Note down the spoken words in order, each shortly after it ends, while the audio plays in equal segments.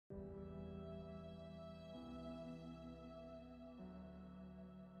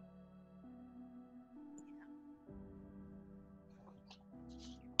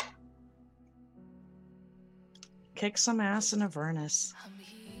kick some ass in Avernus.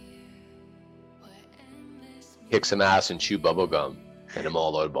 Kick some ass and chew bubblegum. And I'm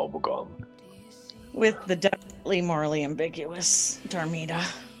all out of bubblegum. With the definitely morally ambiguous Darmida.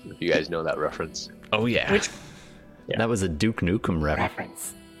 You guys know that reference? Oh, yeah. That was a Duke Nukem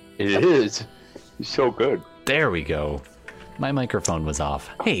reference. It is. It's so good. There we go. My microphone was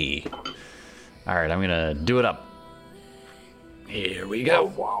off. Hey. All right, I'm going to do it up. Here we go.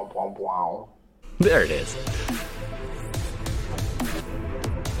 Wow, wow, wow. There it is.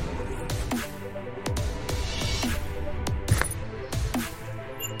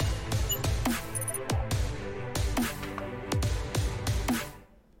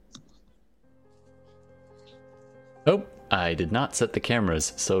 Oh, I did not set the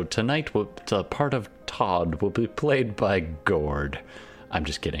cameras, so tonight the part of Todd will be played by Gord. I'm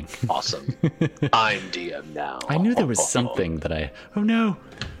just kidding. Awesome. I'm DM now. I knew there was something that I... Oh no!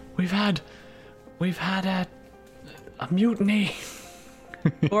 We've had a mutiny.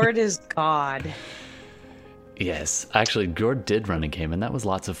 Gord is God. Yes, actually, Gord did run a game, and that was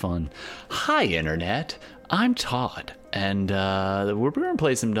lots of fun. Hi, Internet. I'm Todd, and we're going to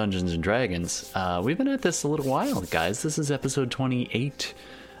play some Dungeons & Dragons. We've been at this a little while, guys. This is episode 28,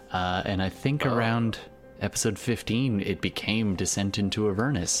 and I think around episode 15, it became Descent into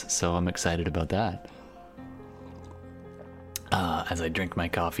Avernus, so I'm excited about that. As I drink my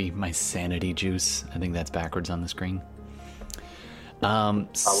coffee, my sanity juice. I think that's backwards on the screen. Hi.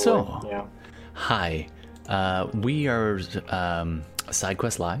 We are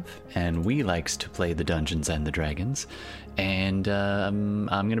SideQuest Live, and we likes to play the Dungeons and the Dragons, and I'm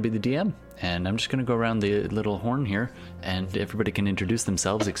going to be the DM, and I'm just going to go around the little horn here, and everybody can introduce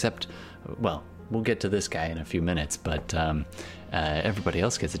themselves, except, well, we'll get to this guy in a few minutes, but everybody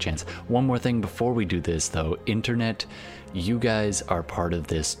else gets a chance. One more thing before we do this, though. Internet, you guys are part of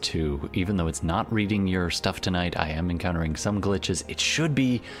this, too. Even though it's not reading your stuff tonight, I am encountering some glitches. It should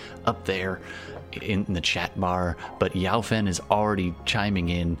be up there in the chat bar, but Yaofen is already chiming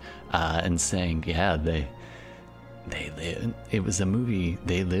in and saying, yeah, they live. It was a movie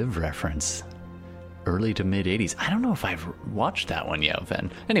They Live reference, early to mid 80s. I don't know if I've watched that one yet,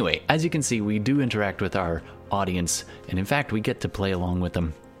 Yaofen. Anyway, as you can see, we do interact with our audience, and in fact, we get to play along with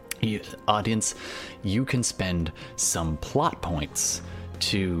them. Audience, you can spend some plot points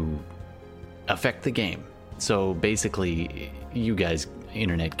to affect the game. So basically, you guys,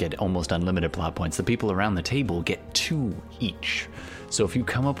 Internet, get almost unlimited plot points. The people around the table get 2 each. So if you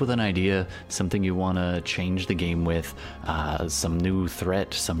come up with an idea, something you want to change the game with, some new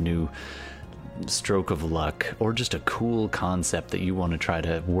threat, some new stroke of luck, or just a cool concept that you want to try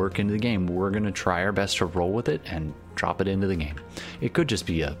to work into the game, we're going to try our best to roll with it and drop it into the game. It could just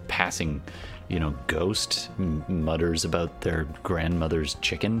be a passing, ghost mutters about their grandmother's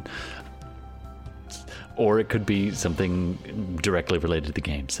chicken, or it could be something directly related to the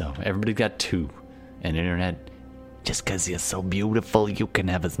game. So everybody got 2. And Internet, just because you're so beautiful, you can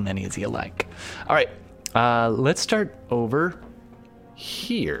have as many as you like. All right, let's start over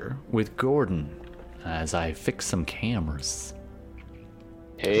here with Gordon as I fix some cameras.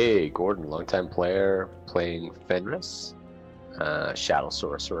 Hey, Gordon, longtime player, playing Fenris, Shadow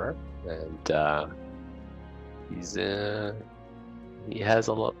Sorcerer, and he has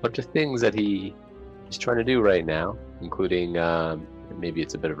a bunch of things that he's trying to do right now, including maybe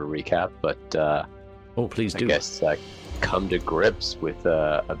it's a bit of a recap, but please do. I guess come to grips with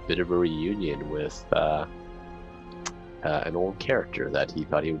a bit of a reunion with an old character that he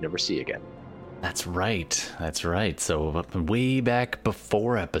thought he would never see again. That's right. So way back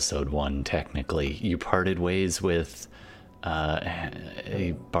before episode 1, technically, you parted ways with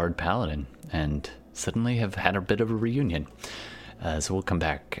a Bard Paladin and suddenly have had a bit of a reunion. So we'll come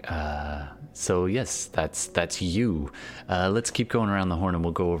back. So yes, that's you. Let's keep going around the horn and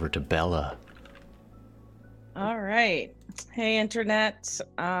we'll go over to Bella. All right. Hey, Internet.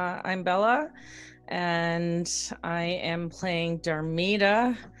 I'm Bella, and I am playing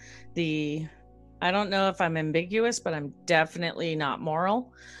Darmida, I don't know if I'm ambiguous, but I'm definitely not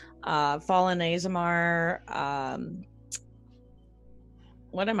moral. Fallen Azamar.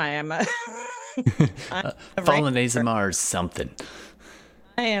 What am I? Fallen Azamar something.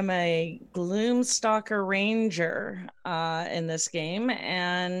 I am a Gloomstalker Ranger in this game,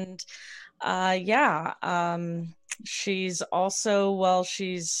 and she's also,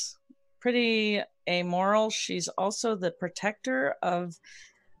 she's pretty amoral. She's also the protector of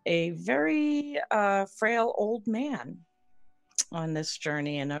a very frail old man on this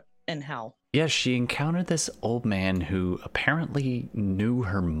journey in hell. Yeah, she encountered this old man who apparently knew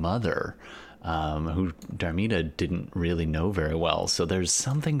her mother, who Darmida didn't really know very well. So there's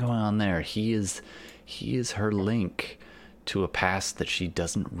something going on there. He is he is her link to a past that she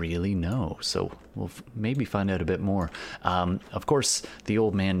doesn't really know. So we'll maybe find out a bit more. Of course, the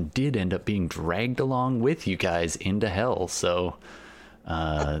old man did end up being dragged along with you guys into hell. So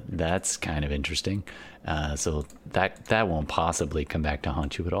that's kind of interesting. So that won't possibly come back to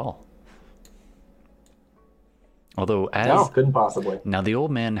haunt you at all. Although, no, couldn't possibly. Now the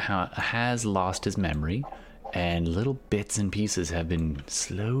old man has lost his memory, and little bits and pieces have been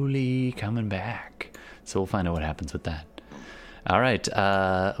slowly coming back. So we'll find out what happens with that. All right.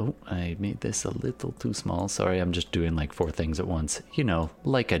 I made this a little too small. Sorry, I'm just doing like 4 things at once. You know,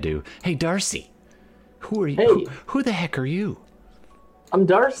 like I do. Hey, Darcy. Who are you? Hey. Who the heck are you? I'm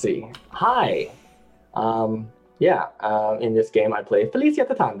Darcy. Hi. In this game I play Felicia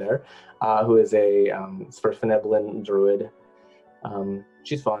Tatander, who is a Sverfeneblin druid.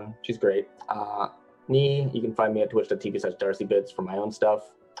 She's fun. She's great. You can find me at twitch.tv/DarcyBits for my own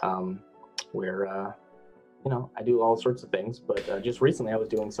stuff, where I do all sorts of things, but just recently I was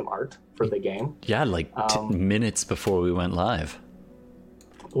doing some art for the game. Yeah, like minutes before we went live.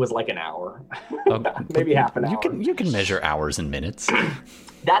 It was like an hour. Maybe half an hour. You can measure hours and minutes.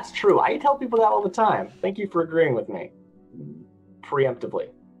 That's true. I tell people that all the time. Thank you for agreeing with me. Preemptively.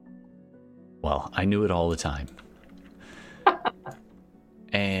 Well, I knew it all the time.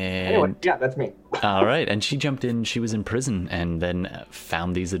 And anyway, yeah, that's me. All right, and she jumped in. She was in prison and then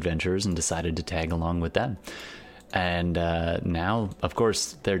found these adventurers and decided to tag along with them. And now, of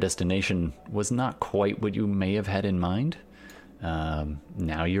course, their destination was not quite what you may have had in mind.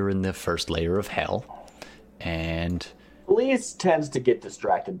 Now you're in the first layer of hell, and Elise tends to get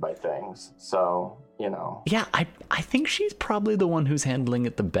distracted by things, so Yeah, I think she's probably the one who's handling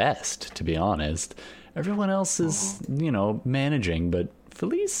it the best, to be honest. Everyone else is, managing, but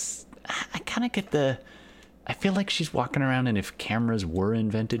Felice, I kind of get I feel like she's walking around, and if cameras were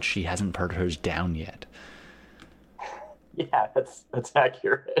invented, she hasn't put hers down yet. Yeah, that's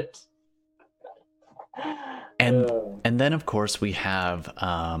accurate. And then, of course, we have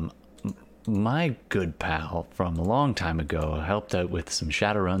my good pal from a long time ago, helped out with some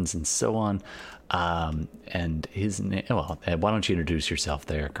Shadowruns and so on. And his name, why don't you introduce yourself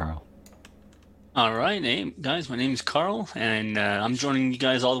there, Carl? All right, guys, my name's Carl, and I'm joining you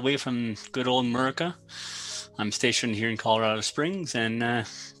guys all the way from good old America. I'm stationed here in Colorado Springs, and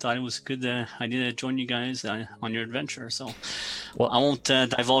thought it was a good idea to join you guys on your adventure. So, I won't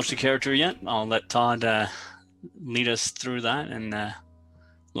divulge the character yet. I'll let Todd lead us through that, and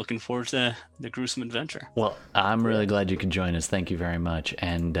looking forward to the gruesome adventure. Well, I'm really glad you could join us. Thank you very much,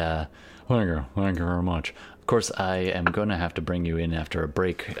 and thank you very much. Of course, I am going to have to bring you in after a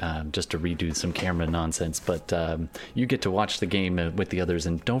break just to redo some camera nonsense, but you get to watch the game with the others,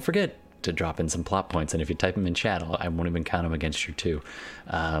 and don't forget to drop in some plot points, and if you type them in chat, I won't even count them against you too,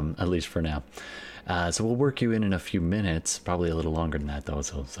 at least for now. So we'll work you in a few minutes, probably a little longer than that though,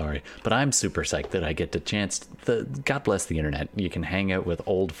 so sorry. But I'm super psyched that I get the chance, God bless the internet, you can hang out with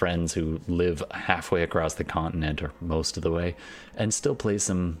old friends who live halfway across the continent or most of the way, and still play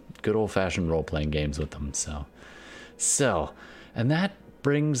some good old-fashioned role-playing games with them. So, and that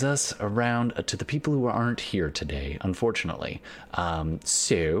brings us around to the people who aren't here today, unfortunately.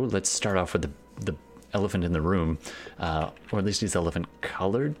 So let's start off with the elephant in the room, or at least he's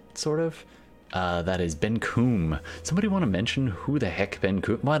elephant-colored, sort of. That is Ben Coombe. Somebody want to mention who the heck Ben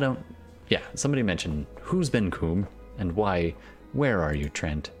Coombe? Somebody mention who's Ben Coombe and why. Where are you,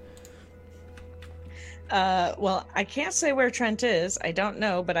 Trent? Well, I can't say where Trent is. I don't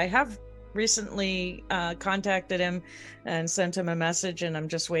know, but I have recently contacted him and sent him a message, and I'm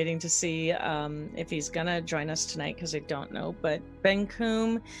just waiting to see if he's gonna join us tonight, because I don't know. But Ben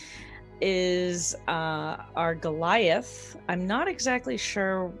Coombe is our Goliath. I'm not exactly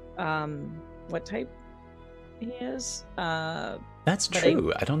sure what type he is. That's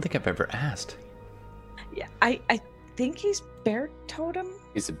true. I don't think I've ever asked. Yeah, I think he's bear totem.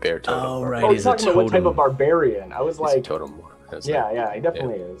 He's a bear totem. Oh, right. He's talking about what type of barbarian. I was He's like, a totem. Yeah, he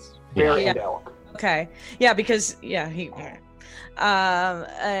definitely is. Bear and elk. Okay. Yeah, because he and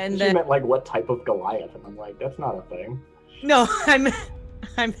then you meant like what type of Goliath, and I'm like, that's not a thing. No, I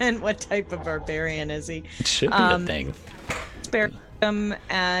meant what type of barbarian is he? It should be a thing. Bear totem,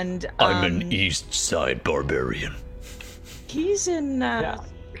 and I'm an East Side barbarian. He's in a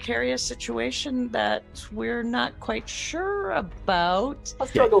precarious situation that we're not quite sure about. A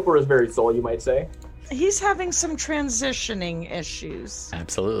struggle for his very soul, you might say. He's having some transitioning issues.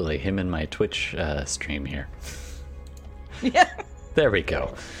 Absolutely. Him and my Twitch stream here. Yeah. There we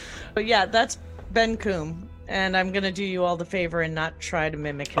go. But yeah, that's Ben Coombe. And I'm going to do you all the favor and not try to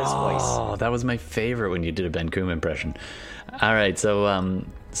mimic his voice. Oh, that was my favorite when you did a Ben Coombe impression. All right, so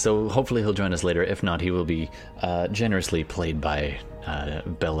So hopefully he'll join us later. If not, he will be generously played by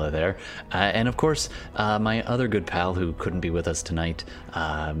Bella there. And of course, my other good pal who couldn't be with us tonight,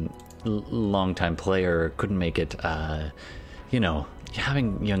 longtime player, couldn't make it.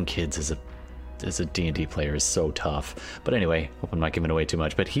 Having young kids as a D&D player is so tough. But anyway, hope I'm not giving away too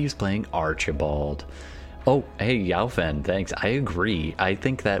much. But he's playing Archibald. Oh, hey, Yaofen, thanks. I agree. I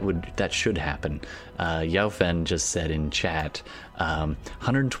think that should happen. Yaofen just said in chat,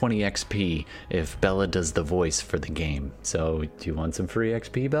 120 XP if Bella does the voice for the game. So, do you want some free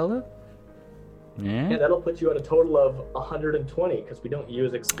XP, Bella? Yeah, that'll put you at a total of 120 because we don't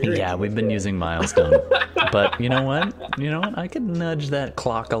use experience. Yeah, we've been using Milestone. But you know what? I could nudge that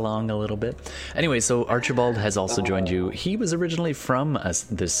clock along a little bit. Anyway, so Archibald has also joined you. He was originally from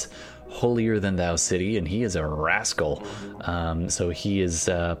this holier-than-thou city, and he is a rascal. So he is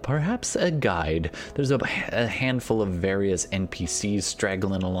perhaps a guide. There's a handful of various NPCs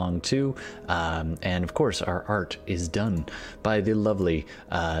straggling along too. And of course, our art is done by the lovely,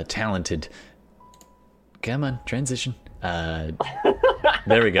 talented... Come on, transition. There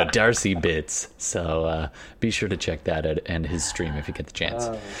we go, Darcy Bits. So be sure to check that out and his stream if you get the chance.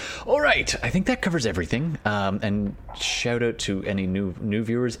 All right, I think that covers everything. And shout out to any new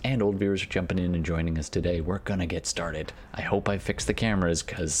viewers and old viewers jumping in and joining us today. We're gonna get started. I hope I fixed the cameras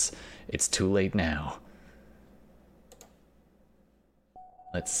because it's too late now.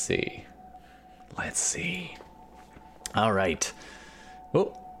 Let's see. All right.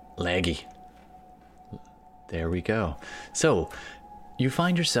 Oh, laggy. There we go. So, you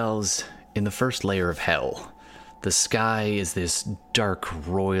find yourselves in the first layer of hell. The sky is this dark,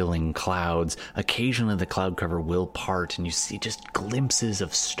 roiling clouds. Occasionally the cloud cover will part and you see just glimpses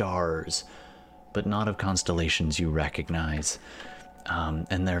of stars, but not of constellations you recognize.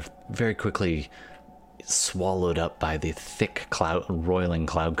 And they're very quickly swallowed up by the thick roiling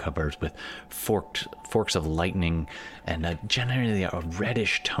cloud covers with forks of lightning and generally a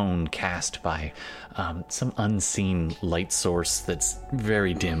reddish tone cast by some unseen light source that's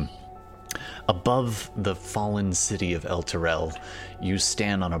very dim. Above the fallen city of Elturel, you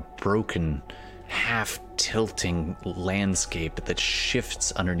stand on a broken, half-tilting landscape that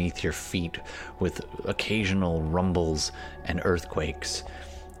shifts underneath your feet with occasional rumbles and earthquakes.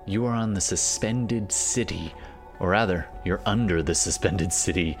 You are on the suspended city, or rather, you're under the suspended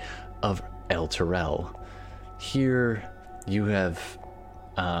city of Elturel. Here, you have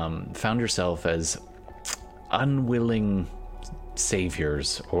found yourself as unwilling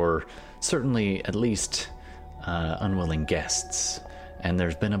saviors, or certainly at least unwilling guests. And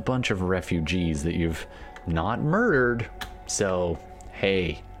there's been a bunch of refugees that you've not murdered, so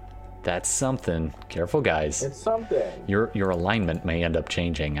hey, that's something. Careful, guys. It's something. Your alignment may end up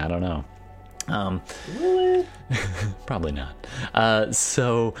changing. I don't know. Really? Probably not.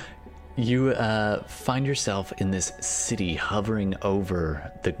 So you find yourself in this city hovering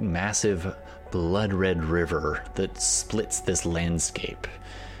over the massive blood-red river that splits this landscape.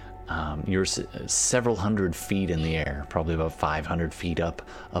 You're several hundred feet in the air, probably about 500 feet up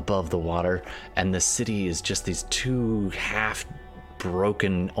above the water, and the city is just these two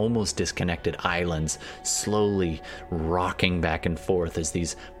half-broken, almost disconnected islands slowly rocking back and forth as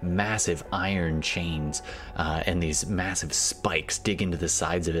these massive iron chains and these massive spikes dig into the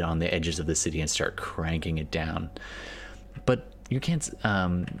sides of it on the edges of the city and start cranking it down. But you can't...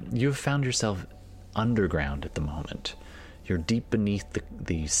 you've found yourself underground at the moment. You're deep beneath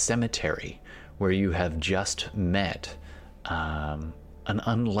the cemetery where you have just met an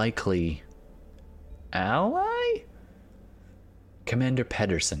unlikely ally? Commander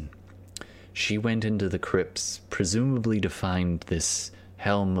Pedersen. She went into the crypts, presumably to find this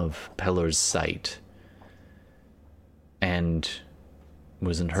Helm of Pelor's sight, and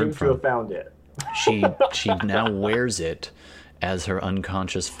wasn't heard Seems from. to have found it. She now wears it as her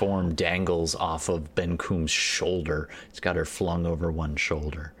unconscious form dangles off of Ben Coom's shoulder. It's got her flung over one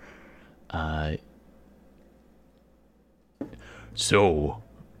shoulder. Should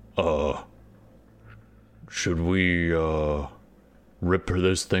we rip her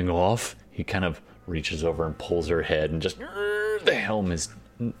this thing off? He kind of reaches over and pulls her head, and just the helm is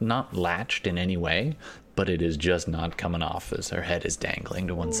not latched in any way, but it is just not coming off as her head is dangling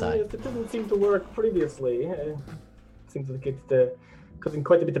to one side. Yes, it didn't seem to work previously. Seems like it's causing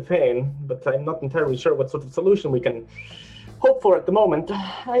quite a bit of pain, but I'm not entirely sure what sort of solution we can hope for at the moment.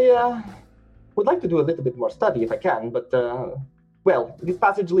 I would like to do a little bit more study if I can, but, well, this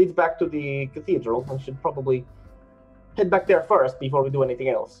passage leads back to the cathedral. I should probably head back there first before we do anything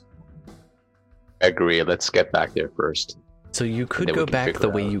else. I agree. Let's get back there first. So you could go back the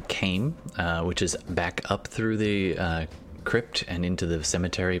way you came, which is back up through the crypt and into the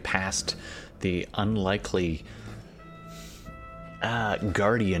cemetery, past the unlikely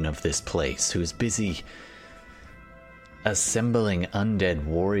guardian of this place, who's busy assembling undead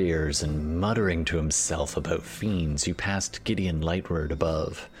warriors and muttering to himself about fiends. You passed Gideon Lightward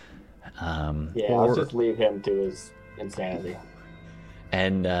above. Let's just leave him to his insanity.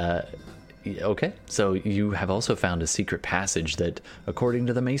 And, okay, so you have also found a secret passage that, according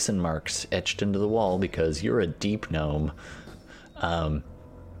to the mason marks etched into the wall, because you're a deep gnome,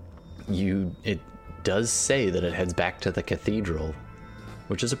 it does say that it heads back to the cathedral,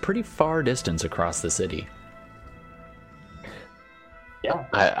 which is a pretty far distance across the city. Yeah.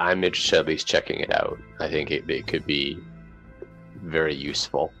 I'm interested at least checking it out. I think it could be very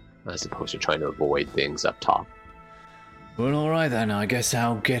useful as opposed to trying to avoid things up top. Well, all right then. I guess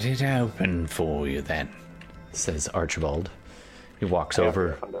I'll get it open for you then, says Archibald. He walks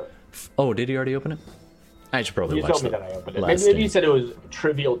over. Oh, did he already open it? I should probably You watch told me the that I opened it. last Maybe you thing. said it was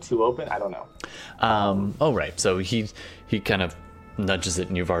trivial to open. I don't know. Oh, right. So he kind of nudges it,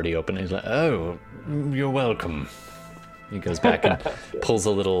 and you've already opened it. He's like, "Oh, you're welcome." He goes back and pulls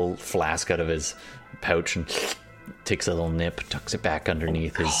a little flask out of his pouch and takes a little nip, tucks it back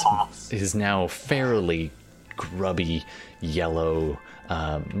underneath his now fairly grubby yellow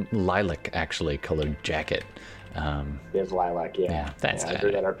lilac actually colored jacket. There's lilac, Yeah, that's I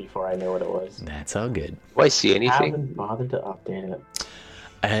drew that up before I knew what it was. That's all good. Do I see I anything? haven't bothered to update it.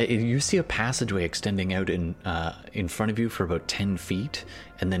 You see a passageway extending out in front of you for about 10 feet,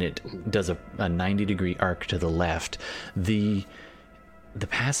 and then it does a 90-degree arc to the left. The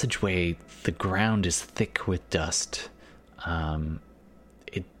passageway, the ground is thick with dust.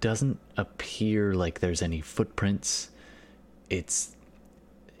 It doesn't appear like there's any footprints. It's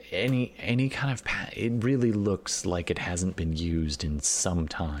any kind of it really looks like it hasn't been used in some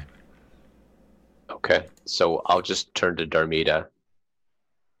time. Okay, so I'll just turn to Darmida.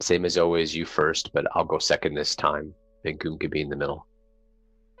 Same as always, you first, but I'll go second this time. Ben-Kum could be in the middle.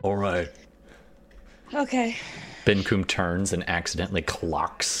 All right. Okay. Ben-Kum turns and accidentally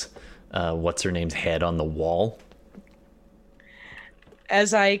clocks what's-her-name's head on the wall.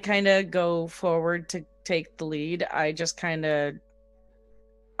 As I kind of go forward to take the lead, I just kind of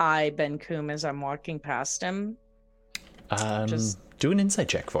eye Ben-Kum as I'm walking past him. Do an insight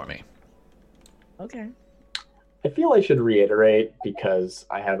check for me. Okay. I feel I should reiterate, because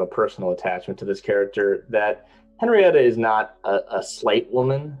I have a personal attachment to this character, that Henrietta is not a slight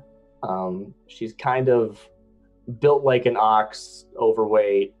woman. She's kind of built like an ox,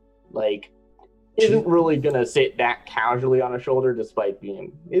 overweight, isn't really going to sit that casually on a shoulder despite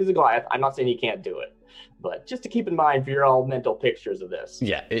being... He's a Goliath. I'm not saying he can't do it, but just to keep in mind for your all mental pictures of this.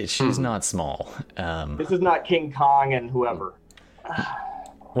 Yeah, she's not small. This is not King Kong and whoever.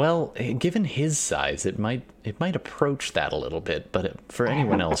 Well, given his size, it might approach that a little bit, but for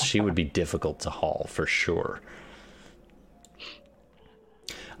anyone else, she would be difficult to haul for sure.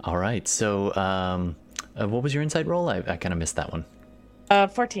 All right, so what was your insight roll? I kind of missed that one.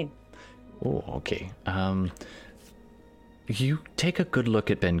 14. Oh, okay. You take a good look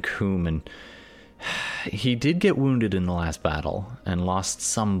at Ben-Kum, and he did get wounded in the last battle and lost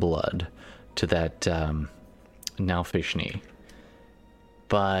some blood to that Nalfishni.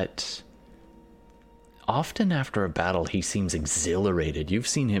 But often after a battle, he seems exhilarated. You've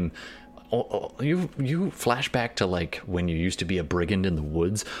seen him... You flash back to when you used to be a brigand in the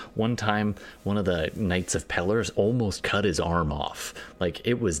woods. One time, one of the Knights of Pellars almost cut his arm off.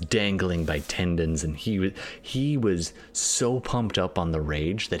 It was dangling by tendons, and he was so pumped up on the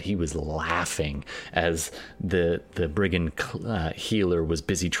rage that he was laughing as the brigand healer was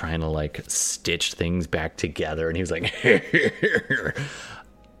busy trying to stitch things back together, and he was like...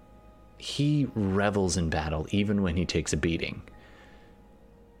 He revels in battle even when he takes a beating.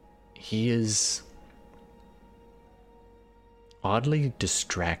 He is oddly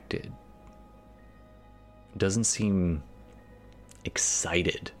distracted. Doesn't seem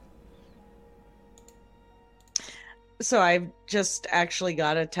excited. So I've just actually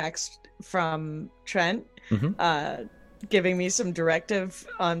got a text from Trent giving me some directive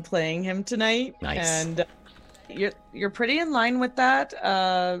on playing him tonight. Nice. And you're pretty in line with that.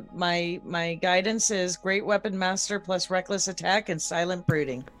 My guidance is Great Weapon Master plus Reckless Attack and Silent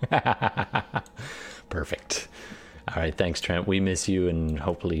Brooding. Perfect. All right, thanks, Trent. We miss you, and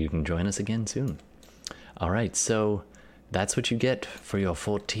hopefully you can join us again soon. All right, so that's what you get for your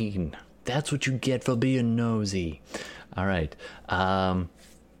 14. That's what you get for being nosy. All right.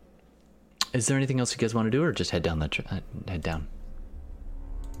 Is there anything else you guys want to do, or just head down? Head down.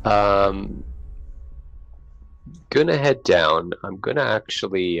 gonna head down. I'm gonna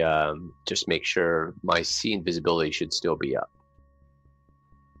actually just make sure my sea invisibility should still be up.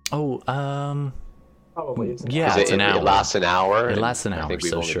 Oh, Probably. It's an yeah, hour. it's an hour. It lasts an hour. It and lasts an I hour, think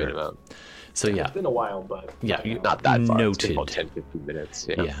we've so only sure. been about So yeah, It's been a while, but yeah, you, not that far. It's noted. been about 10, 15 minutes.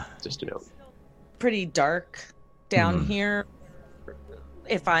 Yeah, Yeah. just a note. Pretty dark down Mhm. here.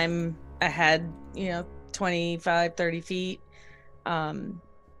 If I'm ahead, 25, 30 feet,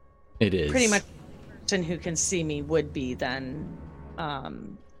 It is pretty much the person who can see me would be then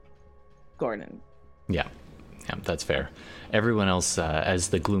Gordon. Yeah, that's fair. Everyone else, as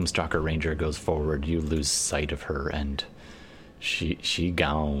the Gloomstalker Ranger goes forward, you lose sight of her, and she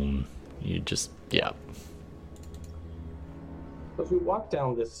gone. You just As we walk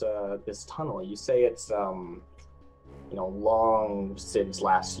down this this tunnel, you say it's long since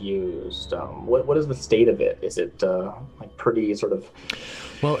last used. What is the state of it? Is it like pretty sort of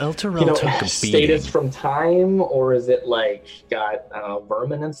Well, El Terrell took a beating. status from time, or is it like got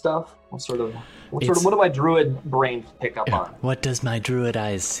vermin and stuff? What do my druid brain pick up on? What does my druid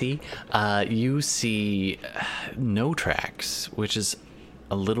eyes see? You see no tracks, which is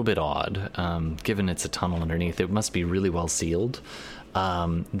a little bit odd, given it's a tunnel underneath. It must be really well sealed.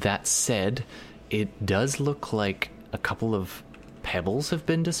 That said, it does look like a couple of pebbles have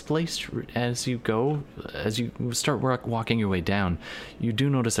been displaced as you go. As you start walking your way down, you do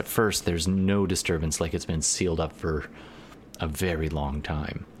notice at first there's no disturbance, like it's been sealed up for a very long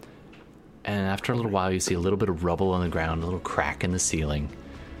time. And after a little while, you see a little bit of rubble on the ground, a little crack in the ceiling.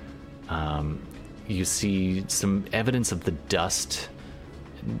 You see some evidence of the dust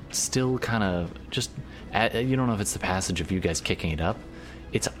still kind of just... you don't know if it's the passage of you guys kicking it up.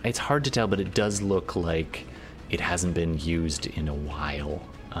 It's hard to tell, but it does look like it hasn't been used in a while.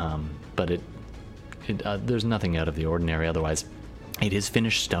 But there's nothing out of the ordinary otherwise. It is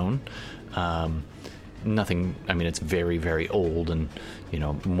finished stone. Nothing, I mean, it's very, very old, and,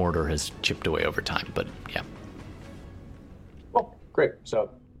 mortar has chipped away over time, but yeah. Oh, great.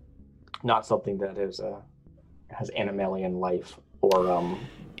 So, not something that has animalian life or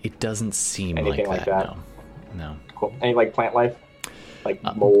It doesn't seem anything like that. No. cool. Any like plant life, like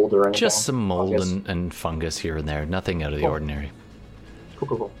mold or anything? Just some mold Fungus? and fungus here and there. Nothing out of the ordinary.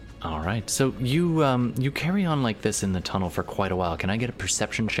 Cool. All right. So you carry on like this in the tunnel for quite a while. Can I get a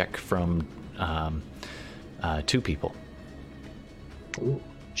perception check from two people? Ooh.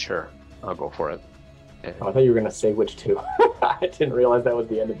 Sure, I'll go for it. Oh, I thought you were gonna say which two. I didn't realize that was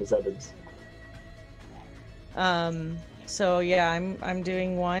the end of the sentence. So yeah, I'm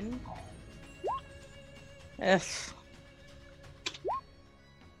doing one. Ugh.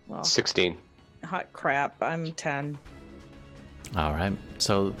 Well, 16. hot crap. I'm 10. All right.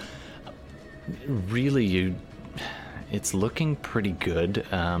 So really, it's looking pretty good.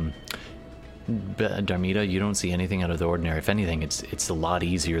 Darmida, you don't see anything out of the ordinary. If anything, it's a lot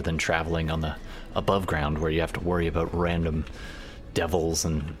easier than traveling on the above ground, where you have to worry about random devils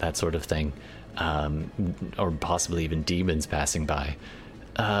and that sort of thing, or possibly even demons passing by.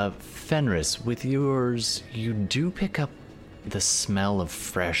 Fenris, with yours, you do pick up the smell of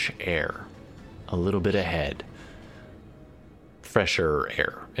fresh air a little bit ahead. Fresher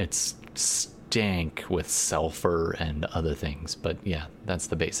air. It's stank with sulfur and other things, but yeah, that's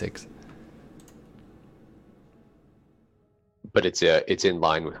the basics. But it's in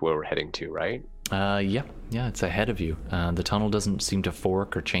line with where we're heading to, right? Yeah, it's ahead of you. The tunnel doesn't seem to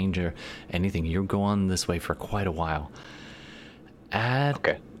fork or change or anything. You're going this way for quite a while.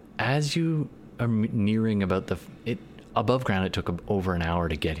 Okay. As you are nearing about above ground, it took over an hour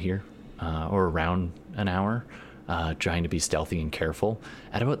to get here, or around an hour, trying to be stealthy and careful.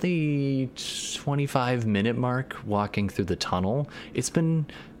 At about the 25-minute mark, walking through the tunnel, it's been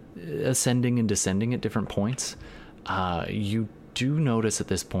ascending and descending at different points. You do notice at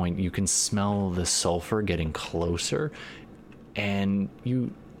this point you can smell the sulfur getting closer, and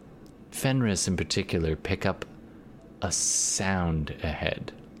you, Fenris in particular, pick up a sound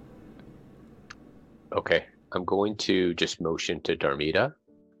ahead. Okay. I'm going to just motion to Darmida,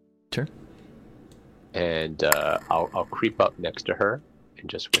 Sure. and I'll creep up next to her and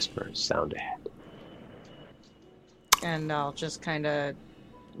just whisper, sound ahead. And I'll just kind of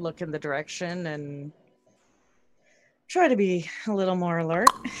look in the direction and try to be a little more alert.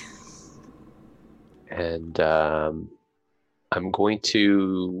 And I'm going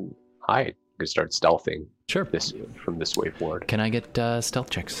to hide. I'm going to start stealthing Sure. from this way forward. Can I get stealth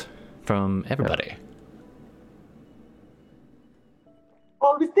checks from everybody?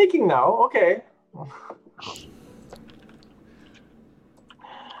 Oh, I'll be thinking now. Okay.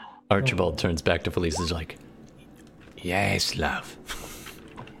 Archibald turns back to Felice, is like, yes, love.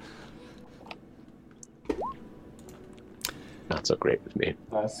 not so great with me.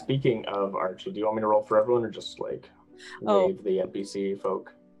 Speaking of Archie, do you want me to roll for everyone or just like wave the NPC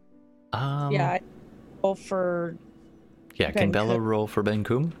folk? Yeah, I roll for. Yeah, Ben can Bella Coom. roll for Ben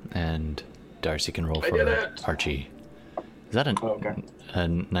Coom, and Darcy can roll for Archie. Is that a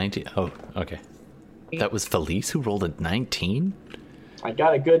 19? Oh, okay. That was Felice who rolled a 19? I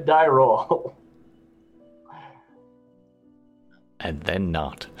got a good die roll. And then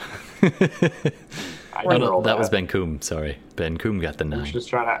not. I Oh, didn't no, roll that was Ben Coom, sorry. Ben Coom got the 9. I'm just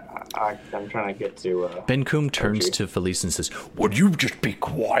trying to. I'm trying to get to. Ben Coom turns Archie. to Felice and says, "Would you just be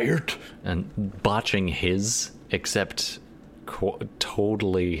quiet?" And botching his, except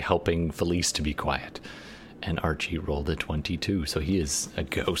totally helping Felice to be quiet. And Archie rolled a 22, so he is a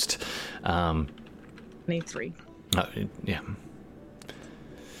ghost. 23. Yeah.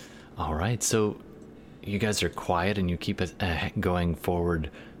 All right, so you guys are quiet and you keep it going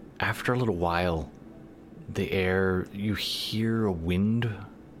forward. After a little while, the air, you hear a wind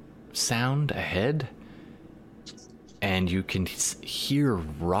sound ahead, and you can hear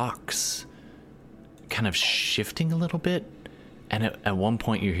rocks kind of shifting a little bit. And at one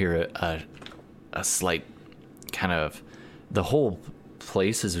point, you hear a slight kind of, the whole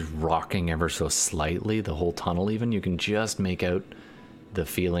place is rocking ever so slightly, the whole tunnel even. You can just make out the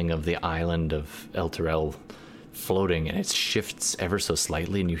feeling of the island of El Terrell floating, and it shifts ever so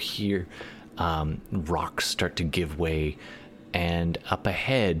slightly, and you hear rocks start to give way, and up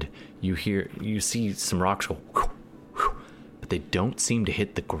ahead you see some rocks go but they don't seem to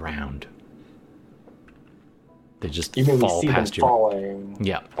hit the ground. They just fall past you. Falling.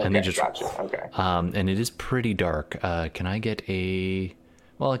 Yeah, Okay, and they just gotcha. Okay. and it is pretty dark. Can I get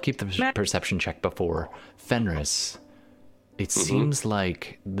I'll keep the perception check before. Fenris, it seems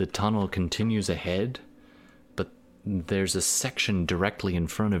like the tunnel continues ahead, but there's a section directly in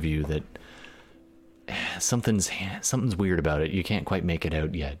front of you that something's weird about it. You can't quite make it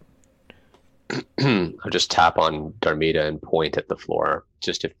out yet. I'll just tap on Darmida and point at the floor.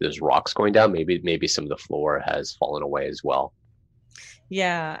 Just if there's rocks going down, maybe some of the floor has fallen away as well.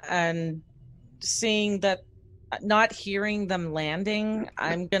 Yeah, and seeing that, not hearing them landing,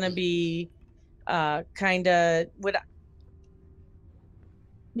 I'm gonna be kind of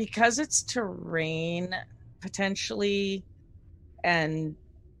because it's terrain potentially and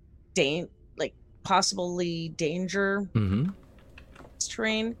possibly danger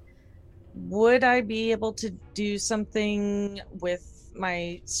terrain. Would I be able to do something with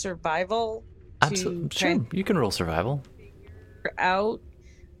my survival? Absolutely, sure. You can roll survival. Out,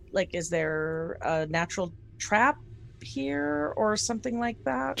 like, is there a natural trap here or something like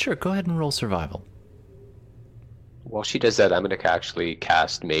that? Sure, go ahead and roll survival. While she does that, I'm going to actually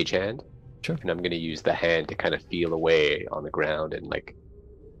cast Mage Hand. Sure. And I'm going to use the hand to kind of feel away on the ground and like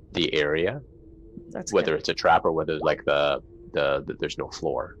the area, That's whether good. it's a trap or whether like the there's no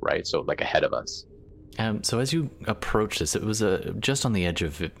floor, right? So like ahead of us. So as you approach this, it was just on the edge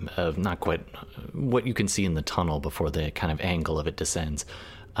of not quite what you can see in the tunnel before the kind of angle of it descends,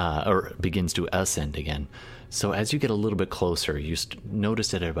 or begins to ascend again. So as you get a little bit closer, you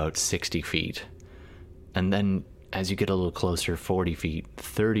notice it at about 60 feet. And then as you get a little closer, 40 feet,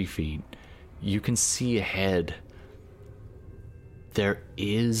 30 feet, you can see ahead there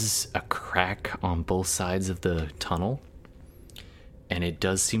is a crack on both sides of the tunnel. And it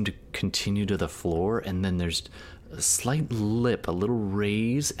does seem to continue to the floor, and then there's a slight lip, a little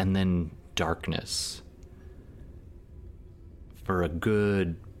raise, and then darkness. For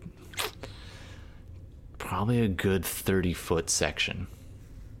probably a good 30-foot section.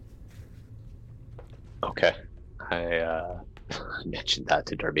 Okay. I mentioned that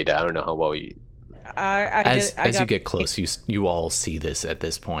to Darmida. I don't know how well you... As you get close, you all see this at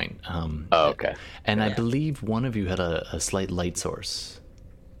this point. okay. And I believe one of you had a slight light source.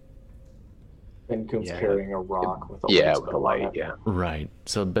 Ben Coom's carrying a rock with a with a light, on it. yeah. Right.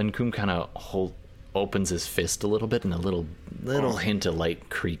 So Ben Coom kind of opens his fist a little bit, and a little hint of light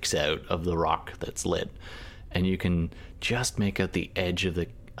creaks out of the rock that's lit, and you can just make out the edge of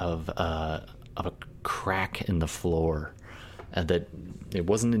a crack in the floor. That it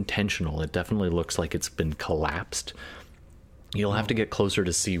wasn't intentional. It definitely looks like it's been collapsed. You'll have to get closer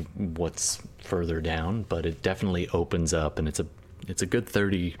to see what's further down, but it definitely opens up, and it's a good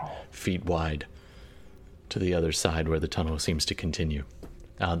 30 feet wide to the other side where the tunnel seems to continue.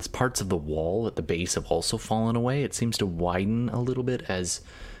 There's parts of the wall at the base have also fallen away. It seems to widen a little bit as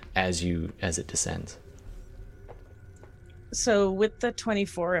it descends. So with the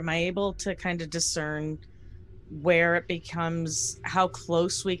 24, am I able to kind of discern where it becomes, how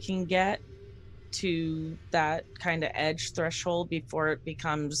close we can get to that kind of edge threshold before it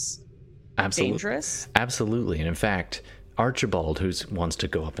becomes dangerous? Absolutely. And in fact, Archibald, who wants to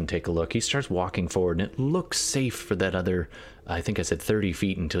go up and take a look, he starts walking forward, and it looks safe for that other, I think I said 30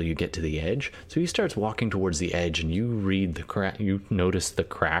 feet until you get to the edge. So he starts walking towards the edge, and you read you notice the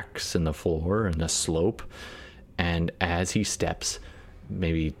cracks in the floor and the slope. And as he steps,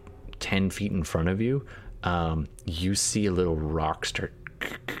 maybe 10 feet in front of you, you see a little rock start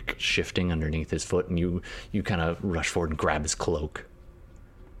shifting underneath his foot, and you kind of rush forward and grab his cloak.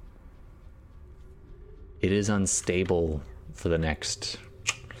 It is unstable for the next,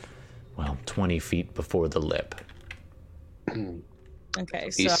 20 feet before the lip. Okay,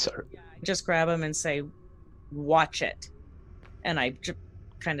 so I just grab him and say, watch it. And I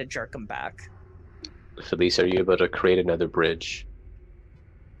kind of jerk him back. Felice, are you able to create another bridge?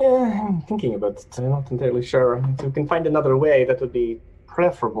 Yeah, I'm thinking about it. I'm not entirely sure. If we can find another way, that would be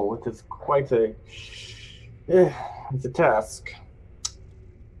preferable. It is quite it's a task.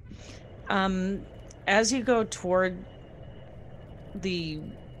 As you go toward the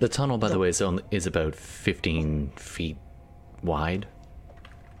tunnel, by the way, is about 15 feet wide.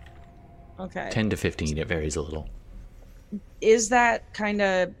 Okay. 10 to 15, it varies a little. Is that kind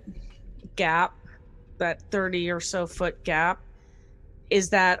of gap, that 30 or so foot gap, is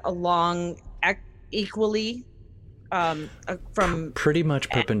that along equally from pretty much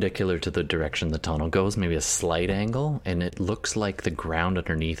perpendicular to the direction the tunnel goes, maybe a slight angle, and it looks like the ground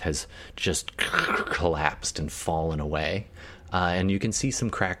underneath has just collapsed and fallen away, and you can see some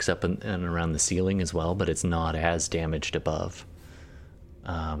cracks up and around the ceiling as well, but it's not as damaged above.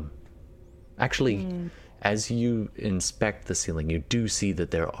 As you inspect the ceiling, you do see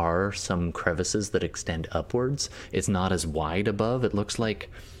that there are some crevices that extend upwards. It's not as wide above. It looks like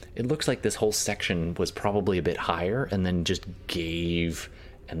this whole section was probably a bit higher and then just gave,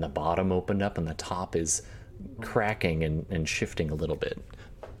 and the bottom opened up and the top is cracking and shifting a little bit.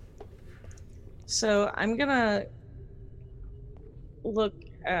 So I'm gonna look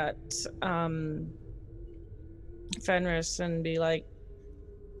at Fenris and be like,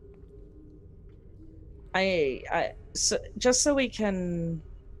 just so we can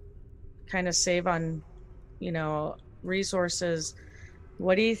kind of save on, resources,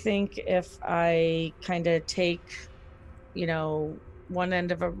 what do you think if I kind of take, one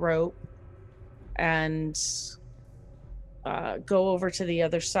end of a rope and go over to the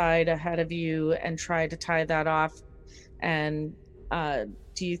other side ahead of you and try to tie that off? And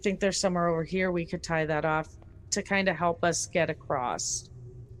do you think there's somewhere over here we could tie that off to kind of help us get across?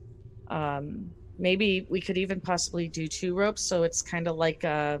 Maybe we could even possibly do 2 ropes, so it's kind of like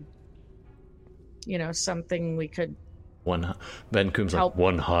something we could. Ben Coombs like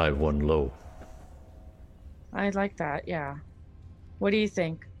one high, one low. I like that, yeah. What do you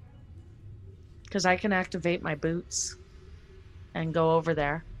think? Because I can activate my boots and go over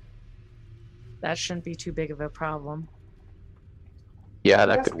there. That shouldn't be too big of a problem. Yeah,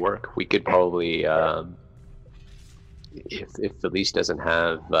 that could work. We could probably, if Felice doesn't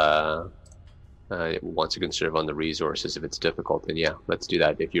have, wants to conserve on the resources, if it's difficult, then yeah, let's do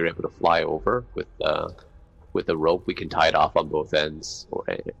that. If you're able to fly over with a rope, we can tie it off on both ends, or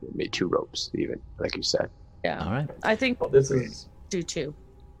maybe 2 ropes even, like you said. Yeah. All right. I think do 2.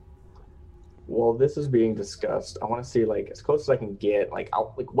 Well, this is being discussed. I want to see, as close as I can get,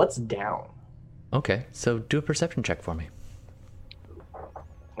 what's down. Okay, so do a perception check for me.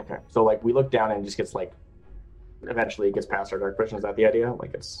 Okay, so we look down and it just gets eventually it gets past our dark vision. Is that the idea?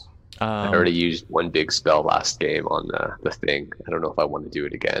 I already used 1 big spell last game on the thing. I don't know if I want to do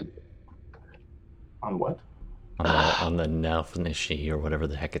it again. On what? On the Nalfnishi or whatever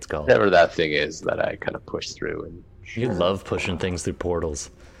the heck it's called. Whatever that thing is that I kind of push through. And you love pushing things through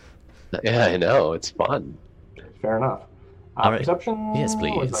portals. Yeah, I know. It's fun. Fair enough. All right. Perception? Yes,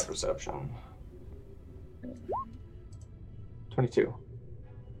 please. What is my perception? 22.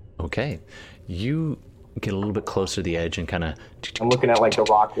 Okay. You get a little bit closer to the edge and kind of... I'm looking at the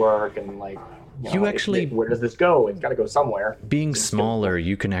rock work and you actually... Where does this go? It's got to go somewhere. Being smaller,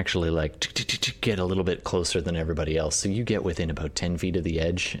 you can actually get a little bit closer than everybody else. So you get within about 10 feet of the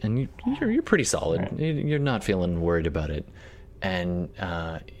edge, and you're pretty solid. Right. You're not feeling worried about it. And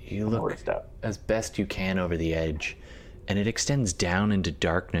you look as best you can over the edge, and it extends down into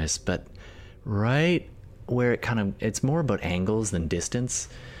darkness, but right where it's more about angles than distance.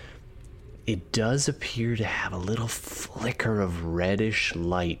 It does appear to have a little flicker of reddish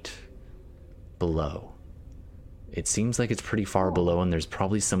light below. It seems like it's pretty far below, and there's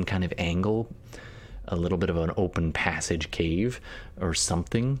probably some kind of angle, a little bit of an open passage cave or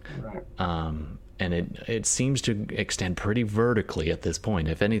something. Right. And it seems to extend pretty vertically at this point.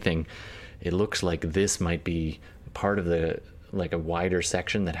 If anything, it looks like this might be part of a wider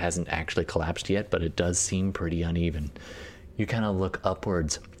section that hasn't actually collapsed yet, but it does seem pretty uneven. you kind of look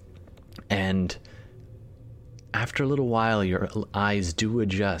upwards, and after a little while, your eyes do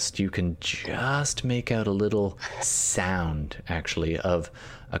adjust. You can just make out a little sound, actually, of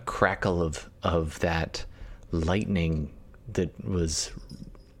a crackle of that lightning that was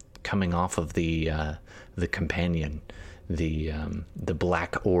coming off of the companion, the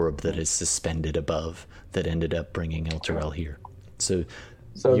black orb that is suspended above that ended up bringing Elturel here. So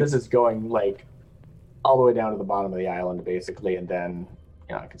this is going like all the way down to the bottom of the island, basically, and then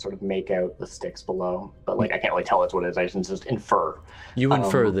I can sort of make out the sticks below, but like I can't really tell it's what it is. I can just infer. You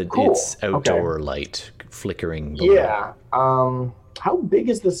infer that cool. It's outdoor light flickering below. Yeah. How big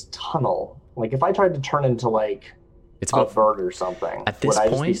is this tunnel? Like, if I tried to turn into like it's about a bird or something. At this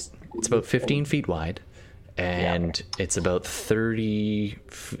point, it's about 15 feet wide, and it's about 30.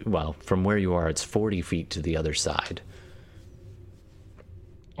 Well, from where you are, it's 40 feet to the other side.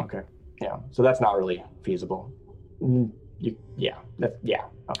 Okay. Yeah. So that's not really feasible. Okay.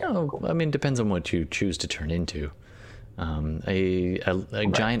 Oh, cool. I mean, depends on what you choose to turn into. A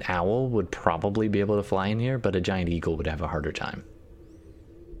giant owl would probably be able to fly in here, but a giant eagle would have a harder time.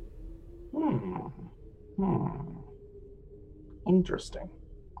 Interesting.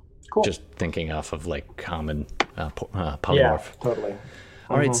 Cool. Just thinking off of like common polymorph. Yeah, totally.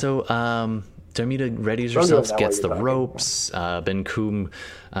 All right, so Darmida readies herself, gets the ropes. Ben Koom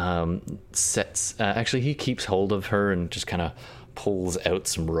sets. Actually, he keeps hold of her and just kind of pulls out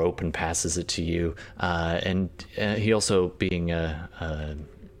some rope and passes it to you. And he also, being a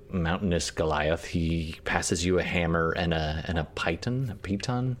mountainous Goliath, he passes you a hammer and a piton. A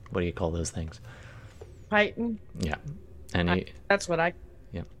piton? What do you call those things? Python. Yeah, and that's what I.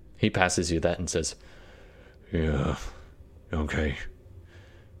 Yeah, he passes you that and says, "Yeah, okay.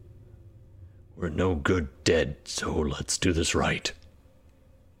 We're no good dead, so let's do this right."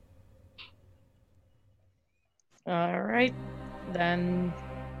 All right, then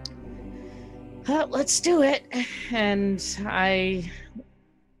let's do it. And I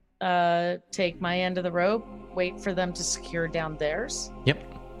take my end of the rope, wait for them to secure down theirs. Yep.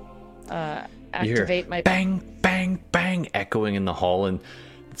 Activate my bang, bang, bang, echoing in the hall, and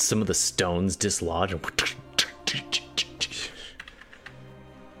some of the stones dislodge.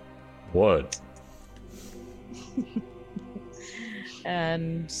 What?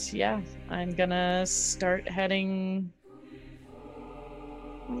 And yeah, I'm gonna start heading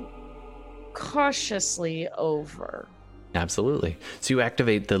cautiously over. Absolutely. So you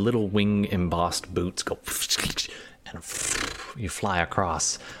activate the little wing embossed boots, go, and you fly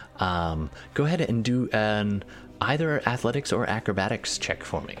across. Go ahead and do an either athletics or acrobatics check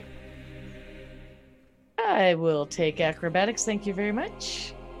for me. I will take acrobatics, thank you very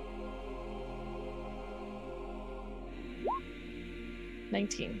much.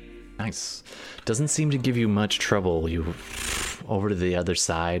 19. Nice. Doesn't seem to give you much trouble. You over to the other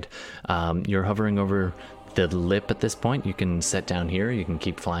side. You're hovering over the lip at this point. You can set down here. You can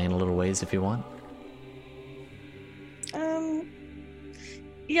keep flying a little ways if you want.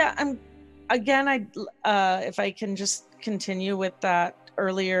 Yeah, if I can just continue with that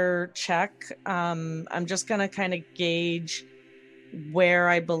earlier check, I'm just gonna kind of gauge where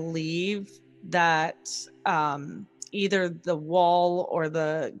I believe that either the wall or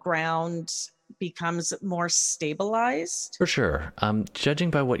the ground becomes more stabilized. For sure.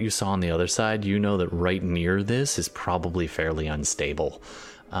 Judging by what you saw on the other side, you know that right near this is probably fairly unstable.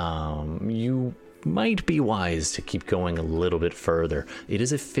 You might be wise to keep going a little bit further. It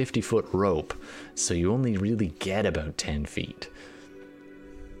is a 50-foot rope, so you only really get about 10 feet.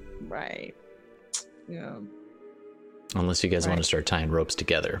 Right. Yeah. Unless you guys want to start tying ropes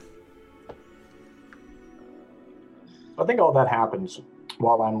together. I think all that happens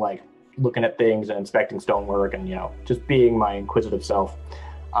while I'm like looking at things and inspecting stonework and just being my inquisitive self.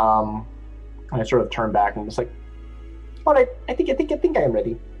 And I sort of turn back and just like, all right, I think I am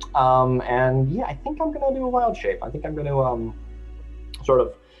ready. And yeah, I think I'm gonna do a wild shape. I think I'm gonna sort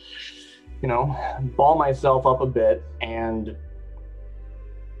of ball myself up a bit. And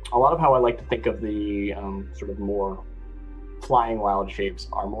a lot of how I like to think of the sort of more flying wild shapes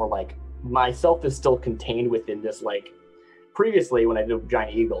are more like myself is still contained within this, like previously when I did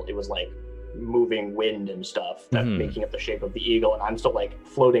Giant Eagle, it was like moving wind and stuff that making up the shape of the eagle, and I'm still like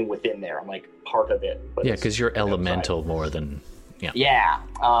floating within there. I'm like part of it. But yeah, because you're elemental more than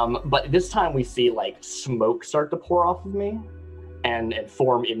but this time we see like smoke start to pour off of me and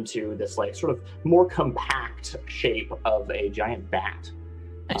form into this like sort of more compact shape of a giant bat.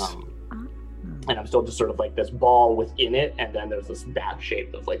 Nice. And I'm still just sort of like this ball within it, and then there's this bat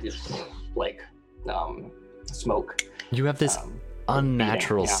shape of like this like smoke. You have this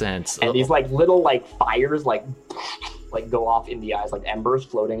unnatural sense. And these like little like fires like like go off in the eyes like embers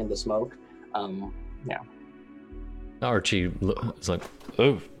floating in the smoke. Yeah. Archie is like,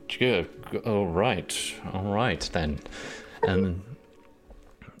 oh, yeah, all right then. And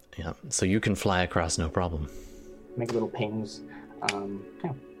yeah, so you can fly across no problem. Make little pings.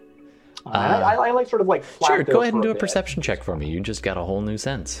 Yeah. I like sort of like flat. Sure, go ahead and do a perception check for me. You just got a whole new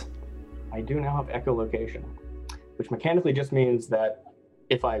sense. I do now have echolocation, which mechanically just means that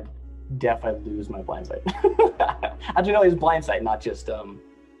if I deaf, I lose my blind sight. Actually, no, it's blind sight, not just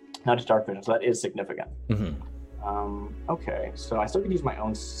dark vision. So that is significant. Mm-hmm. Okay, so I still could use my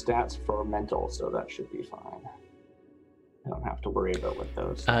own stats for mental, so that should be fine. I don't have to worry about what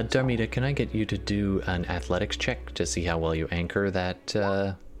those. Darmida, can I get you to do an athletics check to see how well you anchor that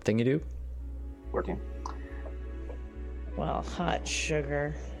thing you do? 14. Well, hot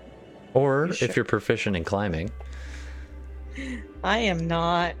sugar. Or if you're proficient in climbing. I am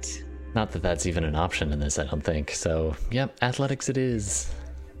not. Not that that's even an option in this, I don't think. So, yep, athletics it is.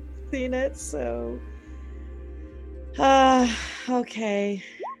 Seen it, so. Okay.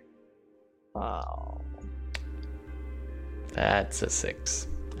 Oh. That's a 6.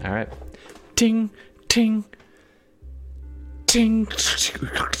 All right. Ting, ting, ting.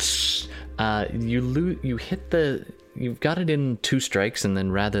 You hit the. You've got it in 2 strikes, and then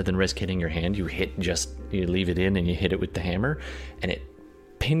rather than risk hitting your hand, you leave it in and you hit it with the hammer, and it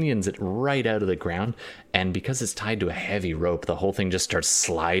pinions it right out of the ground. And because it's tied to a heavy rope, the whole thing just starts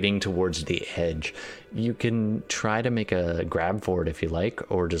sliding towards the edge. You can try to make a grab for it if you like,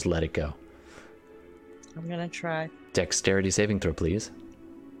 or just let it go. I'm gonna try. Dexterity saving throw, please.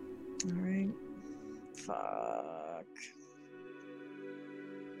 All right. Fuck.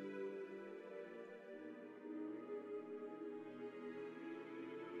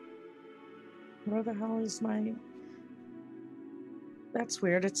 Where the hell is my... That's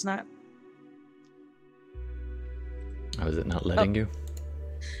weird. It's not... Oh, is it not letting you?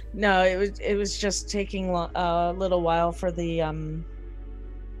 No, it was just taking a little while for the...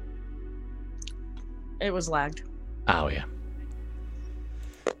 It was lagged. Oh, yeah.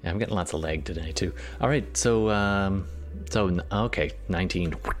 Yeah, I'm getting lots of lag today, too. All right, so okay,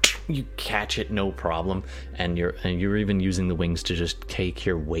 19. You catch it, no problem, and you're even using the wings to just take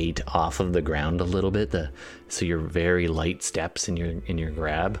your weight off of the ground a little bit. So you're very light steps in your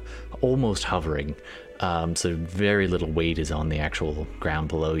grab, almost hovering. So very little weight is on the actual ground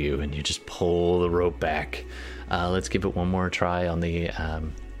below you, and you just pull the rope back. Let's give it one more try on the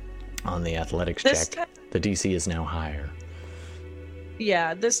athletics check. The DC is now higher.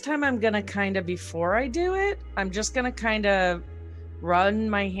 Yeah, this time I'm gonna before I do it, I'm just gonna run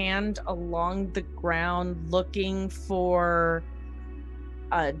my hand along the ground looking for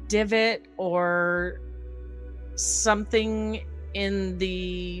a divot or something in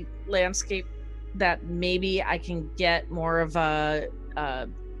the landscape that maybe I can get more of a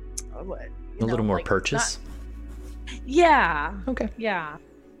little more purchase. Yeah. Okay. Yeah.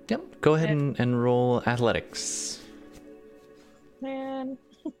 Yep. Go ahead and roll athletics. Man,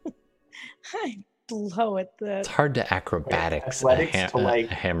 I'm low at that. It's hard to acrobatics a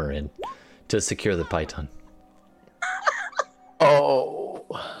hammer in to secure the python. Oh,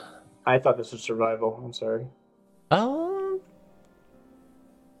 I thought this was survival. I'm sorry. Oh,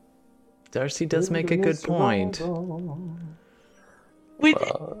 Darcy does make a good point. I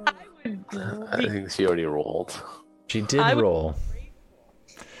think she already rolled. She did roll.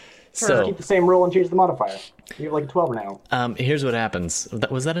 So keep the same roll and change the modifier. You have like a 12 now. Here's what happens.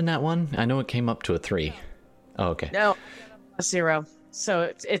 Was that a nat 1? I know it came up to a 3. Oh, okay. No, a 0.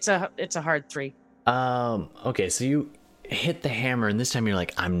 So it's a hard 3. Okay, so you hit the hammer, and this time you're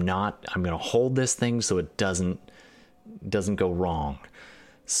like, I'm gonna hold this thing so it doesn't go wrong.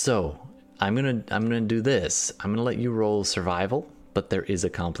 So I'm gonna do this. I'm gonna let you roll survival, but there is a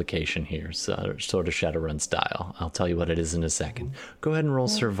complication here, so sort of Shadowrun style. I'll tell you what it is in a second. Go ahead and roll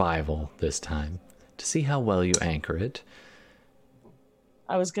survival this time to see how well you anchor it.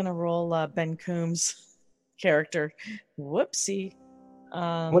 I was gonna roll Ben Coombs' character. Whoopsie.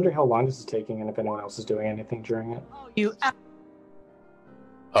 I wonder how long this is taking and if anyone else is doing anything during it.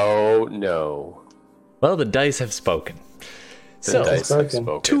 Oh no. Well, the dice have spoken. Dice have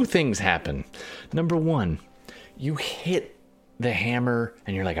spoken. 2 things happen. Number 1, you hit the hammer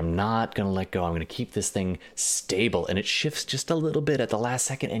and you're like, I'm not gonna let go. I'm gonna keep this thing stable, and it shifts just a little bit at the last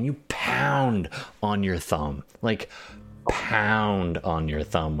second, and you pound on your thumb. Like, pound on your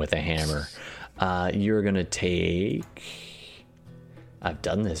thumb with a hammer. You're gonna take... I've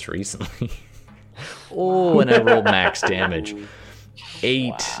done this recently. And I rolled max damage.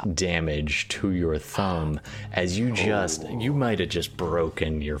 8 damage to your thumb as you might have just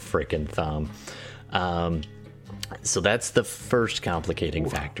broken your frickin' thumb. So that's the first complicating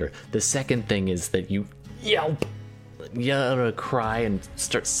factor. The second thing is that you yelp, cry, and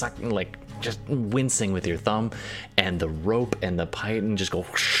start sucking, like just wincing with your thumb, and the rope and the python just go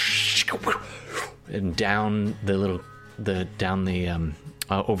and down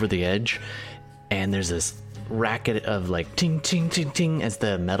over the edge, and there's this racket of like ting ting ting ting as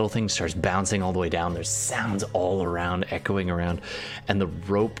the metal thing starts bouncing all the way down. There's sounds all around, echoing around, and the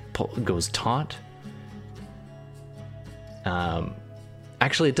rope goes taut.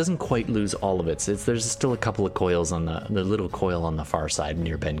 Actually, it doesn't quite lose all of it. There's still a couple of coils on the little coil on the far side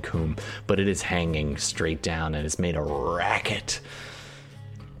near Ben Coombe, but it is hanging straight down and it's made a racket.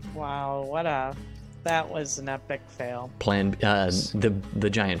 Wow, that was an epic fail. The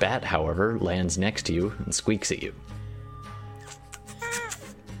giant bat, however, lands next to you and squeaks at you.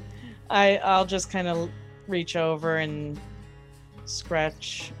 I'll just kind of reach over and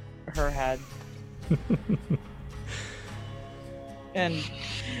scratch her head. And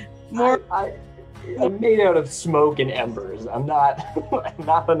more. I'm made out of smoke and embers. I'm not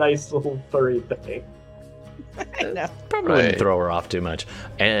a nice little furry thing. I know. Probably wouldn't throw her off too much.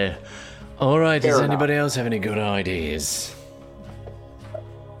 All right, Fair does enough. anybody else have any good ideas?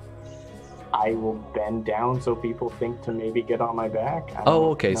 I will bend down so people think to maybe get on my back. I Oh,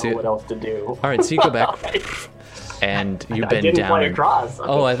 okay, Know so- what else to do? All right, so you go back and you I bend didn't down. play and- across.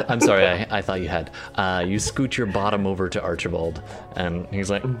 Oh, I'm sorry. I thought you had. You scoot your bottom over to Archibald, and he's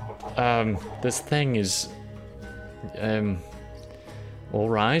like, "This thing is, all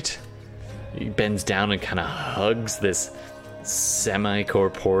right." He bends down and kind of hugs this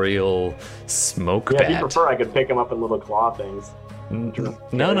semi-corporeal smoke Yeah, if you bat. prefer, I could pick him up in little claw things.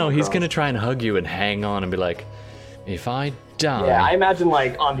 No, he's gonna try and hug you and hang on and be like, "If I die." Yeah, I imagine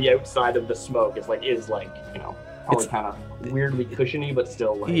like on the outside of the smoke is probably kind of weirdly cushiony, but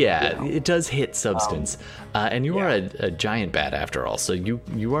still like. Yeah, it does hit substance, and you are a giant bat after all, so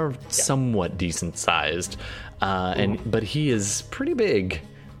you are somewhat decent sized, but he is pretty big.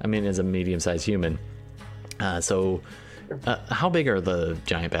 I mean, as a medium-sized human. How big are the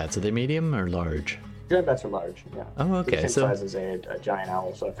giant bats? Are they medium or large? Giant bats are large. Yeah. Oh, okay. Same So size as a giant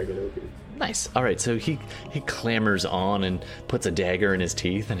owl, so I figured it would be. nice. All right, so he clambers on and puts a dagger in his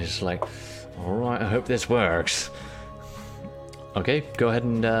teeth, and is like, "All right, I hope this works." Okay, go ahead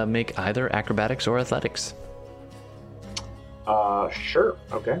and make either acrobatics or athletics. Sure.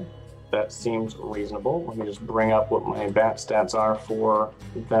 Okay. That seems reasonable. Let me just bring up what my bat stats are for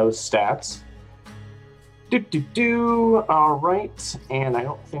those stats. All right. And I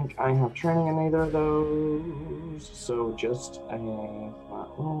don't think I have training in either of those. So just I'm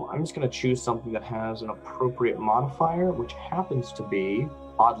just going to choose something that has an appropriate modifier, which happens to be,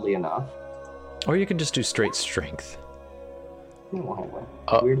 oddly enough, Or you can just do straight strength.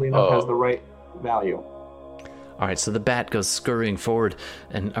 weirdly enough, has the right value. All right, so the bat goes scurrying forward,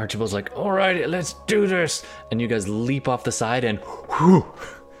 and Archibald's like, "All right, let's do this!" And you guys leap off the side, and whew,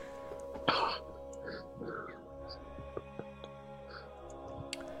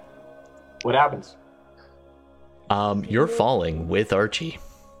 What happens? you're falling with Archie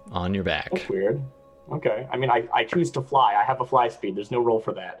on your back. That's weird. Okay. I mean, I choose to fly. I have a fly speed. There's no roll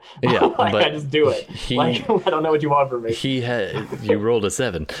for that. Yeah, Like, but I just do it. I don't know what you want from me. You rolled a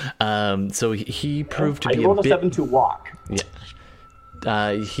 7. So he proved to I be rolled a a bit. 7 to walk. Yeah.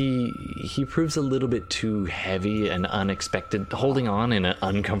 He proves a little bit too heavy and unexpected, holding on in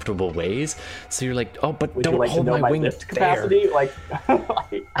uncomfortable ways. So you're like, "Oh, but Would don't you like to hold know my my wing lift there." capacity? Like,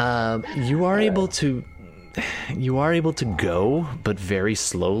 You are able to go, but very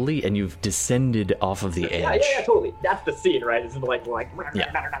slowly, and you've descended off of the edge. yeah, totally. That's the scene, right? It's like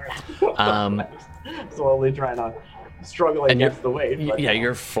Yeah. slowly trying to struggle And against the weight. But, Yeah,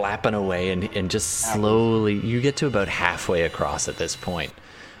 you're flapping away, and just slowly you get to about halfway across at this point.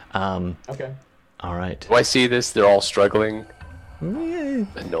 Okay. All right. Do I see this? They're all struggling. Yeah.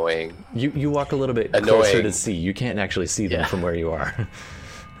 Annoying. You walk a little bit Annoying. closer to see. You can't actually see them Yeah. from where you are.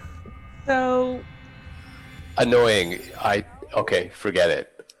 So Annoying. Okay, forget it.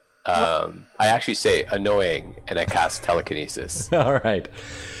 I actually say annoying, and I cast telekinesis. All right.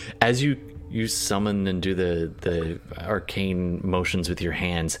 As you summon and do the arcane motions with your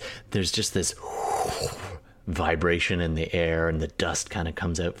hands, there's just this vibration in the air, and the dust kind of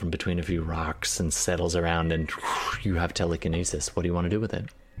comes out from between a few rocks and settles around, and you have telekinesis. What do you want to do with it?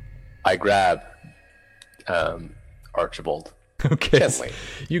 I grab Archibald. Okay. Gently.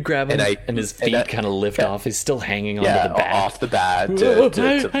 You grab him, And and, I- his and feet I- kind of lift off. He's still hanging onto Yeah, the bat. off the bat Whoa, to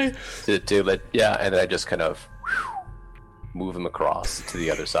hey. let and then I just kind of move him across to the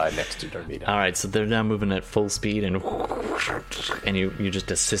other side next to Darmida. All right, so they're now moving at full speed, and you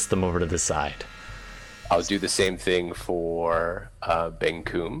just assist them over to the side. I'll do the same thing for Ben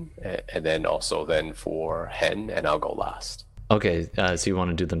Kum, and then also then for Hen, and I'll go last. Okay, so you want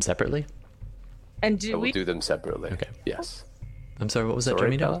to do them separately? And I do will we? do them separately. Okay. Yes. I'm sorry, what was that,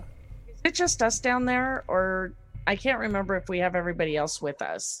 Sorry, Jamino? Bella? Is it just us down there, or I can't remember if we have everybody else with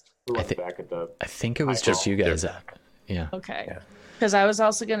us? We I look thi- back at the. I think it was just you guys. Yeah. Okay. Yeah. Because I was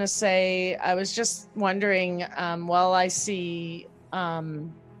also going to say, I was just wondering, while I see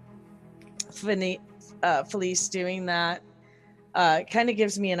Felice doing that, it kind of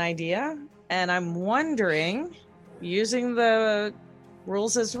gives me an idea. And I'm wondering, using the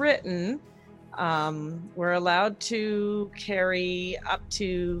rules as written, we're allowed to carry up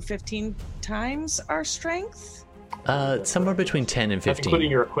to 15 times our strength. Somewhere between 10 and That's 15.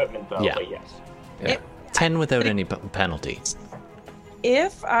 including your equipment, though. Yeah. But yes. Yeah. 10 without any penalty.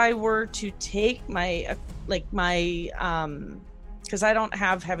 If I were to take my because I don't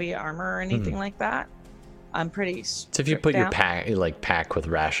have heavy armor or anything like that, I'm pretty. So if you put your pack with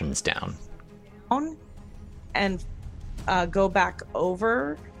rations down, and go back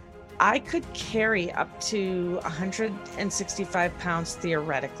over, I could carry up to 165 pounds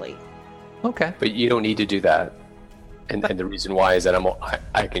theoretically. okay. But you don't need to do that. And the reason why is that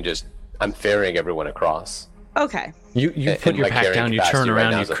I'm ferrying everyone across. Okay. You And put your my pack carrying down, you turn capacity right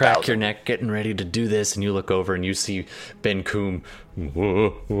around, now you is 1,000. crack your neck, getting ready to do this, and you look over and you see Ben Kum, whoa,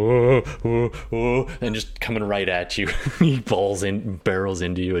 whoa, whoa, whoa, and just coming right at you. He barrels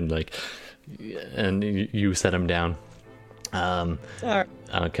into you, and you set him down. All right.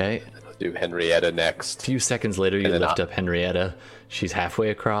 Okay. I'll do Henrietta next. A few seconds later, you And then lift up Henrietta. She's halfway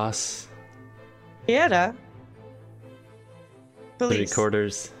across. Henrietta.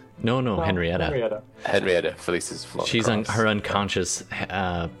 3/4. No, Henrietta. Henrietta, Felice's flown She's across. her unconscious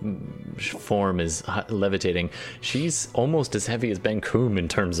form is levitating. She's almost as heavy as Ben Kum in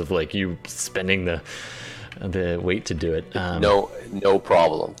terms of you spending the weight to do it. No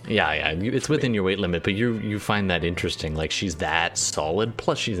problem. Yeah, it's within your weight limit, but you find that interesting. She's that solid.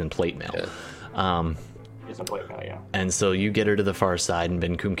 Plus, she's in plate mail. Yeah. It's a plate now, yeah. And so you get her to the far side, and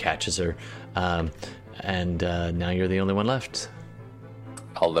Ben Kum catches her. And now you're the only one left.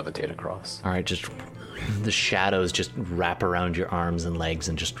 I'll levitate across. All right, just the shadows just wrap around your arms and legs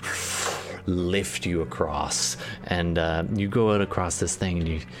and just lift you across. And you go out across this thing,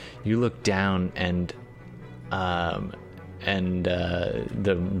 and you look down, and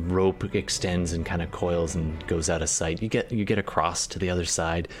the rope extends and kind of coils and goes out of sight. You get across to the other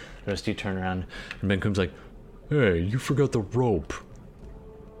side. The rest of you turn around, and Ben Kum's like, "Hey, you forgot the rope."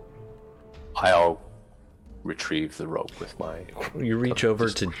 I'll retrieve the rope with my... You reach over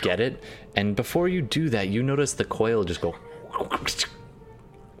to get it, and before you do that, you notice the coil just go...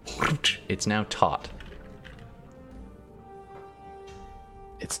 It's now taut.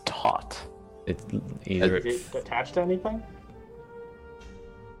 It's taut. It's either... Is it attached to anything?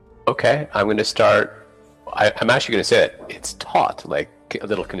 Okay, I'm going to start... I'm actually going to say it. It's taut, a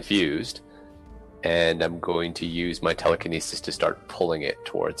little confused. And I'm going to use my telekinesis to start pulling it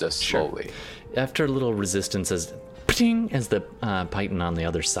towards us slowly. After a little resistance, as the python on the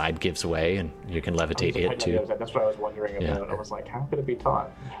other side gives way, and you can levitate it too. That's what I was wondering about. I was like, how could it be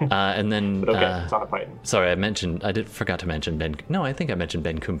taut? And then... But okay, it's on a python. Sorry, I forgot to mention Ben... No, I think I mentioned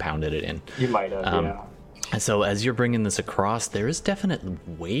Ben Kum pounded it in. You might have, yeah. So as you're bringing this across, there is definite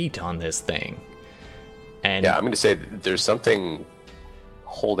weight on this thing. And Yeah, I'm going to say there's something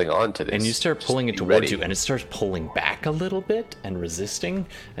holding on to this. and you start Just pulling be it towards ready. you, and it starts pulling back a little bit and resisting,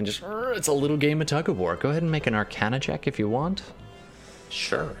 and just it's a little game of tug of war. Go ahead and make an Arcana check if you want.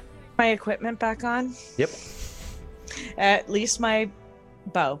 Sure. My equipment back on. Yep, At least my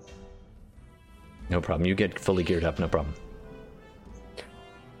bow. no problem. You get fully geared up, no problem.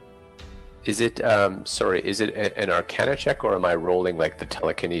 Is it, is it an Arcana check, or am I rolling the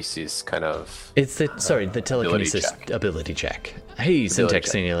telekinesis kind of... It's the telekinesis check. ability check. Hey, Syntax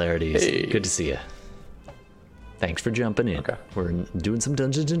check. Singularities. Hey. Good to see you. Thanks for jumping in. Okay. We're doing some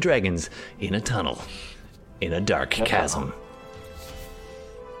Dungeons and Dragons in a tunnel, in a dark chasm.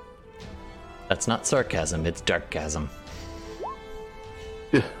 That's not sarcasm, it's dark chasm.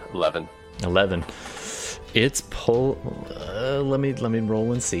 11. 11. It's pull. Let me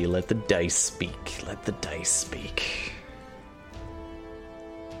roll and see. Let the dice speak. Let the dice speak.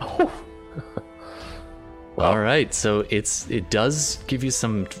 Oh. All right, so it does give you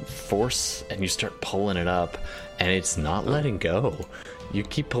some force, and you start pulling it up, and it's not letting go. You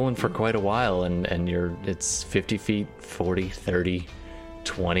keep pulling for quite a while, and it's 50 feet, 40, 30,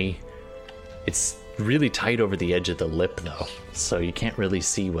 20. It's really tight over the edge of the lip, though, so you can't really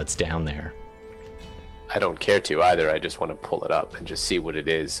see what's down there. I don't care to either. I just want to pull it up and just see what it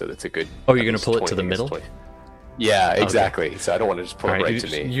is. So that's a good. Oh, you're going to pull it to the middle? Yeah, exactly. Okay. So I don't want to just pull it right you, to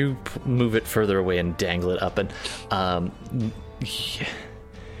me. You move it further away and dangle it up, and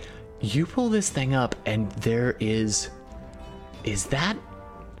you pull this thing up, and there is that?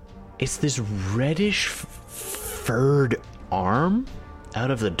 It's this reddish furred arm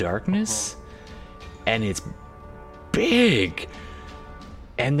out of the darkness, and it's big.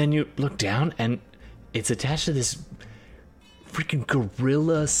 And then you look down, and it's attached to this freaking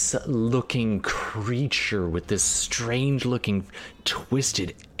gorilla-looking creature with this strange-looking,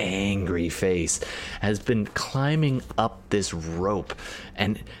 twisted, angry face. Has been climbing up this rope,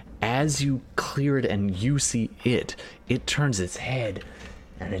 and as you clear it and you see it, it turns its head,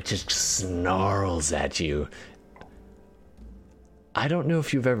 and it just snarls at you. I don't know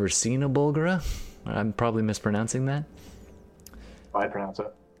if you've ever seen a Bulgara. I'm probably mispronouncing that. I pronounce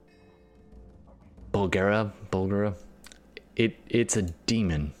it. Bulgara. It's a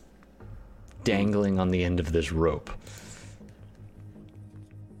demon dangling on the end of this rope.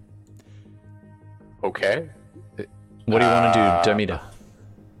 Okay. What do you want to do, Darmida?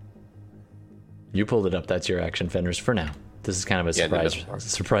 You pulled it up. That's your action, Fenris, for now. This is kind of a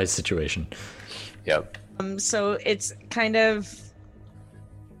surprise situation. Yep. So it's kind of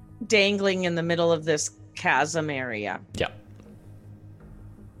dangling in the middle of this chasm area. Yep.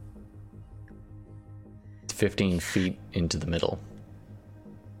 15 feet into the middle.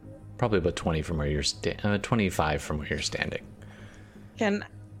 Probably about 20 from where you're 25 from where you're standing. Can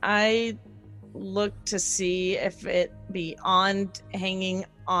I look to see if it beyond hanging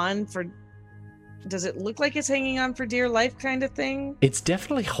on for... Does it look like it's hanging on for dear life kind of thing? It's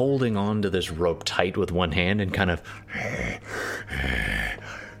definitely holding on to this rope tight with one hand and kind of...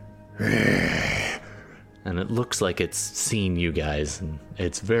 And it looks like it's seen you guys, and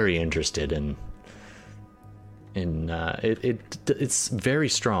it's very interested in it's very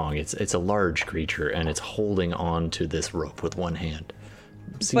strong. It's a large creature, and it's holding on to this rope with one hand.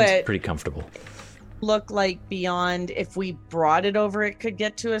 Seems pretty comfortable. Look like beyond, if we brought it over, it could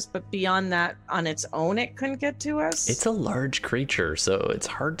get to us, but beyond that, on its own, it couldn't get to us? It's a large creature, so it's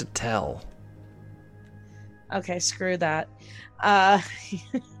hard to tell. Okay, screw that.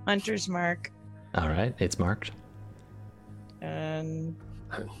 Hunter's mark. All right, it's marked. And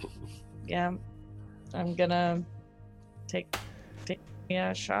yeah, I'm gonna take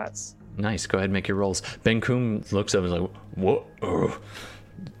shots. Nice. Go ahead and make your rolls. Ben Koom looks up and is like, "What?"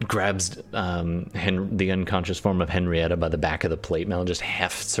 Grabs the unconscious form of Henrietta by the back of the plate mail, just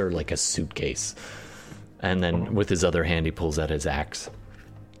hefts her like a suitcase, and then with his other hand he pulls out his axe.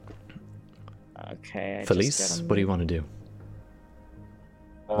 Okay. Felice, what do you want to do?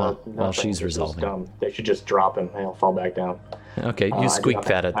 While she's resolving. Dumb. They should just drop him and he'll fall back down. Okay, you squeak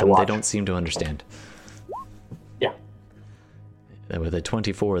that at them. They don't seem to understand. Yeah. With a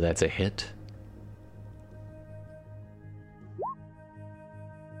 24, that's a hit.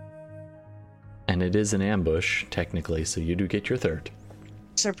 And it is an ambush, technically, so you do get your third.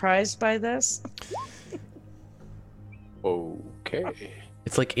 Surprised by this? Okay.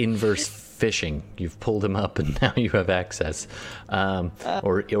 It's like inverse fishing. You've pulled him up and now you have access.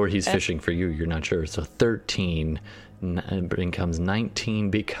 Or he's fishing for you, you're not sure. So 13 becomes 19,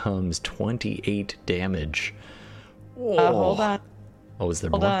 becomes 28 damage. Hold on. Oh, is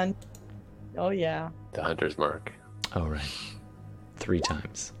there Hold more? on. Oh, yeah. The hunter's mark. All right. 3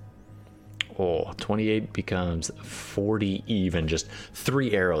 times. Oh, 28 becomes 40 even. Just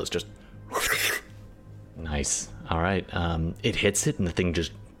 3 arrows. Just... Nice. All right. It hits it and the thing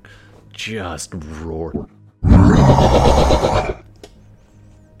just roared.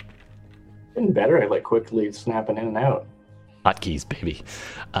 Getting better at like quickly snapping in and out. Hotkeys, baby.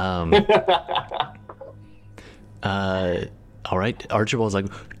 All right. Archibald's like,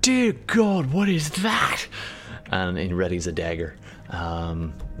 dear God, what is that? And he readies a dagger.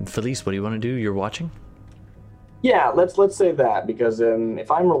 Felice, what do you want to do? You're watching? Yeah, let's say that, because if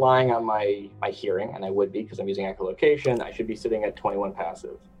I'm relying on my hearing, and I would be because I'm using echolocation, I should be sitting at 21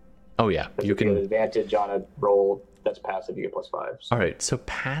 passive. Oh yeah, you can get an advantage on a roll that's passive. You get +5. So. All right, so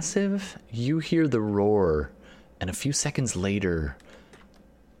passive, you hear the roar, and a few seconds later,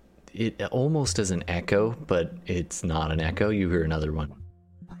 it almost as an echo, but it's not an echo. You hear another one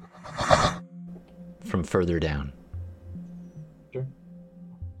from further down. Sure.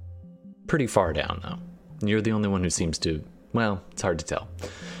 Pretty far down, though. You're the only one who seems to... Well, it's hard to tell.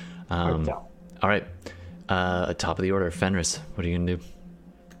 Hard to tell. All right. Top of the order, Fenris. What are you going to do?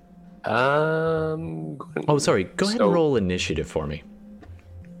 Oh, sorry. Go ahead and roll initiative for me.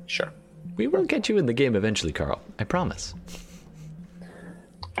 Sure. We will get you in the game eventually, Carl. I promise.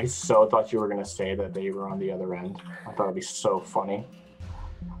 I so thought you were going to say that they were on the other end. I thought it'd be so funny.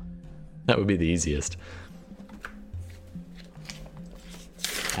 That would be the easiest.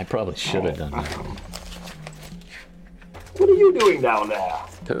 I probably should have done that. What are you doing down there?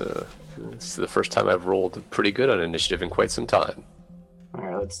 This is the first time I've rolled pretty good on initiative in quite some time. All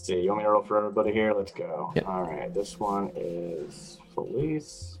right, let's see. You want me to roll for everybody here? Let's go. Yep. All right, this one is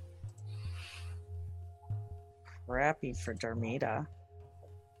Felice. Crappy for Darmida.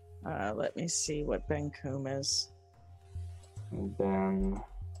 Let me see what Ben-Kum is. And then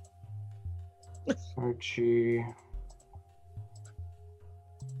Archie.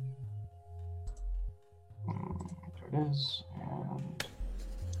 There it is. And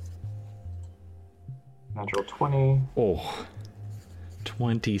natural 20. Oh,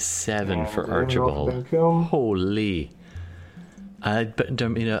 27 And for then we roll for Archibald. Ben-Kum. Holy. But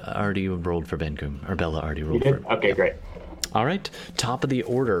Darmida already rolled for Ben-Kum, or Bella already You rolled did? for. Okay, great. All right, top of the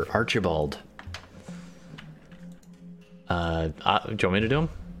order, Archibald. Do you want me to do him?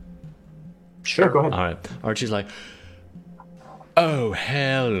 Sure, go ahead. All right, Archie's like, oh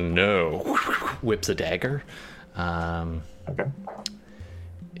hell no! Whips a dagger. Okay.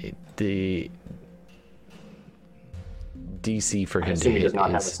 The DC for I him to assume he does hit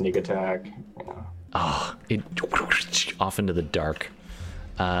not have a is sneak attack. Yeah. it off into the dark.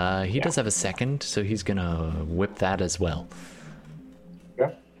 He does have a second, so he's gonna whip that as well.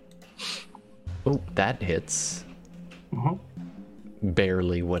 Okay. Oh, that hits.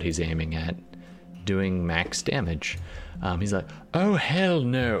 Barely what he's aiming at, doing max damage. He's like, oh hell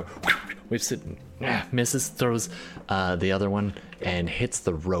no! Whips it, misses, throws the other one, and hits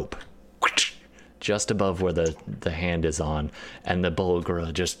the rope just above where the hand is on, and the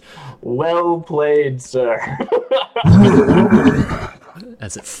Bulgura just Well played, sir.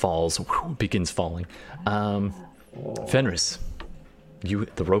 as it falls, begins falling. Fenris,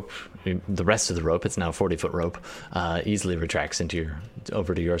 the rope, the rest of the rope, it's now a 40-foot rope, easily retracts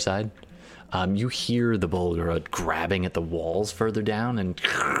over to your side. You hear the Bulgura grabbing at the walls further down, and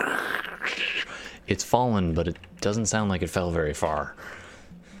it's fallen, but it doesn't sound like it fell very far.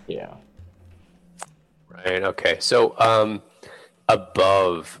 Yeah. Right. Okay. So,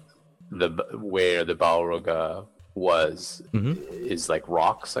 above where the Balrog was is like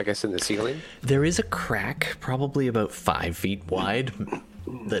rocks, I guess, in the ceiling. There is a crack, probably about 5 feet wide,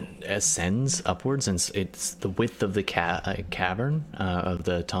 that ascends upwards, and it's the width of the cavern of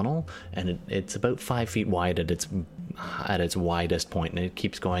the tunnel, and it's about 5 feet wide at its widest point, and it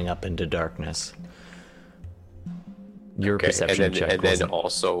keeps going up into darkness. Your perception check. And then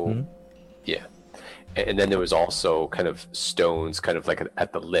also, yeah. And then there was also kind of stones, kind of like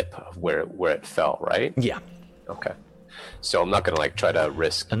at the lip of where it fell, right? Yeah. Okay. So I'm not gonna like try to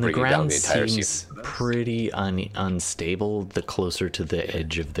risk And the bringing down ground the entire seems ceiling. pretty unstable the closer to the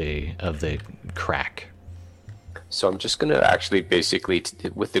edge of the crack. So I'm just gonna actually basically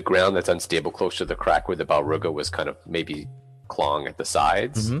with the ground that's unstable close to the crack where the Balruga was kind of maybe clawing at the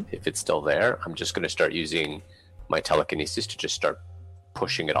sides. If it's still there, I'm just gonna start using my telekinesis to just start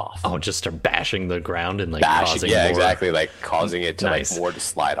pushing it off. Oh, just start bashing the ground and like causing yeah, more. exactly, like causing it to Nice. like more to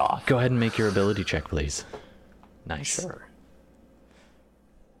slide off. Go ahead and make your ability check, please. Nice. Sure.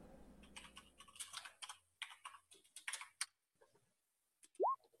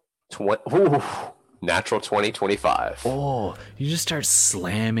 Natural 20, 25. Oh, you just start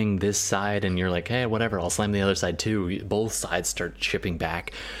slamming this side, and you're like, hey, whatever, I'll slam the other side too. Both sides start chipping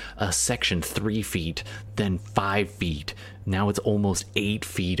back. A section 3 feet, then 5 feet. Now it's almost 8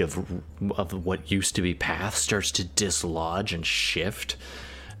 feet of what used to be path starts to dislodge and shift,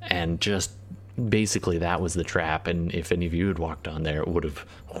 and just basically that was the trap. And if any of you had walked on there, it would have.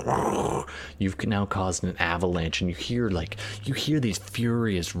 You've now caused an avalanche, and you hear these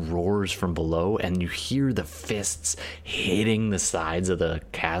furious roars from below, and you hear the fists hitting the sides of the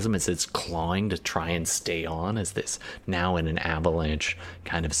chasm as it's clawing to try and stay on, as this now in an avalanche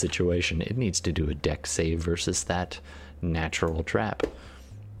kind of situation. It needs to do a deck save versus that natural trap.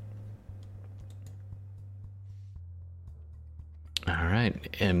 All right,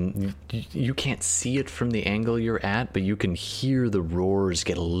 you can't see it from the angle you're at, but you can hear the roars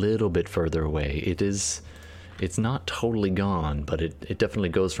get a little bit further away. It's not totally gone, but it definitely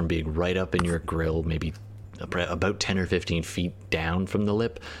goes from being right up in your grill, maybe about 10 or 15 feet down from the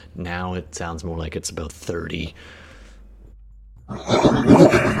lip. Now it sounds more like it's about 30. And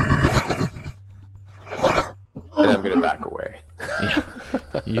I'm gonna back away. Yeah,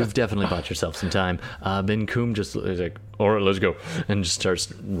 you've definitely bought yourself some time. Ben-Kum just is like, all right, let's go, and just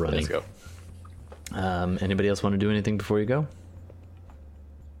starts running. Let's go. Anybody else want to do anything before you go?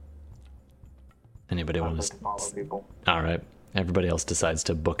 Anybody want Follow people. All right. Everybody else decides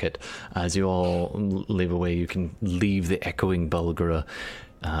to book it. As you all leave away, you can leave the echoing Bulgara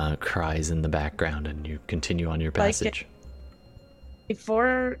cries in the background, and you continue on your passage.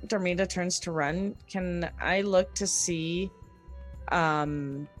 Before Darmida turns to run, can I look to see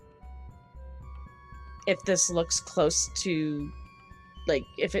if this looks close to, like,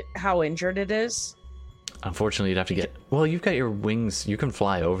 how injured it is? Unfortunately, you'd have to get... Well, you've got your wings. You can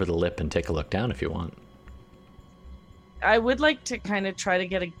fly over the lip and take a look down if you want. I would like to kind of try to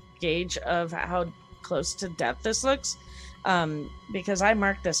get a gauge of how close to death this looks, because I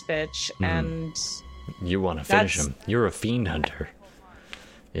marked this bitch, and... You want to finish him. You're a fiend hunter.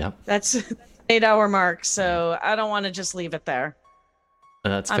 Yep. That's an 8-hour mark, so I don't want to just leave it there.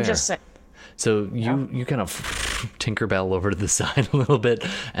 That's fair. I'm just saying. So you kind of Tinkerbell over to the side a little bit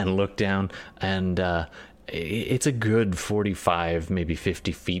and look down, and it's a good 45, maybe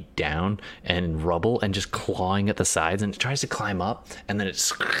 50 feet down and rubble and just clawing at the sides, and it tries to climb up, and then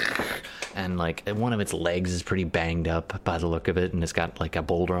it's... And, like, one of its legs is pretty banged up by the look of it, and it's got, like, a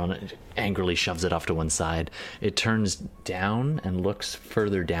boulder on it. It angrily shoves it off to one side. It turns down and looks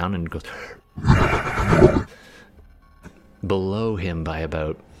further down and goes... Below him by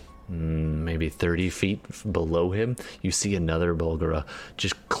about maybe 30 feet below him, you see another Bulgara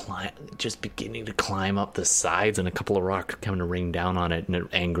just beginning to climb up the sides, and a couple of rocks coming to rain down on it, and it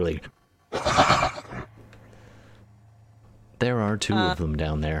angrily... There are two of them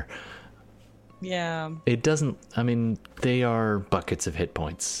down there. Yeah. It doesn't... I mean, they are buckets of hit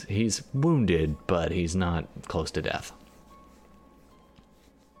points. He's wounded, but he's not close to death.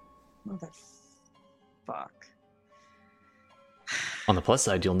 Motherfuck. On the plus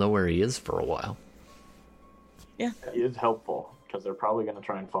side, you'll know where he is for a while. Yeah. It is helpful, because they're probably going to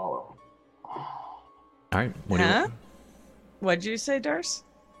try and follow. All right. What do you... What'd you say, Darce?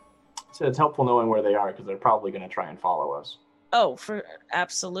 So it's helpful knowing where they are, because they're probably going to try and follow us. Oh,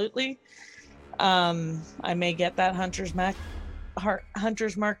 absolutely. I may get that hunter's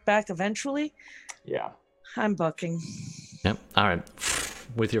mark back eventually. Yeah. I'm bucking. Yep. All right.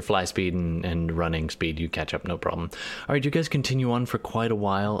 With your fly speed and running speed, you catch up, no problem. All right, you guys continue on for quite a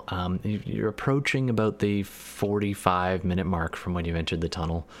while. You're approaching about the 45-minute mark from when you entered the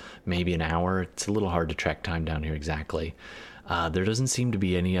tunnel, maybe an hour. It's a little hard to track time down here exactly. There doesn't seem to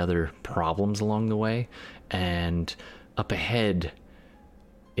be any other problems along the way, and up ahead,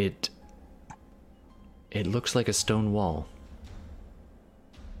 it looks like a stone wall,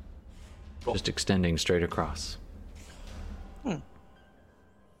 just extending straight across.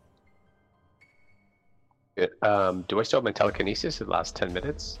 Do I still have my telekinesis in the last 10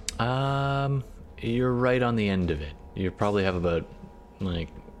 minutes? You're right on the end of it. You probably have about, like,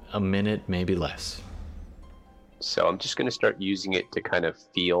 a minute, maybe less. So I'm just going to start using it to kind of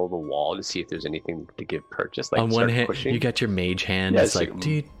feel the wall to see if there's anything to give purchase. Like on one hand, pushing. You got your mage hand. Yeah, it's like,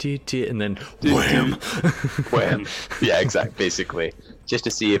 and then wham. Wham. Yeah, exactly. Basically, just to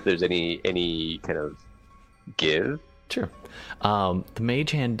see if there's any kind of give. Sure. The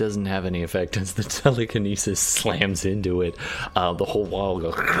mage hand doesn't have any effect as the telekinesis slams into it. The whole wall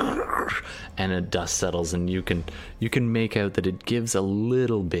goes, and a dust settles, and you can make out that it gives a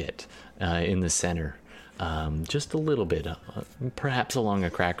little bit in the center. Just a little bit, perhaps along a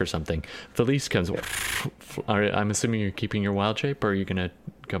crack or something. Felice comes. I'm assuming you're keeping your wild shape, or are you gonna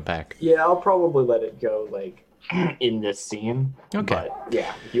go back? Yeah, I'll probably let it go, like, in this scene. Okay. But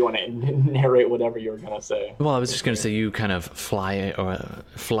yeah, if you want to narrate whatever you were gonna say. Well, I was just gonna say you kind of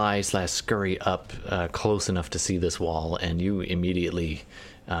fly/scurry up close enough to see this wall, and you immediately,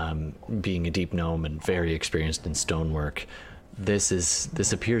 being a deep gnome and very experienced in stonework,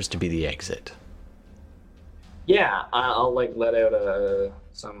 this appears to be the exit. Yeah, I'll like let out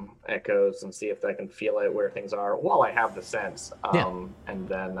some echoes and see if I can feel out where things are while I have the sense. And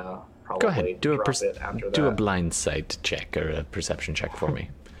then probably go ahead, drop it after that. Do a blind sight check or a perception check for me.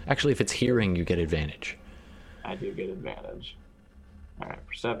 Actually, if it's hearing, you get advantage. I do get advantage. All right,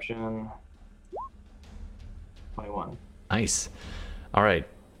 perception. 21. Nice. All right.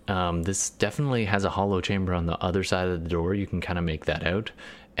 This definitely has a hollow chamber on the other side of the door. You can kind of make that out.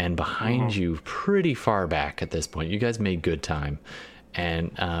 And behind you, pretty far back at this point, you guys made good time.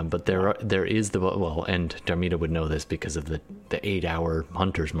 And but there is and Darmida would know this because of the 8-hour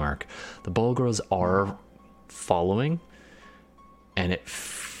hunter's mark. The Bulgars are following, and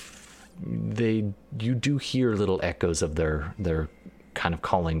you do hear little echoes of their kind of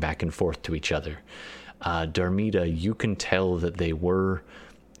calling back and forth to each other. Darmida, you can tell that they were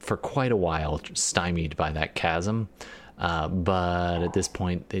for quite a while stymied by that chasm. But at this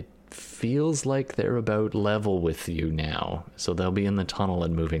point, it feels like they're about level with you now. So they'll be in the tunnel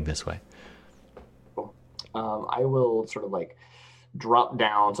and moving this way. Cool. I will sort of like drop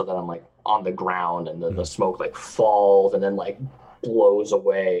down so that I'm like on the ground, and the smoke like falls and then like blows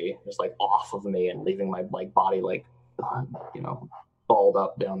away, just like off of me and leaving my like body like balled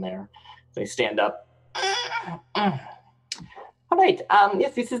up down there. So I stand up. All right.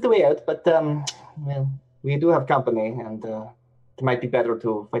 Yes, this is the way out, but well, we do have company, and it might be better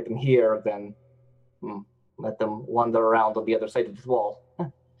to fight them here than let them wander around on the other side of this wall.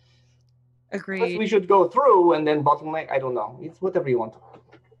 Agreed. Unless we should go through and then bottleneck. I don't know. It's whatever you want.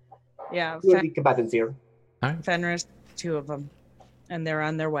 Yeah. Who are the combatants here? All right. Fenris, 2 of them, and they're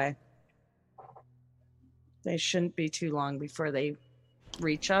on their way. They shouldn't be too long before they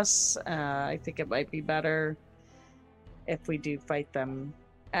reach us. I think it might be better if we do fight them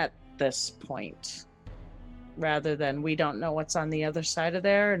at this point, rather than we don't know what's on the other side of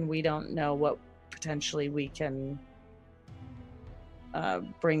there, and we don't know what potentially we can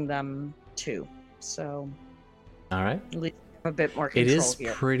bring them to. So, All right. at least have a bit more control It is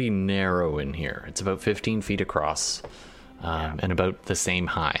here. pretty narrow in here. It's about 15 feet across, and about the same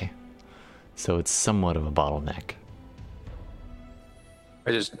high. So it's somewhat of a bottleneck.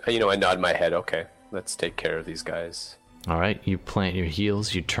 I just, I nod my head. Okay, let's take care of these guys. All right, you plant your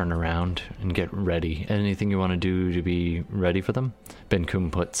heels, you turn around and get ready. Anything you want to do to be ready for them? Ben Kum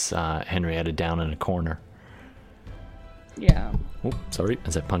puts Henrietta down in a corner. Yeah. Oh, sorry,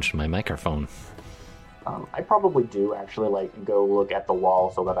 as I punched my microphone. I probably do actually like go look at the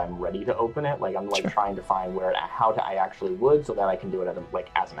wall so that I'm ready to open it. Like I'm like trying to find I actually would, so that I can do it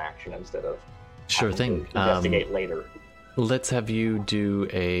as an action instead of Sure having thing. to investigate later. Let's have you do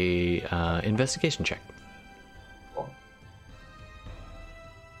a investigation check. Cool.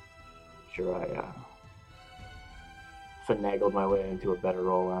 Sure, I finagled my way into a better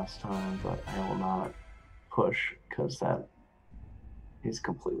roll last time, but I will not push because that is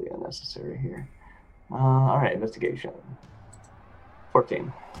completely unnecessary here. All right, investigation.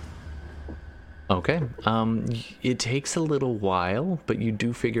 14. Okay. It takes a little while, but you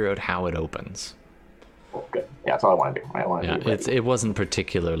do figure out how it opens. Oh, good. Yeah, that's all I want to do. I want to be ready. It wasn't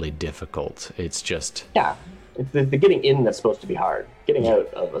particularly difficult. It's just It's the getting in that's supposed to be hard. Getting out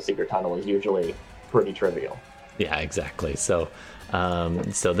of a secret tunnel is usually pretty trivial. yeah, exactly. So,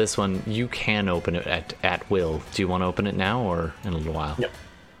 so this one you can open it at will. Do you want to open it now or in a little while? No.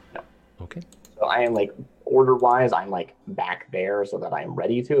 Okay. So I am like order-wise, I'm like back there so that I'm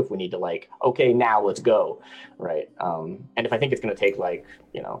ready to if we need to like, okay, now let's go, right? And if I think it's going to take like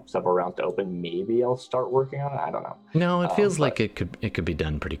several rounds to open, maybe I'll start working on it. I don't know. No, it feels like it could be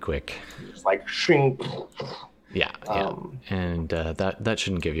done pretty quick. Just like shink. Yeah. And that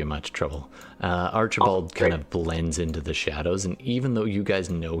shouldn't give you much trouble. Archibald kind of blends into the shadows, and even though you guys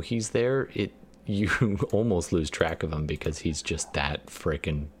know he's there, you almost lose track of him because he's just that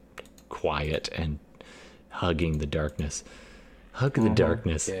freaking quiet and hugging the darkness. Hug the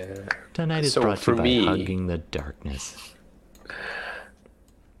darkness. Yeah. Tonight is So brought to for you by me- hugging the darkness.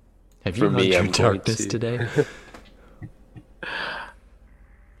 Have you For hugged me, your I'm going darkness to- today?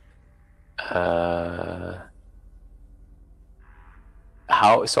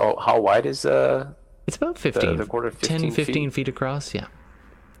 How wide is It's about 15, the quarter, 10, 15 15 feet? feet across, yeah.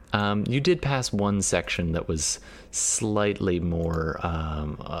 You did pass one section that was slightly more,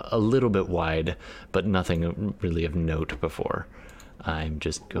 a little bit wide, but nothing really of note before. I'm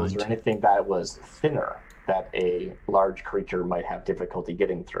just Was going there to... anything that was thinner that a large creature might have difficulty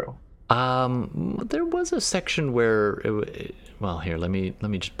getting through? There was a section where... well, here, let me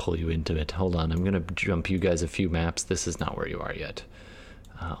just pull you into it. Hold on, I'm going to jump you guys a few maps. This is not where you are yet.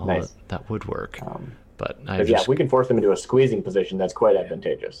 Nice. That would work. But I But yeah, just... if we can force them into a squeezing position, that's quite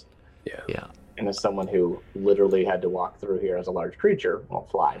advantageous. yeah. And as someone who literally had to walk through here as a large creature, well,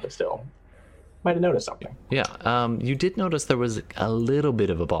 fly, but still, might have noticed something. Yeah, you did notice there was a little bit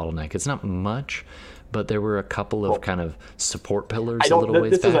of a bottleneck. It's not much, but there were a couple of kind of support pillars a little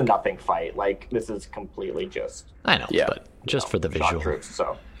ways This is a back. nothing fight. Like, this is completely just I know, Yeah. but just for the shock visual. troops,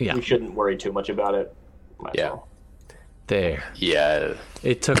 so Yeah. we shouldn't worry too much about it. Might as Yeah. well. There. Yeah.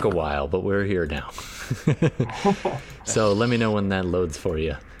 It took a while, but we're here now. So let me know when that loads for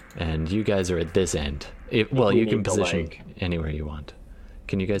you. And you guys are at this end. Well, we you can need to, position like- anywhere you want.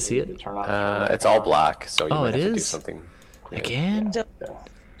 Can you guys see it? Turn on, It's all black, so you Oh, might it have to do is? something. Again? Just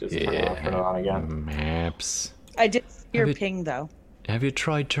turn it on again. Maps. I did see your Have it- ping though. Have you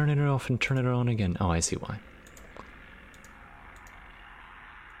tried turning it off and turning it on again? Oh, I see why.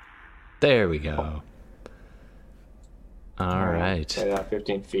 There we go. All right. So, yeah,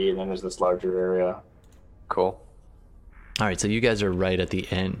 15 feet, and then there's this larger area. Cool. All right, so you guys are right at the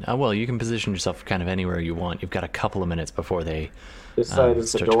end. Well, you can position yourself kind of anywhere you want. You've got a couple of minutes before they. This side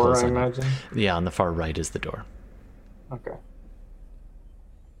is the start to door, close I on you. imagine. Yeah, on the far right is the door. Okay.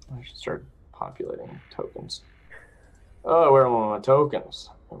 I should start populating tokens. Oh, where are all my tokens?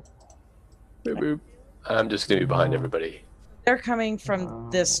 Boop, boop. I'm just gonna be behind everybody. They're coming from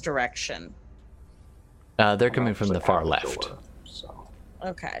this direction. They're coming from the Actually far at the left. door, so.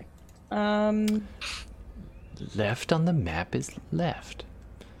 Okay. Left on the map is left.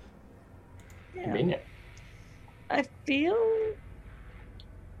 Yeah. Convenient. I feel.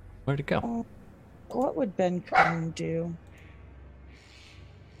 Where'd it go? What would Ben Kung do?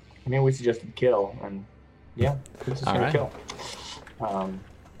 I mean, we suggested kill, and yeah, this is All gonna right. kill.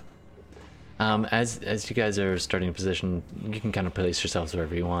 As you guys are starting to position, you can kind of place yourselves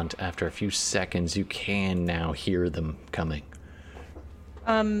wherever you want. After a few seconds, you can now hear them coming.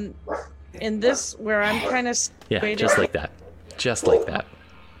 In this, where I'm kind of Yeah, just like that. Just like that.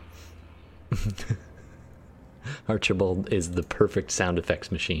 Archibald is the perfect sound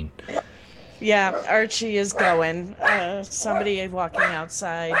effects machine. Yeah, Archie is going. Somebody walking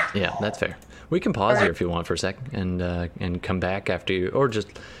outside. Yeah, that's fair. We can pause here if you want for a sec and come back after you, or just.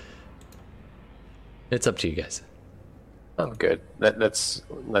 It's up to you guys. Oh, good. Let's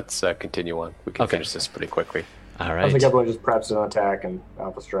continue on. We can Okay. finish this pretty quickly. All I think right. everyone just preps an attack and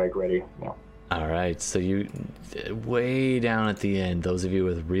Alpha Strike ready. Yeah. All right. So you, way down at the end, those of you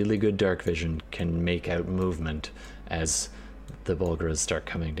with really good dark vision can make out movement as the Bulgaras start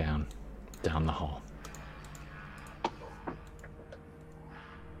coming down the hall.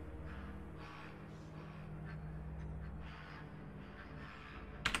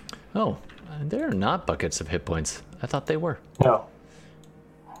 Oh, they're not buckets of hit points. I thought they were. No.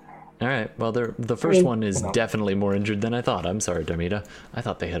 All right. Well, the first one is No. definitely more injured than I thought. I'm sorry, Darmida. I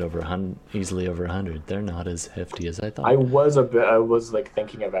thought they had easily over 100. They're not as hefty as I thought. I was like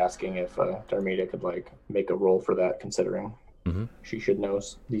thinking of asking if Darmida could like make a roll for that, considering she should know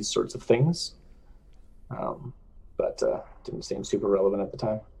these sorts of things. But didn't seem super relevant at the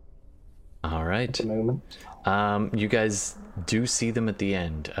time. All right. The movement. You guys do see them at the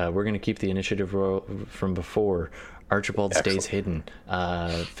end. We're going to keep the initiative roll from before. Archibald stays hidden.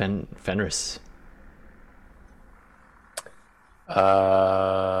 Fenris.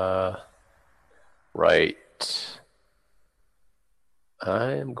 Right.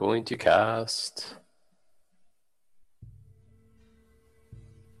 I am going to cast.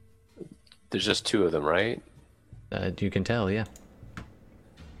 There's just two of them, right? You can tell, yeah.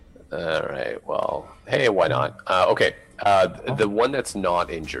 All right. Well, hey, why not? Okay. The one that's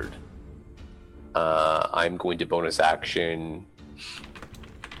not injured. I'm going to bonus action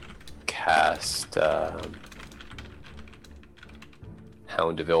cast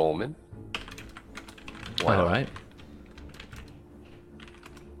Hound of Ill Omen. Why All not? right.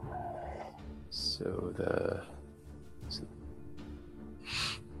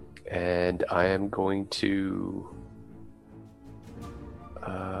 And I am going to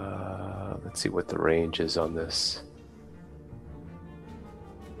let's see what the range is on this.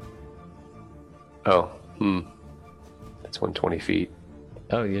 Oh, that's 120 feet.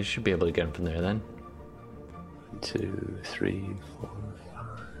 Oh, you should be able to get him from there then. 1, 2, 3, 4,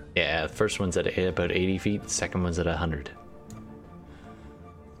 5. Yeah, the first one's at about 80 feet. The second one's at 100.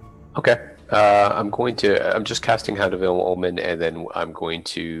 Okay. I'm just casting Hound of Ill Omen, and then I'm going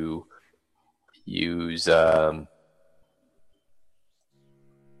to use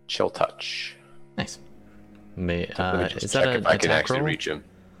Chill Touch. Nice. Let me just Is check that if an I can attack actually roll? reach him.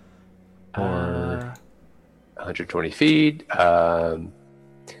 Or 120 feet.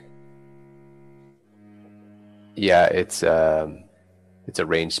 Yeah, it's a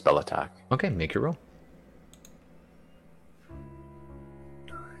ranged spell attack. okay, make your roll.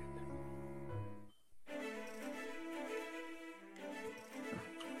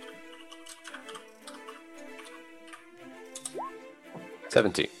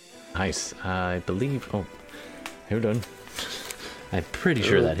 $17. Nice. I believe. Oh, hold on. I'm pretty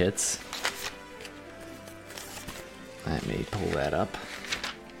sure that hits. Let me pull that up.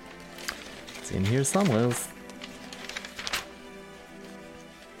 It's in here somewhere.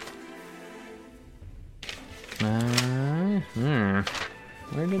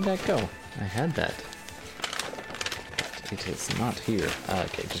 Where did that go? I had that. But it is not here.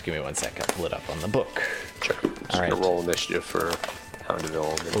 Okay, just give me 1 sec. I'll pull it up on the book. Sure. Just All gonna right. roll initiative for Hound of Ill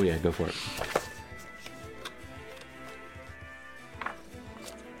Omen. Oh yeah, go for it.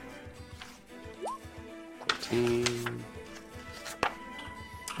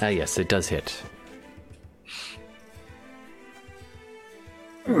 Yes, it does hit.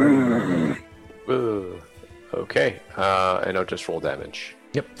 Okay. and I'll just roll damage.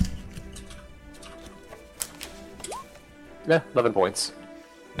 Yep. Yeah, 11 points.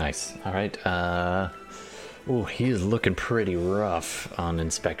 Nice. All right. Oh, he is looking pretty rough on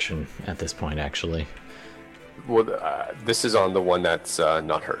inspection at this point, actually. Well, this is on the one that's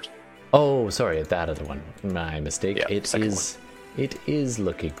not hurt. Oh, sorry, that other one. My mistake. Yeah, It is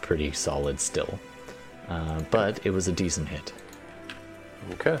looking pretty solid still, but it was a decent hit.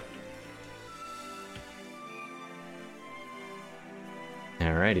 Okay.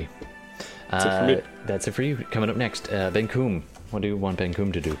 Alrighty. That's it for me. That's it for you. Coming up next, Ben Koom. What do you want Ben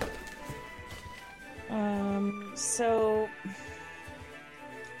Koom to do? So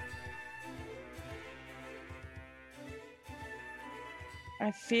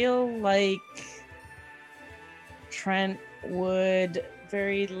I feel like Trent would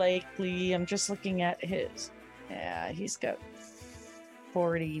very likely, I'm just looking at his, yeah, he's got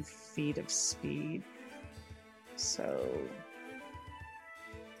 40 feet of speed. So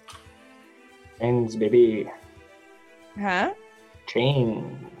Chains, baby. huh?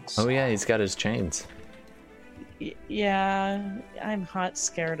 Chains. Oh yeah, he's got his chains. Yeah, I'm hot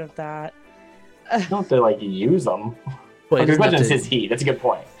scared of that. Don't they like use them? Well, Because it's his heat. That's a good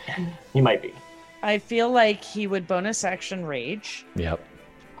point. He might be. I feel like he would bonus action rage, Yep.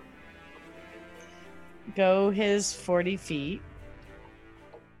 go his 40 feet,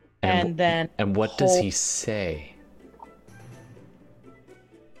 and then And what does he hold- say?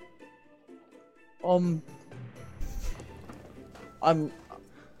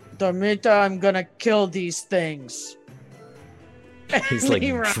 Darmita, I'm gonna kill these things. He's like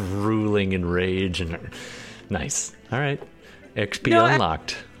He run- drooling in rage and nice. All right, XP No,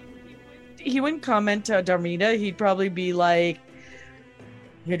 unlocked. He wouldn't comment to Darmita. He'd probably be like,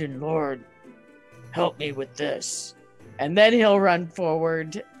 Hidden Lord, help me with this. And then he'll run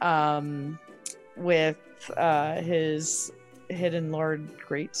forward with his Hidden Lord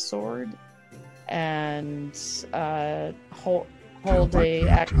Greatsword and hold a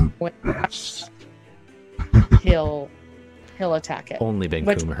action. He'll attack it. Only Ben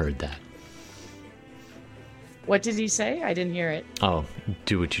But- Koom heard that. What did he say? I didn't hear it. Oh,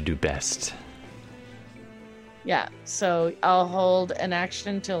 do what you do best. Yeah, so I'll hold an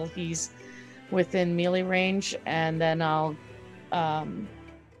action until he's within melee range, and then I'll And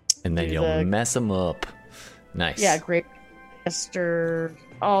then do you'll the- mess him up. Nice. yeah, Great Master,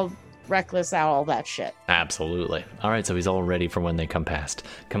 all reckless out, all that shit. Absolutely. All right, so he's all ready for when they come past.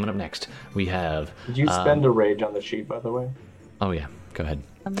 Coming up next, we have. Did you spend a rage on the sheet, by the way? Oh yeah, go ahead.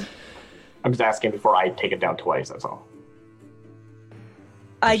 I'm just asking before I take it down twice, that's all.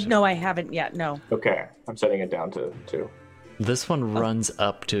 I haven't yet. No. Okay, I'm setting it down to 2. This one runs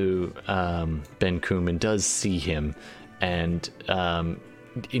up to Ben Koom and does see him, and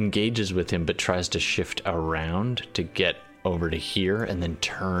engages with him, but tries to shift around to get over to here, and then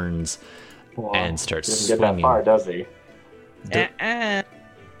turns Well, and starts doesn't get that swinging. far, does he?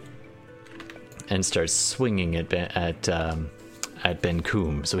 And starts swinging at Ben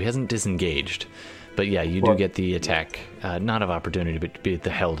Koom. So he hasn't disengaged, but yeah, you do Well- get the attack, not of opportunity, but be the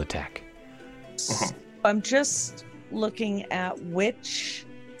held attack. I'm just looking at which,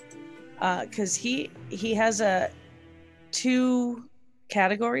 because he has two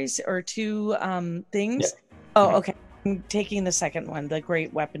categories or two things. Oh, okay. I'm taking the second one, the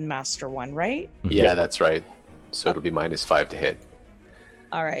Great Weapon Master one, right? Yeah, that's right. So it'll be -5 to hit.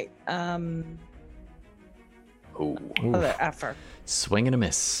 All right. Ooh. Other effort. Swing and a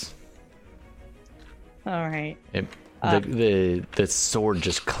miss. All right. The sword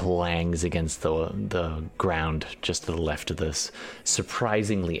just clangs against the ground just to the left of this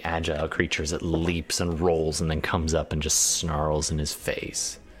surprisingly agile creature as it leaps and rolls and then comes up and just snarls in his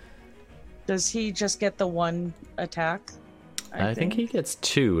face. Does he just get the one attack? I think he gets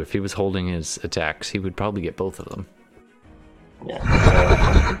 2. If he was holding his attacks, he would probably get both of them.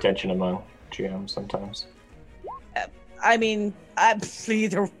 Yeah, contention among GMs sometimes. I mean,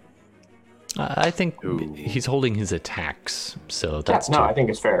 either. I think Ooh. he's holding his attacks, so that's No, 2. I think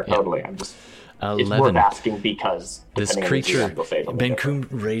it's fair, totally. I'm just... It's 11. worth asking because This depending on the creature, GM, they'll say something Ben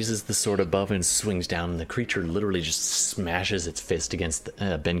different. Koom raises the sword above and swings down, and the creature literally just smashes its fist against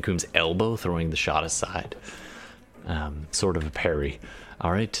Ben Koom's elbow, throwing the shot aside. Sort of a parry.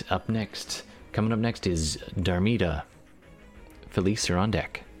 All right, coming up next is Darmita. Felice, you're on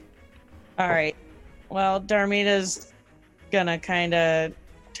deck. All right. Well, Darmita's gonna kind of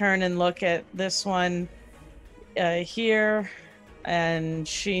turn and look at this one here, and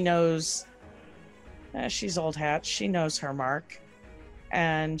she knows. She's old hat. She knows her mark,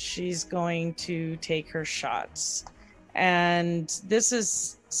 and she's going to take her shots. And this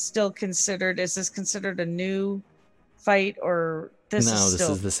is still considered. Is this considered a new fight, or this no, is this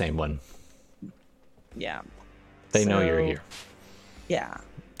still... is the same one. Yeah. They know you're So, here. Yeah,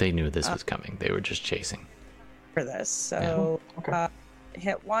 They knew this was coming. They were just chasing. for this. So Okay.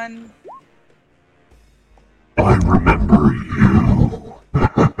 hit 1. I remember you.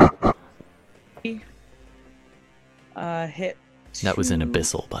 Hit 2. That was an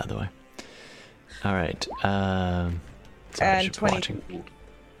abyssal, by the way. All right. Sorry, I And should be 20. watching.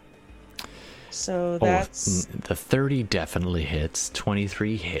 So Oh, that's the 30 definitely hits.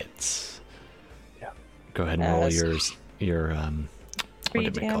 23 hits. Yeah. Go ahead and roll As- your 3 what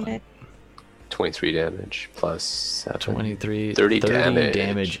did we call it? damage. 23 damage plus 7. 23 30 damage.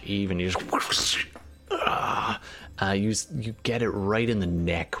 damage even. You just you get it right in the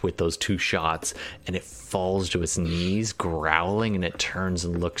neck with those 2 shots, and it falls to its knees growling, and it turns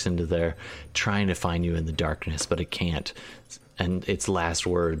and looks into there trying to find you in the darkness, but it can't. And its last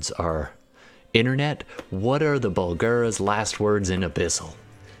words are, Internet, what are the Bulgura's last words in Abyssal?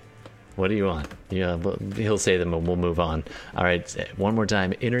 What do you want? Yeah, he'll say them and we'll move on. All right, one more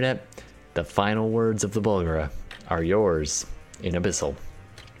time. Internet, the final words of the Bulgura are yours in Abyssal.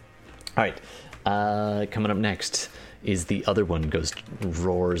 All right, coming up next is the other one.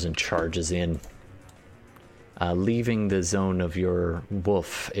 Roars and charges in, leaving the zone of your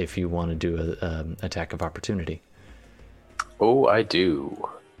wolf if you want to do a attack of opportunity. Oh, I do.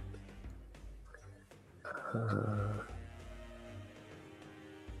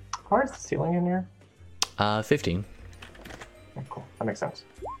 How hard is the ceiling in here? 15. Oh, cool. That makes sense.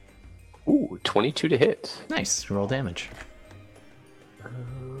 Ooh, 22 to hit. Nice. Roll damage.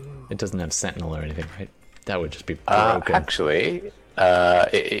 It doesn't have sentinel or anything, right? That would just be broken. Actually,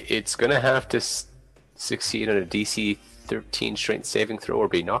 it's going to have to succeed on a DC 13 strength saving throw or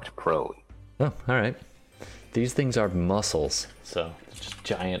be knocked prone. Oh, all right. These things are muscles, so just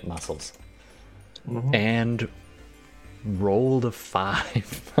giant muscles. And rolled a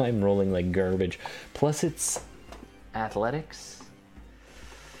 5. I'm rolling like garbage. Plus it's athletics.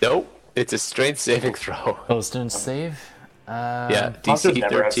 Nope, it's a strength saving throw. Oh, don't save. Yeah, Monsters DC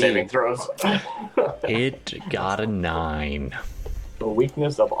never have saving 13. throws. It got a 9. The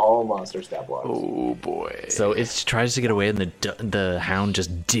weakness of all monster stat blocks. Oh boy. So it tries to get away, and the hound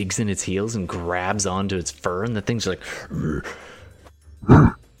just digs in its heels and grabs onto its fur, and the thing's like.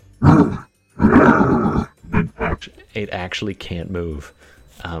 It actually can't move.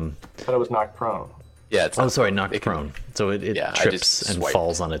 I thought it was knocked prone. Yeah, it's Knocked it can- prone. So it Yeah, I trips just and swiped.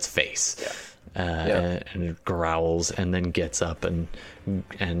 falls on its face. Yeah. And it growls and then gets up and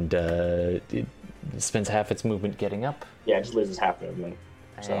it spends half its movement getting up. Yeah, it just loses half movement.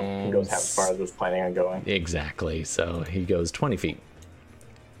 So he goes half as far as it was planning on going. Exactly. So he goes 20 feet.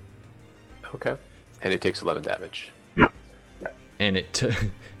 Okay. And it takes 11 damage. And it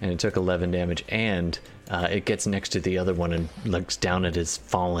took 11 damage, and it gets next to the other one and looks down at his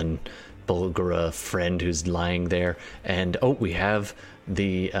fallen Bulgura friend who's lying there. And we have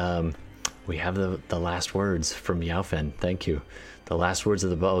the last words from Yaufen. Thank you. The last words of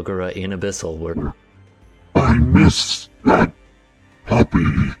the Bulgura in Abyssal were, I miss that puppy.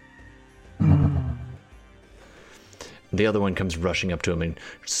 the other one comes rushing up to him and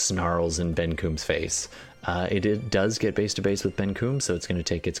snarls in Ben Coom's face. It does get base to base with Ben Coom, so it's going to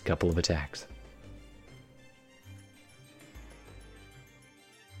take its couple of attacks.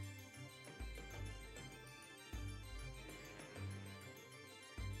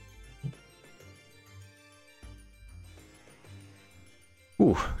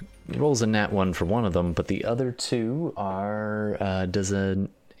 Ooh, rolls a nat 1 for one of them, but the other two are. Does an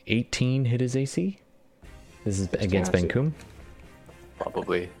 18 hit his AC? This is against Ben AC. Coom?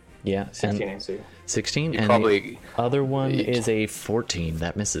 Probably. Yeah, 16 and AC. 16, You and probably the other one you- is a 14.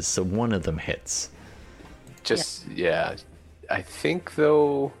 That misses, so one of them hits. just yeah. I think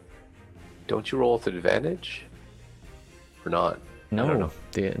though, don't you roll with advantage or not? I don't No,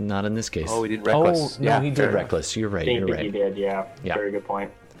 know. not in this case. Oh, he did reckless. Oh, no, Yeah, he did fair enough. reckless. You're right. I think You're he right. did, yeah. Yeah. Very good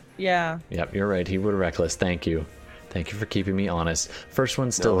point. Yeah. Yep, you're right. He would reckless. Thank you. Thank you for keeping me honest. First one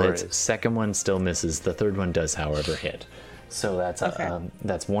still No hits. worries. Second one still misses. The third one does, however, hit. So that's Okay.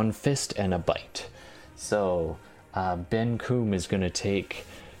 that's one fist and a bite. So Ben Coom is going to take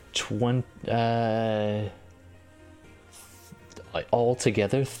 20.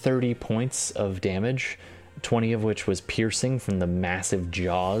 Altogether 30 points of damage, 20 of which was piercing from the massive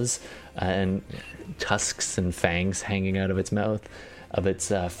jaws and tusks and fangs hanging out of its mouth, of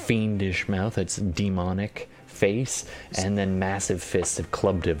its fiendish mouth, its demonic face, and then massive fists have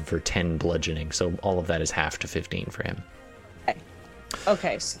clubbed him for 10 bludgeoning. So all of that is half to 15 for him.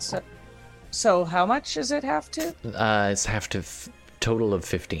 Okay. So how much is it have to? It's half to total of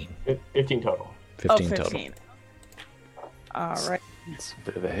 15. 15 total. 15 oh, total. 15. All right. It's a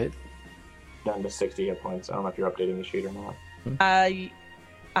bit of a hit. Down to 60 hit points. I don't know if you're updating the sheet or not.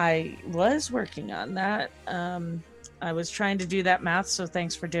 I was working on that. I was trying to do that math, so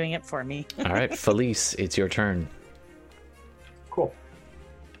thanks for doing it for me. All right, Felice, it's your turn. Cool.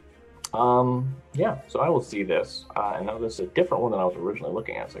 Yeah, so I will see this. And now this is a different one than I was originally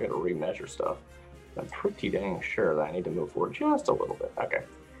looking at, so I got to remeasure stuff. I'm pretty dang sure that I need to move forward just a little bit. Okay.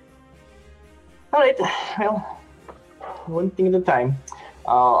 All right. Well, one thing at a time.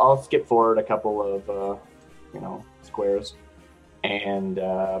 I'll skip forward a couple of, squares and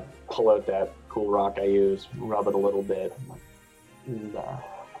pull out that cool rock I use, rub it a little bit. And,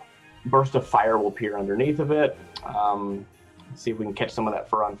 burst of fire will appear underneath of it. See if we can catch some of that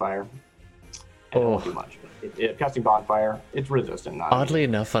fur on fire. And it won't do much. Casting bonfire, it's resistant. Not Oddly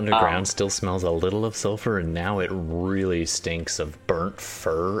enough, underground still smells a little of sulfur, and now it really stinks of burnt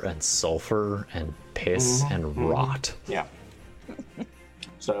fur and sulfur and piss and rot. Yeah.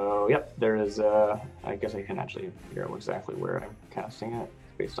 So, yep, there is, I guess I can actually figure out exactly where I'm casting it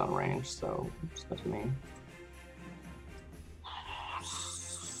based on range, so that's me.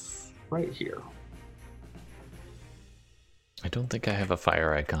 Right here. I don't think I have a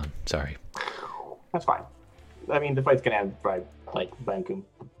fire icon. Sorry. That's fine. I mean, the fight's gonna end by, Bankum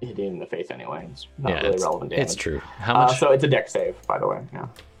hitting in the face anyway. It's not really relevant damage. It's true. How much? So it's a dex save, by the way, yeah.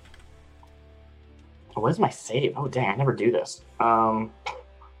 What is my save? Oh, dang, I never do this.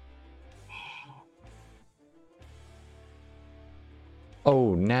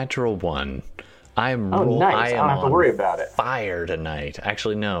 Oh, natural one. Nice. I don't have to worry about it. Fire tonight.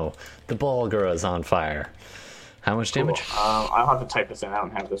 Actually, no. The Balgura's on fire. How much damage? I'll have to type this in. I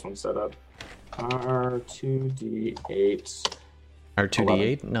don't have this one set up. R2D8.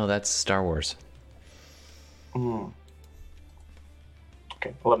 R2D8? 11. No, that's Star Wars. Okay,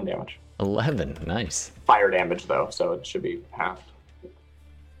 11 damage. 11. Nice. Fire damage, though, so it should be half.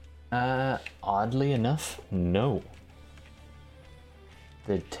 Oddly enough, no.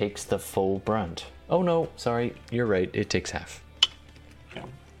 It takes the full brunt. Oh no, sorry, you're right. It takes half. Yeah.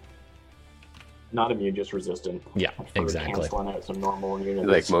 Not immune, just resistant. Yeah, For exactly. Canceling out some normal units.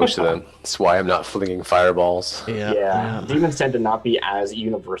 Like most of them. That's why I'm not flinging fireballs. Yeah. Demons tend to not be as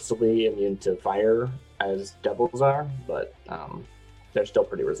universally immune to fire as devils are, but they're still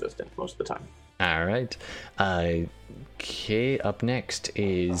pretty resistant most of the time. All right. Okay, up next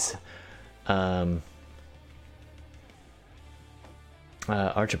is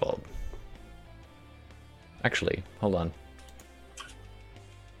Archibald. Actually, hold on.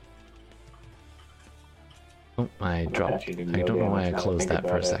 Oh, I dropped. I don't know why I closed that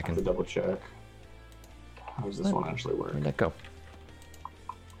for a second. To double check. How does this one actually work? Where'd that go?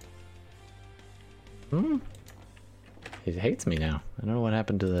 It hates me now. I don't know what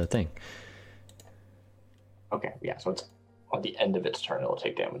happened to the thing. Okay, yeah, so it's at the end of its turn, it'll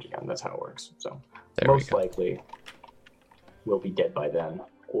take damage again. That's how it works. So There we most go. likely will be dead by then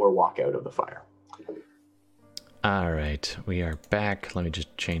or walk out of the fire. All right, we are back. Let me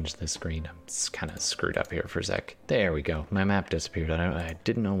just change the screen. It's kind of screwed up here for a sec. There we go. My map disappeared. I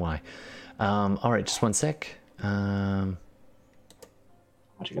didn't know why. All right, just one sec. I'm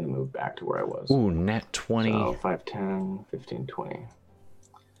actually going to move back to where I was. Ooh, nat 20. So 5, 10, 15, 20.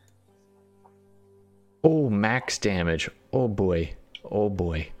 Oh, max damage. Oh boy. Oh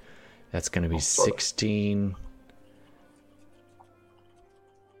boy. That's going to be sort of. 16.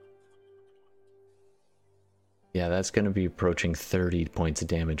 Yeah, that's going to be approaching 30 points of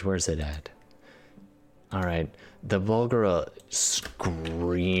damage. Where's it at? All right. The Volgara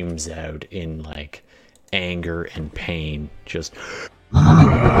screams out in anger and pain, just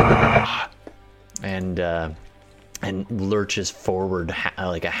and lurches forward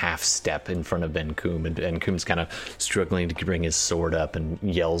like a half step in front of Benkum, and Benkum's kind of struggling to bring his sword up and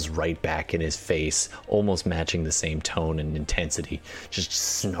yells right back in his face, almost matching the same tone and intensity, just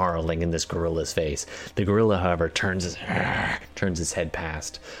snarling in this gorilla's face. The gorilla, however, turns his head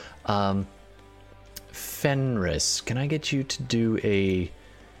past. Fenris, can I get you to do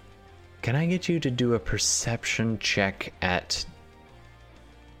a perception check at...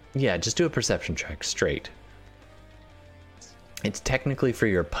 Yeah, just do a perception check straight. It's technically for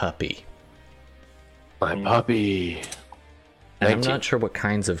your puppy. My puppy. And 19. I'm not sure what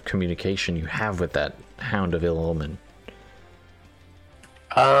kinds of communication you have with that Hound of Ill Omen.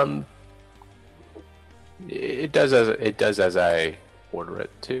 It does as I order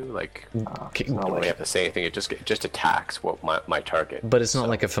it to. I Okay, don't really have to say anything. It just attacks what my target. but it's not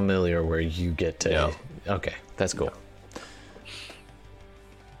like a familiar where you get to... No. Okay, that's cool.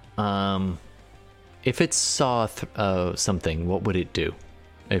 If it saw something, what would it do?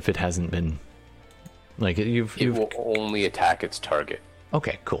 If it hasn't been Like It will only attack its target.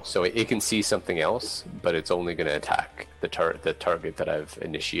 Okay, cool. So it can see something else, but it's only going to attack the target that I've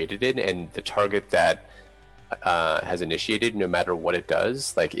initiated in, and the target that has initiated, no matter what it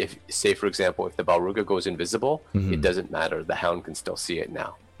does. Like, if, say for example, if the Balruga goes invisible, it doesn't matter. The Hound can still see it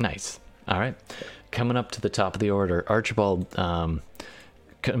now. Nice. All right. Coming up to the top of the order, Archibald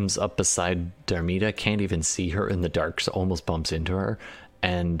comes up beside Darmida, can't even see her in the dark, so almost bumps into her,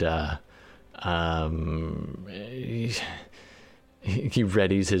 and he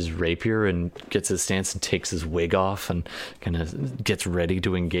readies his rapier and gets his stance and takes his wig off and kind of gets ready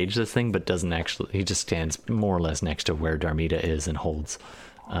to engage this thing, but doesn't actually. He just stands more or less next to where Darmida is and holds.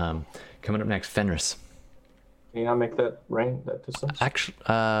 Coming up next, Fenris. Can you not make that range, that distance? Actually,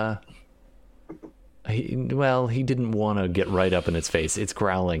 he didn't want to get right up in its face. It's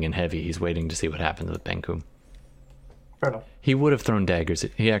growling and heavy. He's waiting to see what happens with Ben-Kum. Fair enough. He would have thrown daggers.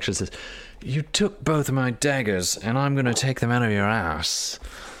 He actually says, "You took both of my daggers, and I'm going to take them out of your ass."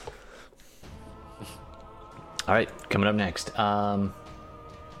 All right, coming up next.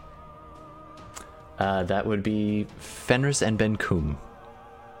 That would be Fenris and Ben-Kum.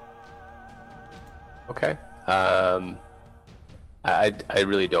 Okay. I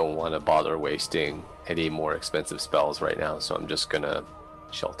really don't want to bother wasting any more expensive spells right now, so I'm just gonna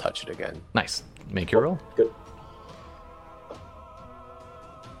Shell Touch it again. Nice. Make your roll. Good.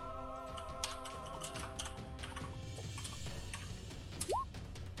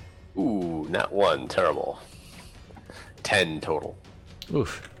 Ooh, not one. Terrible. 10 total.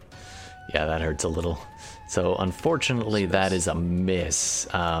 Oof. Yeah, that hurts a little. So unfortunately, that is a miss.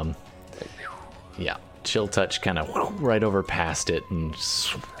 Yeah, Chill Touch kind of right over past it and.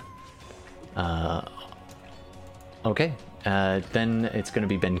 Okay. Then it's going to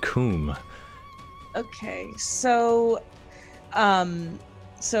be Ben-Kum. Okay, so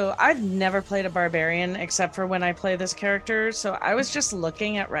I've never played a barbarian except for when I play this character. So I was just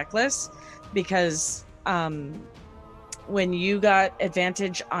looking at Reckless because when you got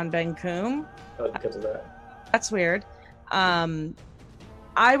advantage on Ben-Kum, Because of that. that's weird.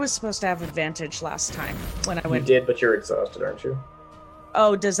 I was supposed to have advantage last time when I went. You did, but you're exhausted, aren't you?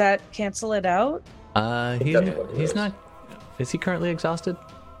 Oh, does that cancel it out? That's what it He's is. not. Is he currently exhausted?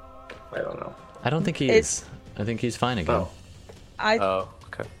 I don't know. I don't think he is. I think he's fine again. I Oh,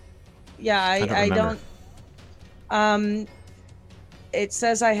 okay. yeah, I remember. don't. It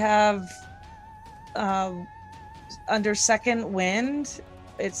says I have under second wind.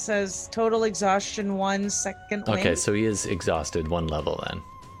 It says total exhaustion 1 second wind. Okay, so he is exhausted 1 level then.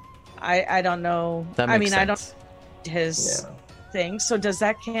 I don't know. That makes I mean, sense. I don't his thing. So does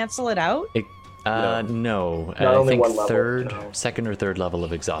that cancel it out? No. Not I only think one level, no. second or third level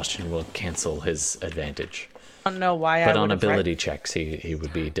of exhaustion will cancel his advantage. I don't know why. But I on would have ability checks, he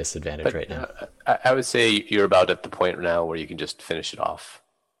would be disadvantaged right now. I would say you're about at the point now where you can just finish it off.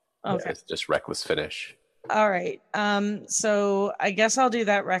 Okay. It's just reckless finish. All right. So I guess I'll do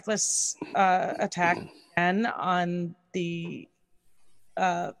that reckless attack again on the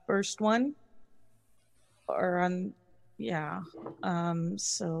first one. Or on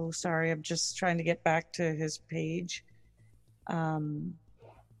so sorry, I'm just trying to get back to his page.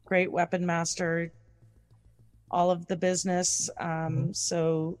 Great Weapon Master, all of the business.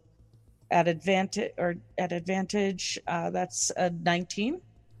 So at advantage, that's a 19.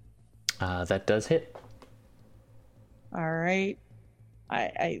 That does hit. All right.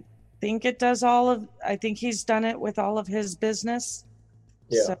 I think it does I think he's done it with all of his business.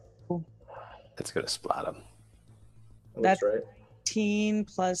 Yeah. So It's gonna splat him. That's right. 18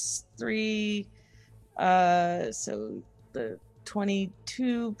 plus 3. So the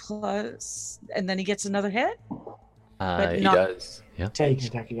 22 plus, and then he gets another hit, But He not- does. Yeah, you can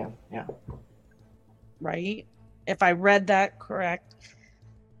attack again. Yeah. right? If I read that correct.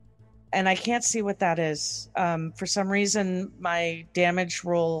 And I can't see what that is. For some reason, my damage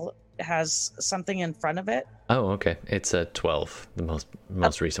roll has something in front of it. Oh, okay. It's a 12, the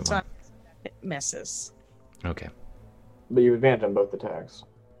most recent So one. it misses. Okay. But you have advantage on both attacks.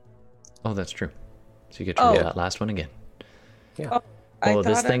 Oh, that's true. So you get to roll Oh. that last one again. I Well,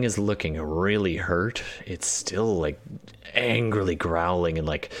 this thought thing is looking really hurt. It's still like angrily growling and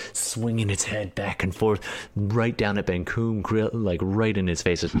like swinging its head back and forth, right down at Ben-Kum, like right in his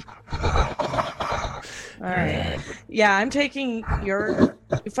face. All right. Yeah, I'm taking your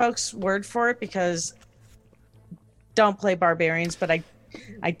folks' word for it because don't play barbarians, but I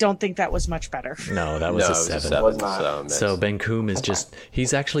don't think that was much better. No, that was No, a it was 7. a 7. Was not. So, miss. So Ben-Kum is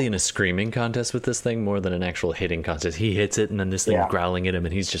he's actually in a screaming contest with this thing more than an actual hitting contest. He hits it and then this thing Yeah. growling at him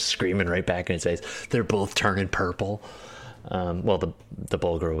and he's just screaming right back in his face. They're both turning purple. Well, the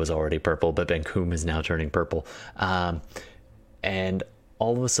Bulgur was already purple, but Ben-Kum is now turning purple. And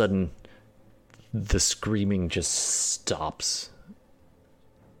all of a sudden, the screaming just stops.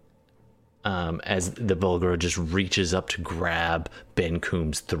 As the Bulgur just reaches up to grab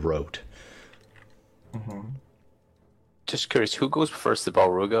Ben-Kum's throat. Mm-hmm. Just curious, who goes first, the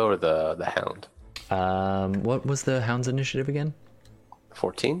Balruga or the Hound? What was the Hound's initiative again?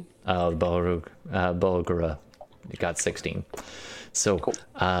 14? The Bulgur got 16. So, Cool.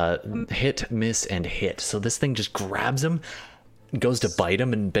 Hit, miss, and hit. So this thing just grabs him, goes to bite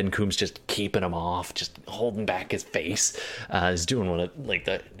him, and Ben-Kum's just keeping him off, just holding back his face. He's doing one of, like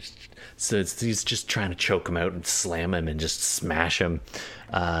that. So he's just trying to choke him out and slam him and just smash him.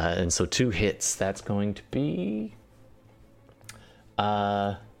 And so 2 hits. That's going to be...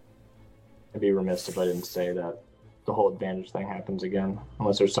 I'd be remiss if I didn't say that the whole advantage thing happens again,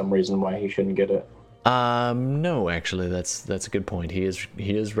 unless there's some reason why he shouldn't get it. No, actually, that's a good point. He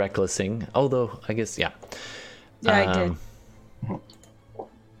is recklessing, although I guess Yeah, I did.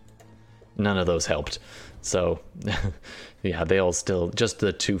 None of those helped. So, yeah, they all still, just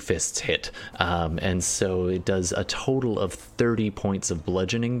the 2 fists hit. And so it does a total of 30 points of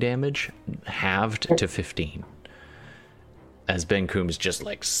bludgeoning damage, halved to 15. As Ben-Kum's just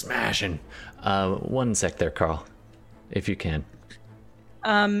like smashing. 1 sec there, Carl, if you can.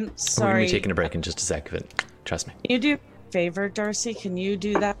 Sorry. We're gonna be taking a break in just a sec, but trust me. Can you do a favor, Darcy? Can you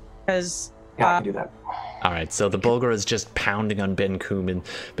do that? Because Yeah, I can do that. All right, so the Bulgur is just pounding on Ben-Kum, and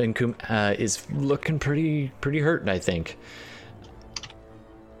Ben-Kum is looking pretty hurt, I think.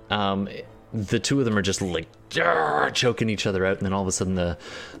 The 2 of them are just like choking each other out, and then all of a sudden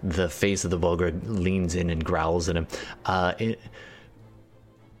the face of the Bulgur leans in and growls at him.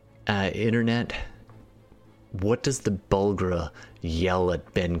 Internet, what does the Bulgur yell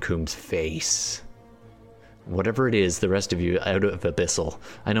at Ben-Kum's face? Whatever it is, the rest of you out of Abyssal.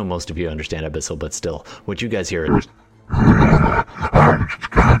 I know most of you understand Abyssal, but still, would you guys hear it? I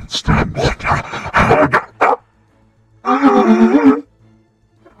can't stand it.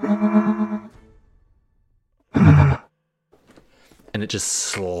 And it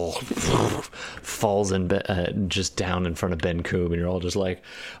just falls in just down in front of Ben-Kum, and you're all just like,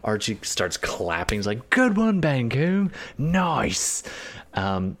 Archie starts clapping. He's like, "Good one, Ben-Kum, nice."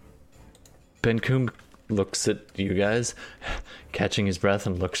 Ben-Kum looks at you guys, catching his breath,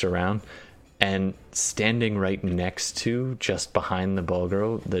 and looks around, and standing right next to, just behind the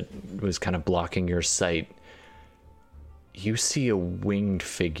Bulgur that was kind of blocking your sight, you see a winged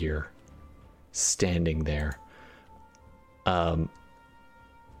figure standing there.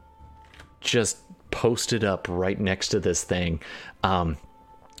 Just posted up right next to this thing.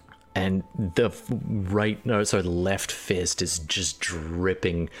 And the left fist is just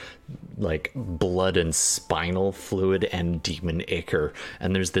dripping like blood and spinal fluid and demon ichor.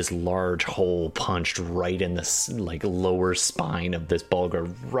 And there's this large hole punched right in the like lower spine of this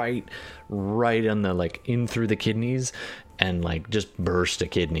Bulgur, right on the like in through the kidneys, and like just burst a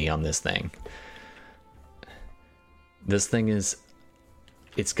kidney on this thing. This thing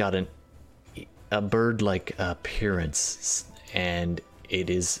it's got a bird-like appearance, and it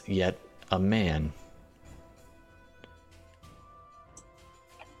is yet a man.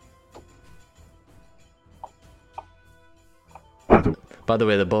 By the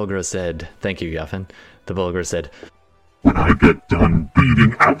way, the Bulgur said, thank you, Yuffin. The Bulgur said, When I get done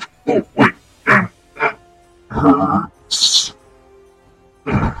beating out the weight, that hurts.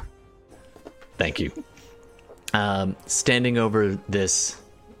 thank you. Standing over this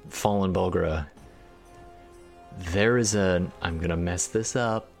fallen Bulgur, there is I'm gonna mess this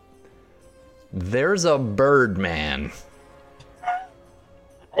up. There's a bird man.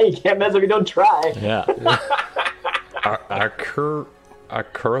 Hey, you can't mess if you don't try. Yeah. Aarakocra?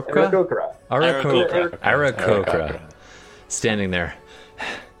 Aarakocra. Standing there.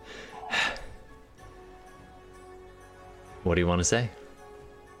 What do you want to say?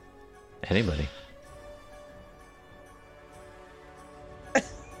 Anybody?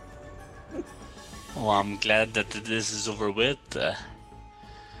 Well, I'm glad that this is over with.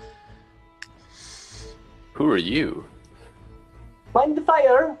 Who are you? Find the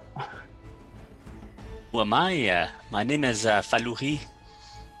fire. Who am I? My name is Faluri.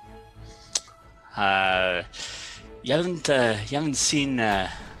 You haven't seen an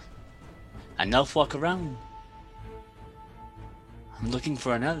elf walk around? I'm looking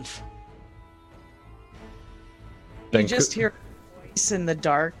for an elf. You just hear a voice in the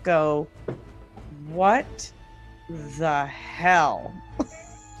dark go, "What the hell?"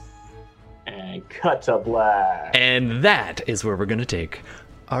 And cut to black. And that is where we're going to take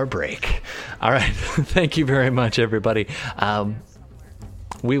our break. All right. Thank you very much, everybody.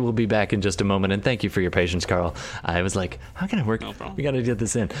 We will be back in just a moment, and thank you for your patience, Carl. I was like, how can I work? No problem. We got to get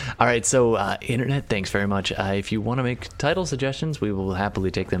this in. All right, so Internet, thanks very much. If you want to make title suggestions, we will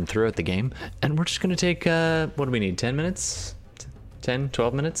happily take them throughout the game. And we're just going to take, what do we need, 10 minutes? 10,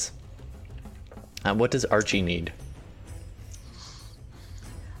 12 minutes? What does Archie need?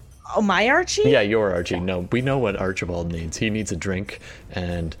 Oh, my Archie? Yeah, your Archie. No, we know what Archibald needs. He needs a drink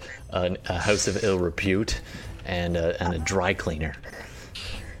and a house of ill repute and a dry cleaner.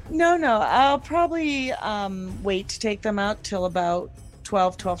 No, I'll probably wait to take them out till about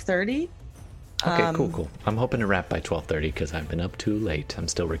 12:30. Okay, cool. I'm hoping to wrap by 12:30 because I've been up too late. I'm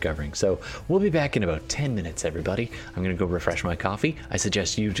still recovering. So we'll be back in about 10 minutes, everybody. I'm going to go refresh my coffee. I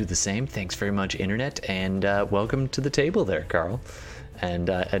suggest you do the same. Thanks very much, Internet, and welcome to the table there, Carl. And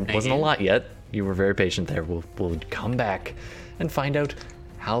it wasn't a lot yet. You were very patient there. We'll come back and find out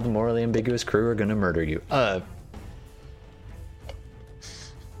how the morally ambiguous crew are going to murder you.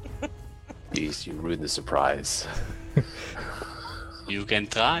 Jeez, you ruined the surprise. You can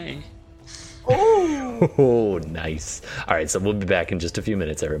try. Oh, nice. All right, so we'll be back in just a few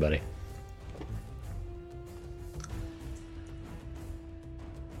minutes, everybody.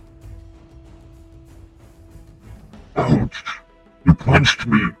 Ouch. You punched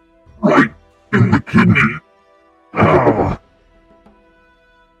me right in the kidney. Ow.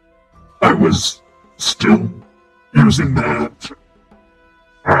 I was still using that.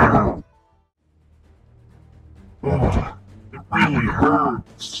 Ow. Oh, it really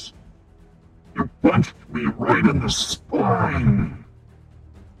hurts. You punched me right in the spine.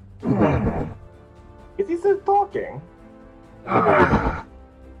 Oh. Is he still talking? I'm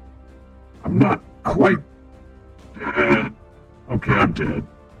not quite dead. Okay, I'm dead.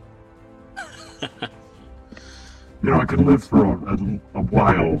 I could live for a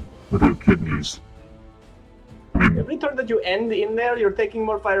while without kidneys. Every turn that you end in there, you're taking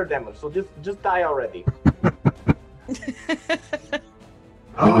more fire damage, so just die already.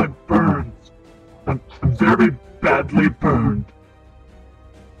 Oh, it burns. I'm very badly burned.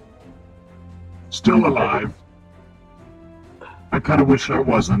 Still alive. I kind of wish I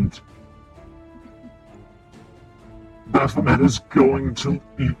wasn't. Baphomet is going to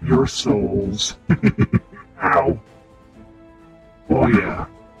eat your souls. Ow. Oh yeah.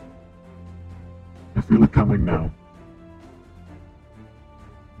 I feel it coming now.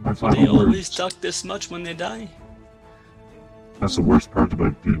 My They final always words. talk this much when they die. That's the worst part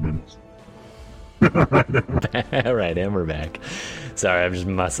about demons. All right, and we're back. Sorry, I'm just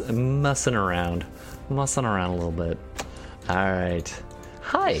mussing around a little bit. All right.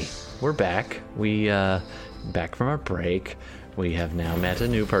 Hi, we're back. We back from our break. We have now met a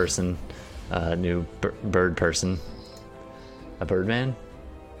new person, a new bird person, a birdman.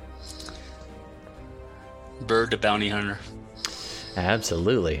 Bird the bounty hunter.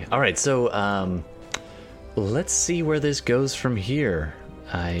 Absolutely. All right, so let's see where this goes from here.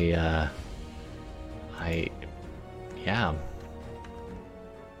 Yeah.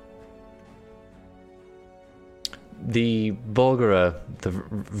 The Bulgara, the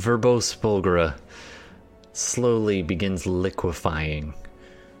verbose Bulgara, slowly begins liquefying.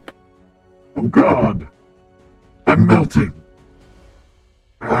 Oh God! I'm melting!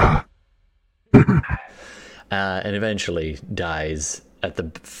 And eventually dies at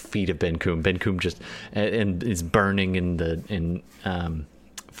the feet of Ben-Kum. Ben-Kum just and is burning in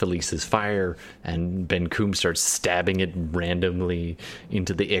Felice's fire, and Ben-Kum starts stabbing it randomly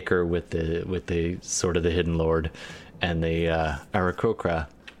into the ichor with the sword of the Hidden Lord, and the Aarakocra.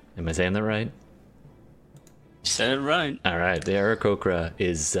 Am I saying that right? You said it right. All right, the Aarakocra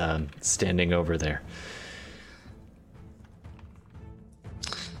is standing over there.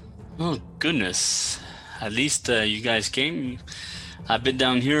 Oh goodness! At least you guys came. I've been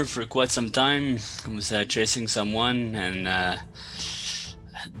down here for quite some time. I was chasing someone, and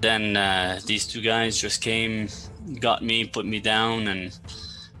then these two guys just came, got me, put me down, and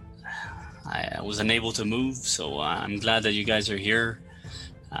I was unable to move. So I'm glad that you guys are here.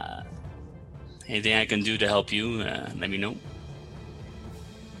 Anything I can do to help you, let me know.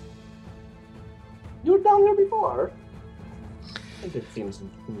 You were down here before? I think it seems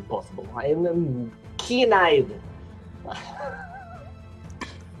impossible. I am keen-eyed.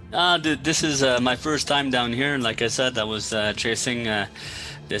 This is my first time down here. Like I said, I was chasing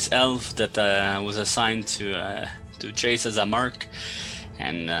this elf that was assigned to chase as a mark,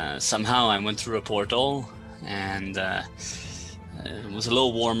 and somehow I went through a portal, and it was a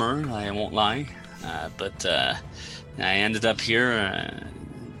little warmer, I won't lie, but I ended up here.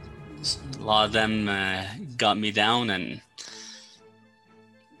 A lot of them got me down, and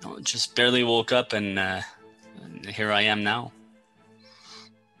just barely woke up, and here I am now.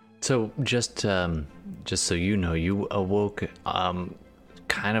 So just so you know, you awoke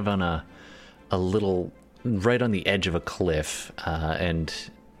kind of on a little right on the edge of a cliff, and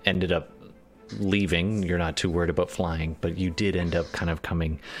ended up leaving. You're not too worried about flying, but you did end up kind of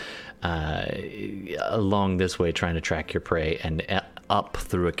coming along this way, trying to track your prey, and up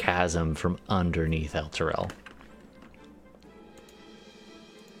through a chasm from underneath Elturel.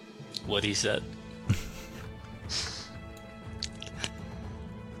 What he said.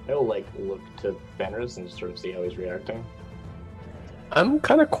 I'll like look to Fenris and sort of see how he's reacting. I'm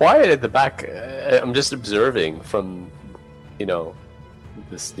kind of quiet at the back. I'm just observing from,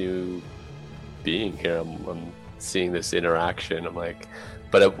 this new being here. I'm seeing this interaction. I'm like,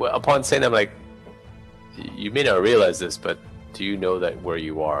 but upon saying that, I'm like, you may not realize this, but do you know that where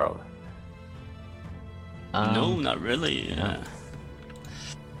you are? No, not really. No.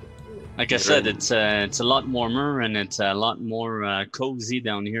 Like I said, it's a lot warmer and it's a lot more cozy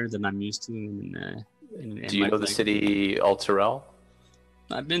down here than I'm used to. In do you know the city Elturel?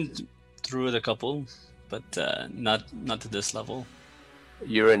 I've been through it a couple, but not to this level.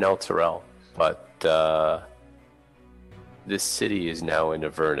 You're in Elturel, but this city is now in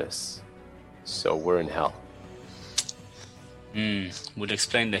Avernus, so we're in hell. Would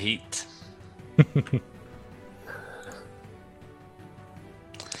explain the heat.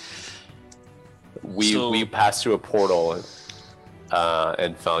 We passed through a portal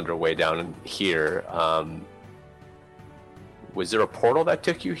and found our way down here. Was there a portal that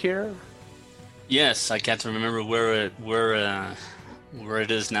took you here? Yes, I can't remember where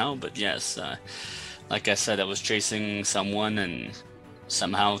it is now, but yes, like I said, I was chasing someone, and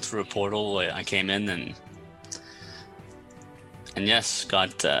somehow through a portal I came in, and yes,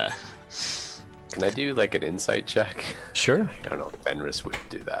 got. Can I do like an insight check? Sure. I don't know if Fenris would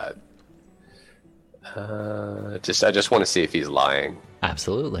do that. I just want to see if he's lying.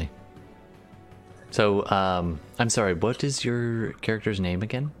 Absolutely. So, I'm sorry, what is your character's name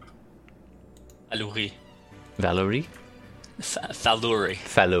again? Valory. Valory? Valory.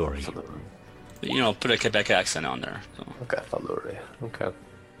 Valory. Put a Quebec accent on there. So. Okay, Valory. Okay.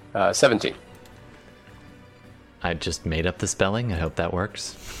 17. I just made up the spelling. I hope that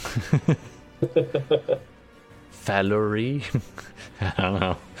works. Valory? I don't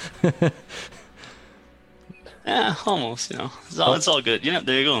know. Yeah, almost, It's all good.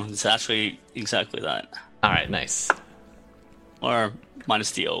 There you go. It's actually exactly that. All right, nice. Or minus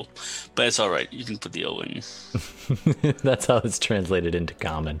the O. But it's all right. You can put the O in. That's how it's translated into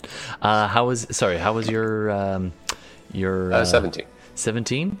common. How was your 17.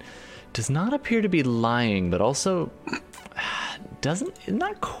 17? Does not appear to be lying, but also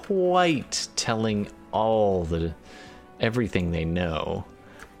not quite telling everything they know,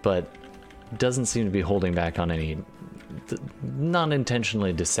 but doesn't seem to be holding back on any, not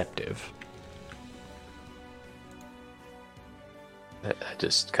intentionally deceptive. I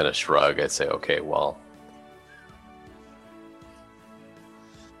just kind of shrug. I'd say, okay, well,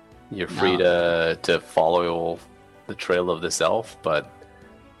 you're free to follow the trail of this elf, but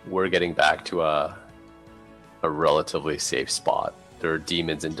we're getting back to a relatively safe spot. There are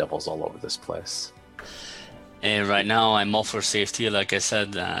demons and devils all over this place. And right now, I'm all for safety. Like I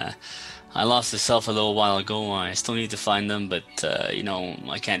said, I lost this elf a little while ago. I still need to find them, but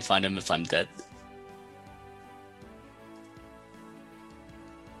I can't find them if I'm dead.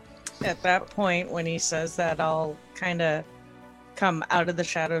 At that point, when he says that, I'll kind of come out of the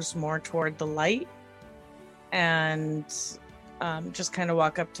shadows more toward the light, and just kind of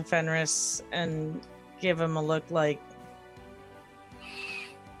walk up to Fenris and give him a look like,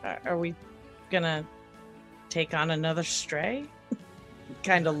 are we gonna take on another stray?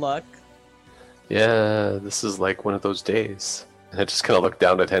 Kind of look. Yeah, this is like one of those days. And I just kind of look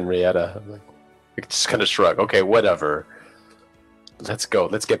down at Henrietta. I'm like, I just kind of shrug. Okay, whatever. Let's go.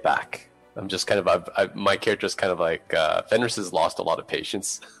 Let's get back. I'm just kind of, my character's kind of like, Fenris has lost a lot of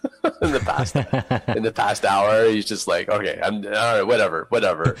patience in the past hour. He's just like, okay, all right,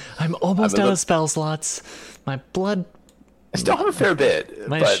 whatever. I'm almost out of spell slots. My blood. I still have a fair bit.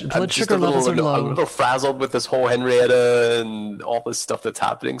 My but blood sugar levels are low. I'm a little frazzled with this whole Henrietta and all this stuff that's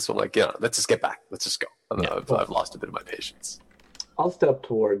happening. So I'm like, let's just get back. Let's just go. I've lost a bit of my patience. I'll step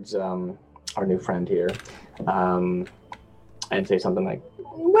towards our new friend here and say something like,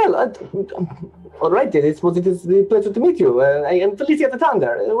 well, all right, then. It is a pleasure to meet you. I am Felicia the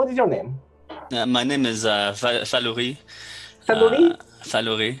Thunder. What is your name? My name is Valory. Valory?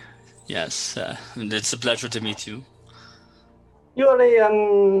 Valory, yes. It's a pleasure to meet you. You are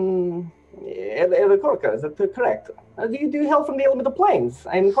Korka, is that correct? Do you hail from the elemental planes?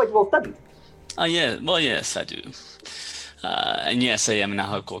 I'm quite well studied. Yeah. Well, yes, I do. And yes, I am an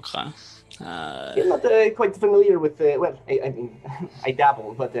Ahakorka. I'm not quite familiar with, well, I mean, I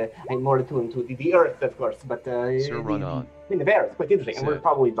dabble, but I'm more attuned to the earth, of course. But Sir, run on. I mean, the bear is quite interesting, and we're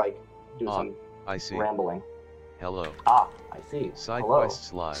probably, like, do some I see. rambling. Hello. Ah, I see. Side Hello.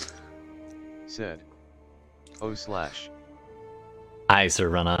 quests live. Said. /. Hi, Sir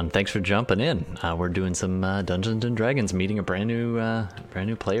Run-On. Thanks for jumping in. We're doing some Dungeons and Dragons, meeting a brand new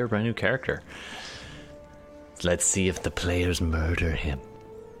player, brand new character. Let's see if the players murder him.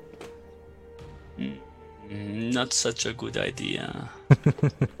 Not such a good idea.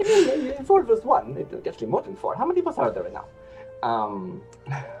 4 versus 1, definitely more than 4. How many of us are there right now?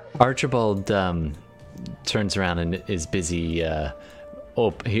 Archibald turns around and is busy.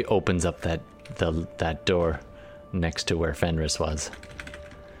 He opens up that door next to where Fenris was.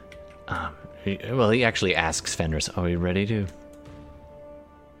 He actually asks Fenris, "Are we ready to?"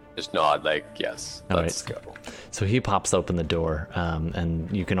 Just nod like, yes, All let's right. go. So he pops open the door, and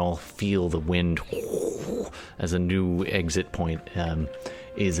you can all feel the wind as a new exit point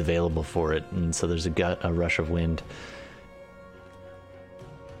is available for it, and so there's a rush of wind.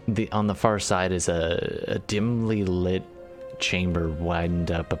 On the far side is a dimly lit chamber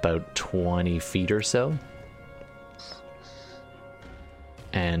widened up about 20 feet or so.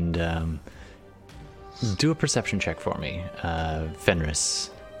 And do a perception check for me. Fenris,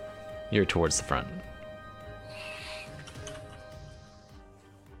 you're towards the front.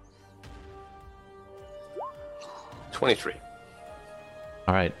 $23.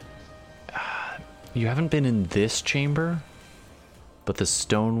 All right. You haven't been in this chamber, but the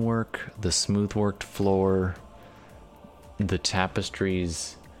stonework, the smooth-worked floor, the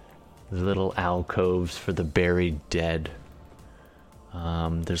tapestries, the little alcoves for the buried dead.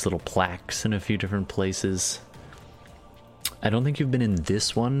 There's little plaques in a few different places. I don't think you've been in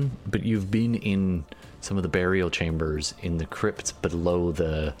this one, but you've been in some of the burial chambers in the crypts below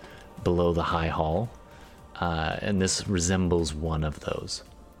the high hall, and this resembles one of those.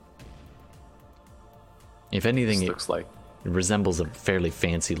 If anything, Looks like it resembles a fairly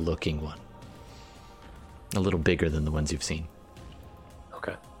fancy-looking one, a little bigger than the ones you've seen.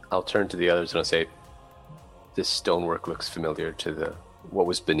 okay. I'll turn to the others and I'll say, this stonework looks familiar to what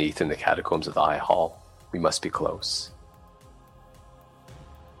was beneath in the catacombs of the High Hall. We must be close.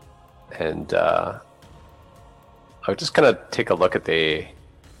 And I'll just kind of take a look at the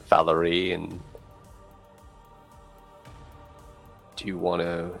Valerie and do you want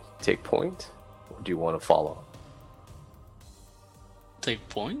to take point or do you want to follow? Take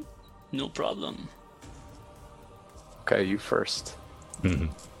point? No problem. Okay, you first.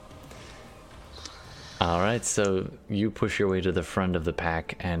 All right, so you push your way to the front of the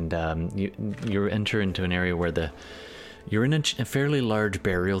pack, and you enter into an area where you're in a fairly large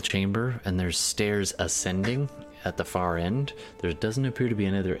burial chamber, and there's stairs ascending at the far end. There doesn't appear to be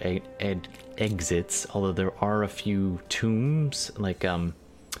any other exits, although there are a few tombs, like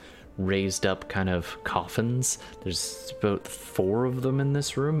raised up kind of coffins. There's about 4 of them in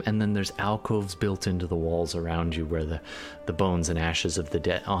this room, and then there's alcoves built into the walls around you where the bones and ashes of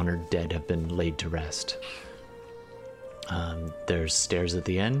the honored dead have been laid to rest. There's stairs at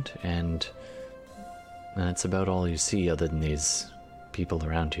the end, and that's about all you see other than these people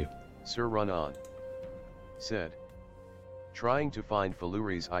around you. Sir Run On. Said. Trying to find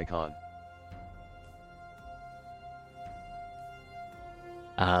Faluri's icon.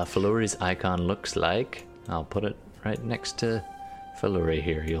 Faluri's icon looks like... I'll put it right next to Faluri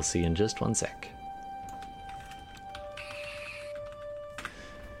here. You'll see in just one sec.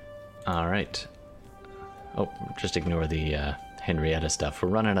 All right. Oh, just ignore the Henrietta stuff. We're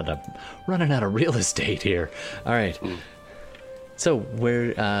running out of real estate here. All right. So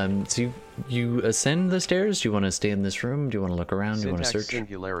where? So you ascend the stairs? Do you want to stay in this room? Do you want to look around? Do you want to Syntax search?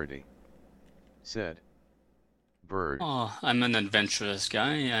 singularity. Said. Bird. Oh, I'm an adventurous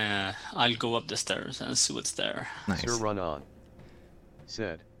guy. I'll go up the stairs and see what's there. Nice. Sir Run On.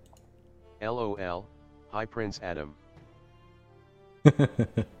 Said. LOL. Hi Prince Adam.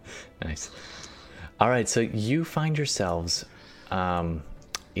 Nice. All right, so you find yourselves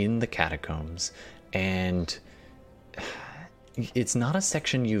in the catacombs, and it's not a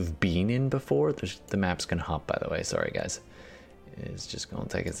section you've been in before. The map's gonna hop, by the way. Sorry, guys. It's just gonna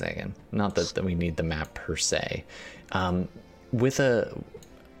take a second. Not that we need the map per se. With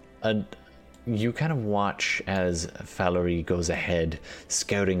you kind of watch as Valerie goes ahead,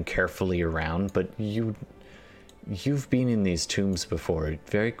 scouting carefully around, but you you've been in these tombs before.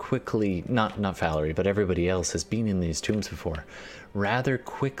 Very quickly, not Valerie, but everybody else has been in these tombs before. Rather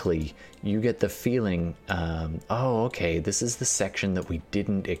quickly, you get the feeling, oh, okay, this is the section that we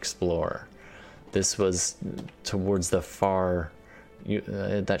didn't explore. This was towards the far...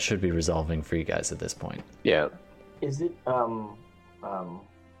 that should be resolving for you guys at this point. Yeah. Is it,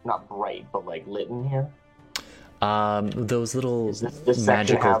 not bright, but, like, lit in here? Those little Does this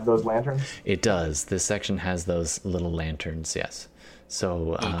section have those lanterns? It does. This section has those little lanterns, yes.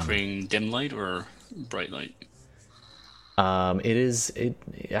 So, creating dim light or bright light? It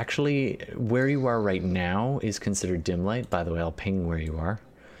actually, where you are right now is considered dim light. By the way, I'll ping where you are.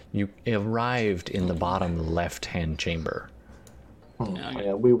 You arrived in the bottom left-hand chamber.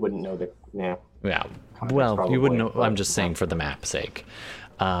 Yeah, we wouldn't know that. Yeah. Yeah. Well, you wouldn't know. I'm just saying for the map's sake.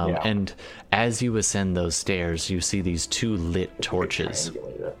 And as you ascend those stairs, you see these two lit torches.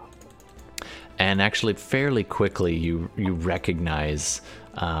 And actually, fairly quickly, you recognize.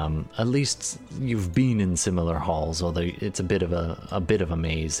 At least you've been in similar halls, although it's a bit of a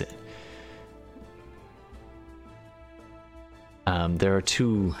maze. There are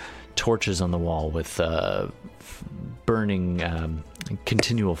two torches on the wall with burning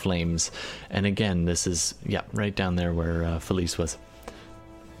continual flames, and again, this is right down there where Felice was.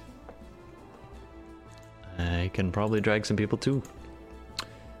 I can probably drag some people too.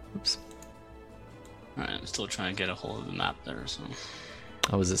 Oops. Alright, I'm still trying to get a hold of the map there, so...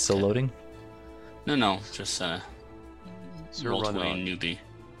 Oh, is it still loading? No, just Sir multiple Run-On. newbie.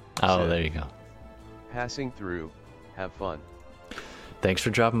 Oh, there you go. Passing through, have fun. Thanks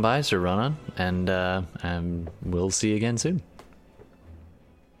for dropping by, Sir Ronan, and we'll see you again soon.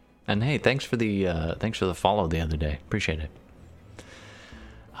 And hey, thanks for the follow the other day. Appreciate it.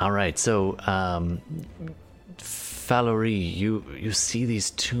 All right, so Valerie, you see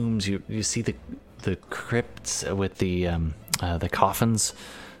these tombs, you see the crypts with the coffins.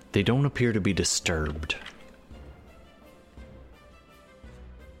 They don't appear to be disturbed.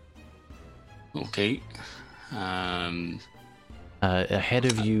 Okay. Ahead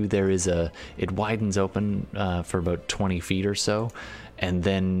of you, it widens open for about 20 feet or so, and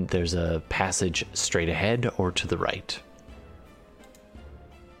then there's a passage straight ahead or to the right.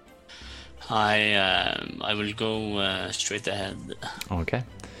 I will go straight ahead. Okay.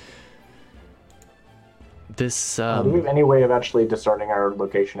 This do we have any way of actually discerning our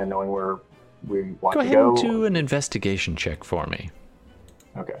location and knowing where we want go to ahead go? and do an investigation check for me.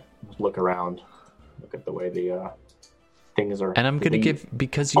 Okay. Just look around. Look at the way the things are. And I'm going to give,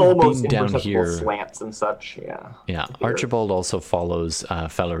 because you've almost been down imperceptible here. slants and such. Yeah. Yeah. Archibald also follows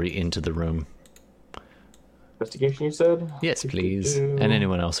Valerie into the room. Investigation, you said? Yes, please. And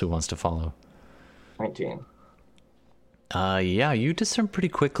anyone else who wants to follow. 19. Yeah, you discern pretty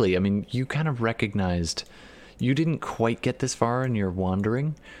quickly. I mean, you kind of recognized you didn't quite get this far in your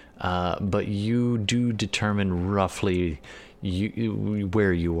wandering, but you do determine roughly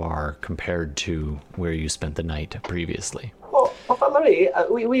where you are compared to where you spent the night previously. Oh, Valerie,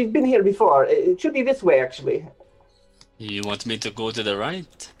 we've been here before. It should be this way, actually. You want me to go to the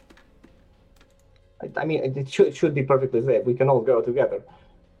right? I mean, it should be perfectly safe. We can all go together.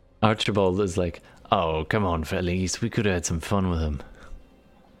 Archibald is like, oh, come on, Felice. We could have had some fun with him.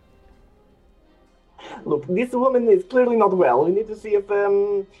 Look, this woman is clearly not well. We need to see if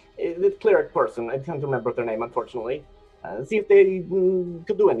this cleric person, I can't remember their name, unfortunately, see if they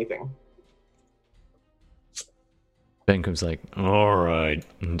could do anything. Bencom's like, all right,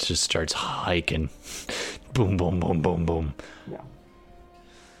 and just starts hiking. Boom, boom, boom, boom, boom. Yeah.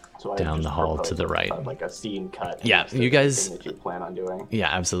 So Down the hall to the right. Like a scene cut. Yeah, you guys. That you plan on doing. Yeah,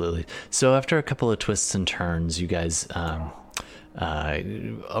 absolutely. So after a couple of twists and turns, you guys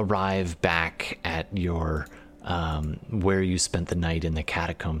arrive back at your where you spent the night in the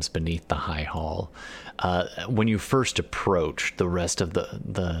catacombs beneath the high hall. When you first approach, the rest of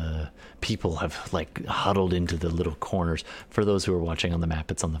the people have like huddled into the little corners. For those who are watching on the map,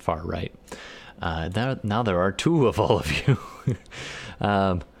 it's on the far right. Now there are two of all of you.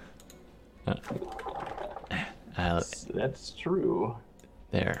 That's true.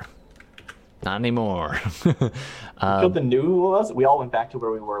 There. Not anymore. Killed the new ones. We all went back to where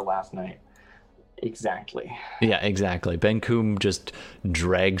we were last night. Exactly. Yeah, exactly. Benkum just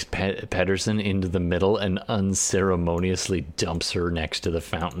drags Pedersen into the middle and unceremoniously dumps her next to the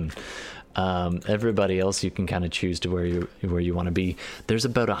fountain. Everybody else, you can kind of choose to where you want to be. There's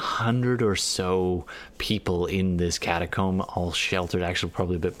about 100 or so people in this catacomb, all sheltered. Actually,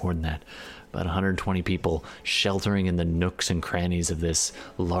 probably a bit more than that. About 120 people sheltering in the nooks and crannies of this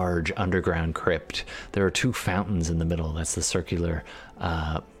large underground crypt. There are two fountains in the middle. That's the circular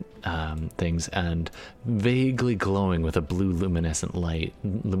things and vaguely glowing with a blue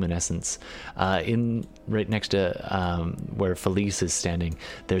luminescence. In right next to where Felice is standing,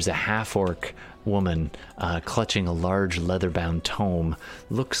 there's a half-orc woman clutching a large leather-bound tome.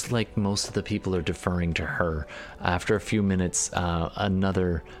 Looks like most of the people are deferring to her. After a few minutes,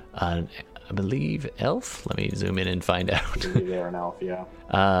 another, I believe, elf? Let me zoom in and find out. They're an elf, yeah.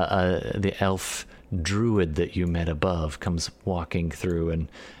 The elf druid that you met above comes walking through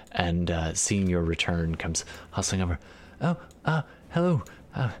and seeing your return comes hustling over. Oh, hello.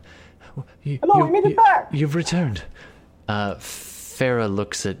 Hello, we made it back! You've returned. Farah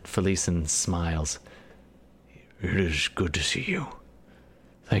looks at Felice and smiles. It is good to see you.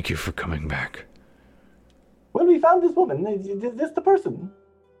 Thank you for coming back. Well, we found this woman. Is this the person?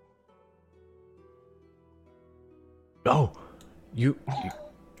 Oh,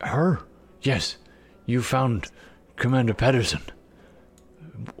 her? Yes, you found Commander Pedersen.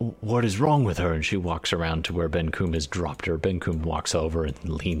 What is wrong with her? And she walks around to where Ben-Kum has dropped her. Ben-Kum walks over and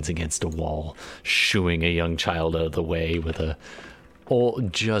leans against a wall, shooing a young child out of the way with a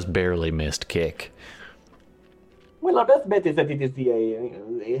just barely missed kick. Well, our best bet is that it is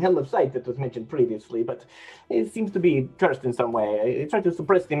the Hell of Sight that was mentioned previously, but it seems to be cursed in some way. I tried to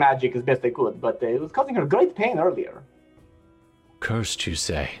suppress the magic as best I could, but it was causing her great pain earlier. Cursed, you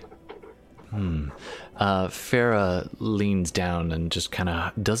say? Farah leans down and just kind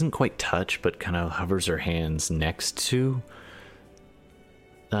of doesn't quite touch, but kind of hovers her hands next to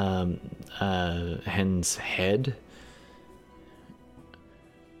Hen's head.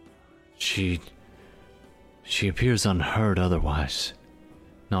 She appears unhurt otherwise.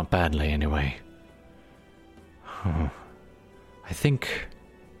 Not badly, anyway. I think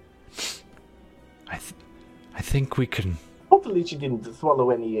we can... Hopefully she didn't swallow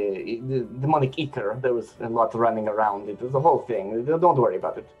any demonic ether. There was a lot running around. It was a whole thing. Don't worry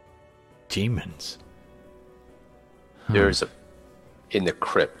about it. Demons? There's in the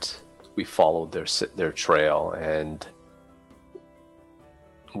crypt, we followed their trail, and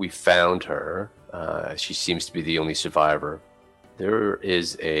we found her. She seems to be the only survivor. There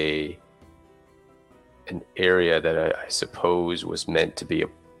is an area that I suppose was meant to be a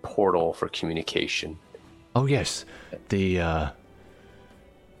portal for communication. Oh yes, the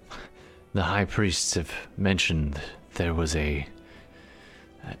high priests have mentioned there was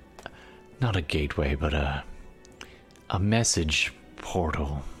not a gateway, but a message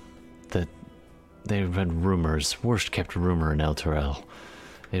portal that they've had rumors, worst kept rumor in Elturel.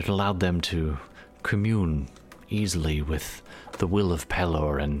 It allowed them to commune easily with the will of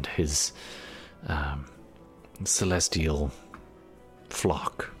Pelor and his celestial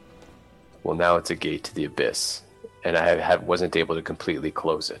flock. Well, now it's a gate to the abyss, and I wasn't able to completely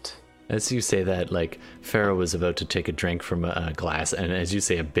close it. As you say that, like, Farah was about to take a drink from a glass, and as you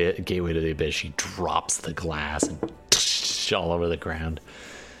say gateway to the abyss, she drops the glass and all over the ground.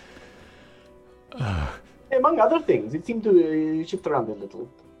 Among other things, it seemed to shift around a little.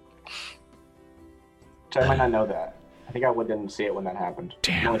 Which I might not know that. I think I didn't see it when that happened.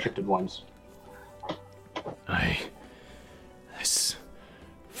 Damn. It only shifted once.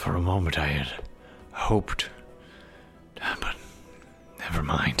 For a moment I had hoped, but never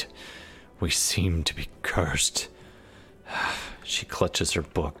mind. We seem to be cursed. She clutches her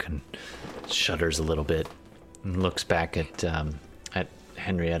book and shudders a little bit and looks back at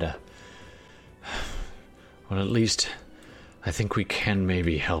Henrietta. Well, at least I think we can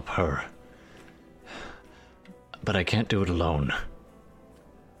maybe help her. But I can't do it alone.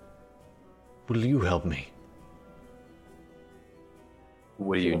 Will you help me?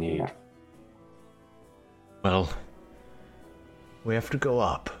 What do you need? Well, we have to go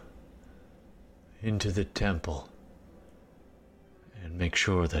up into the temple and make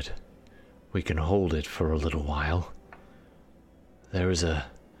sure that we can hold it for a little while. There is an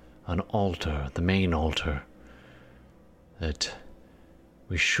altar, the main altar, that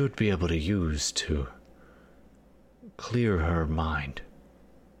we should be able to use to clear her mind.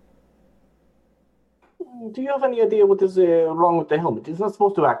 Do you have any idea what is wrong with the helmet? It's not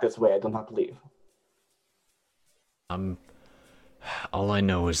supposed to act this way, I do not believe. All I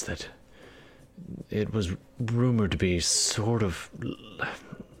know is that it was rumored to be sort of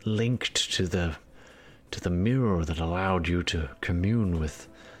linked to the mirror that allowed you to commune with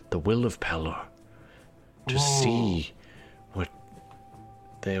the will of Pelor, to see what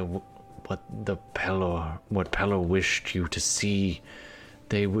Pelor wished you to see.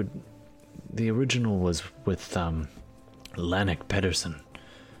 The original was with Lanik Pedersen,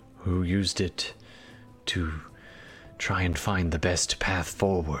 who used it to try and find the best path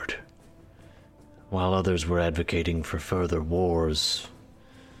forward, while others were advocating for further wars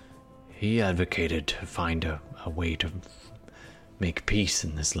He advocated to find a way to make peace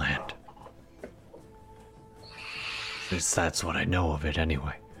in this land. That's what I know of it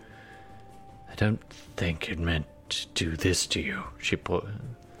anyway. I don't think it meant to do this to you. She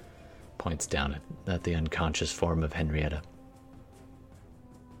points down at the unconscious form of Henrietta.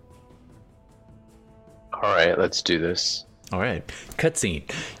 All right, let's do this. All right,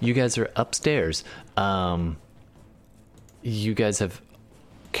 cutscene. You guys are upstairs. You guys have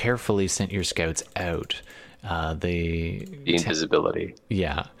carefully sent your scouts out. The invisibility.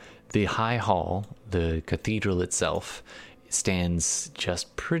 Yeah. The High Hall, the cathedral itself, stands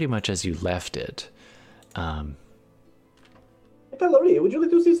just pretty much as you left it. Valerie, would you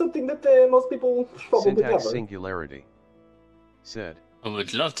like to see something that most people probably Syntax never? Singularity said, I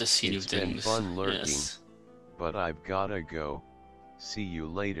would love to see new "It's been things. fun lurking, Yes. but I've gotta go. See you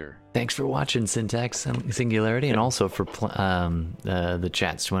later." Thanks for watching Syntax Singularity, and also for the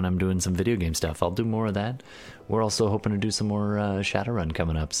chats when I'm doing some video game stuff. I'll do more of that. We're also hoping to do some more Shadowrun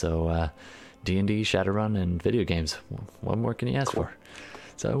coming up. So D&D, Shadowrun, and video games. What more can you ask for?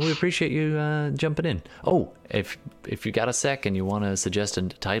 So we appreciate you jumping in. Oh, if you got a sec and you want to suggest a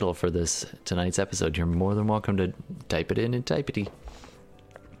title for tonight's episode, you're more than welcome to type it in Typity.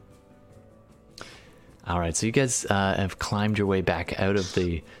 All right, so you guys have climbed your way back out of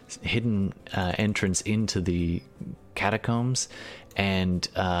the hidden entrance into the catacombs, and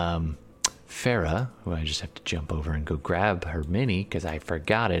Farah, who I just have to jump over and go grab her mini because I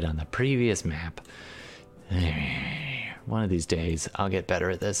forgot it on the previous map. One of these days, I'll get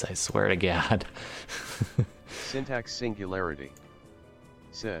better at this, I swear to God. Syntax Singularity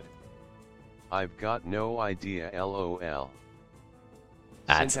said, "I've got no idea, LOL."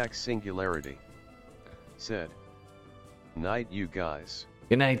 Syntax Singularity said, "Night, you guys."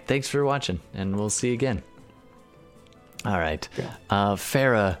 Good night. Thanks for watching, and we'll see you again. All right.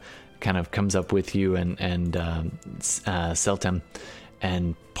 Farah kind of comes up with you and Seltem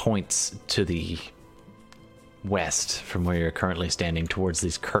and points to the west from where you're currently standing towards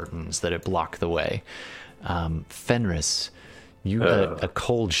these curtains that block the way. Fenris, a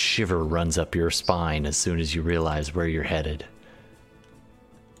cold shiver runs up your spine as soon as you realize where you're headed.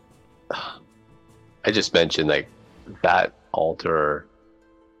 I just mentioned, like, that altar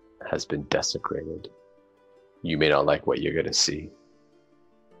has been desecrated. You may not like what you're going to see.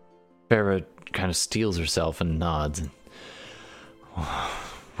 Farah kind of steels herself and nods. And,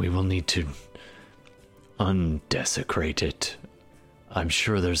 we will need to undesecrate it. I'm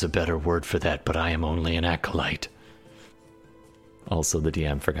sure there's a better word for that, but I am only an acolyte. Also, the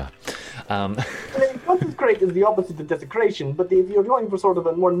DM forgot. Consecrate is the opposite of desecration, but if you're going for sort of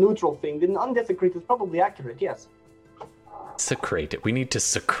a more neutral thing, then undesecrate is probably accurate, yes. Secrate it. We need to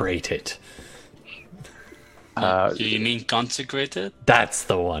secrate it. Do you mean consecrated? That's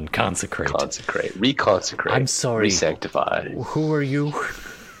the one. Consecrate. Consecrate. Reconsecrate. I'm sorry. Re-sanctify. Who are you?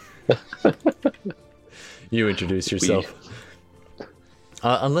 You introduce yourself.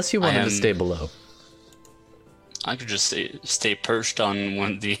 Unless you wanted to stay below. I could just stay perched on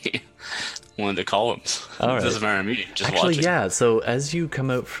one of the columns. All right. It doesn't matter to me. Just Actually, watching. yeah. So as you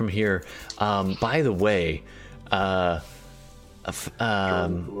come out from here, by the way,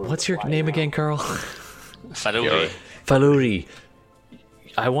 what's your name again, Carl? Faluri. Faluri.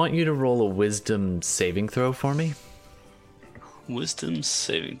 I want you to roll a wisdom saving throw for me. Wisdom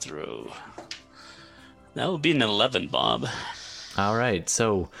saving throw. That would be an 11, Bob. All right.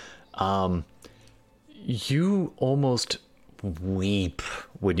 So, you almost weep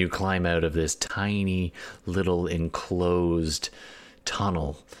when you climb out of this tiny little enclosed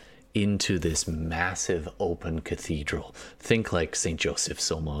tunnel into this massive open cathedral. Think like St.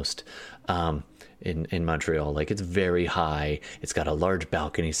 Joseph's almost. In Montreal, like, it's very high. It's got a large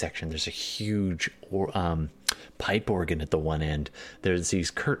balcony section. There's a huge pipe organ at the one end. There's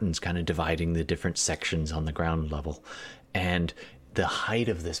these curtains kind of dividing the different sections on the ground level, and the height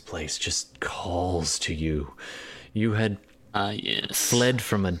of this place just calls to you. You had fled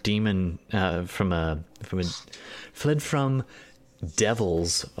from a demon, fled from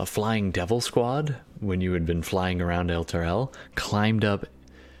devils, a flying devil squad when you had been flying around El Terrell, climbed up.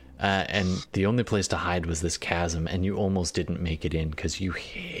 And the only place to hide was this chasm, and you almost didn't make it in because you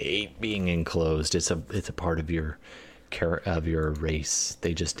hate being enclosed. It's a part of your race.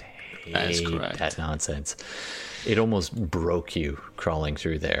 They just hate that nonsense. It almost broke you crawling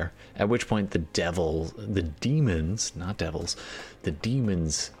through there. At which point the demons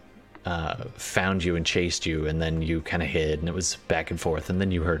found you and chased you, and then you kind of hid, and it was back and forth, and then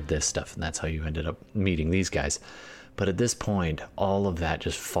you heard this stuff, and that's how you ended up meeting these guys. But at this point, all of that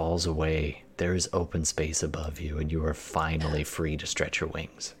just falls away. There is open space above you, and you are finally free to stretch your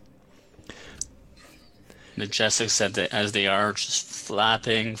wings. majestic as they are, just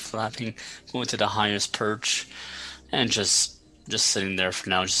flapping, going to the highest perch, and just sitting there for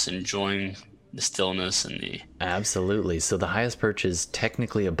now, just enjoying the stillness and the... Absolutely. So the highest perch is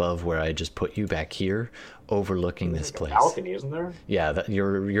technically above where I just put you back here, overlooking this place. Balcony, isn't there? Yeah,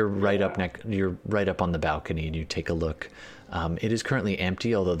 you're right up you're right up on the balcony, and you take a look. It is currently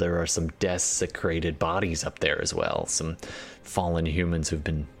empty, although there are some desecrated bodies up there as well. Some fallen humans who've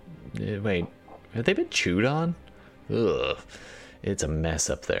been... Wait, have they been chewed on? Ugh. It's a mess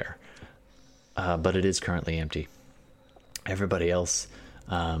up there. But it is currently empty. Everybody else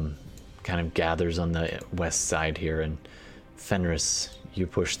kind of gathers on the west side here, and Fenris, you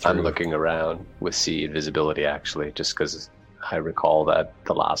push through. I'm looking around with see invisibility, actually, just because I recall that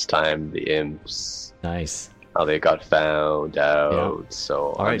the last time the imps... Nice. How they got found out. Yeah.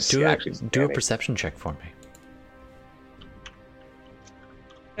 So all right, do a perception check for me.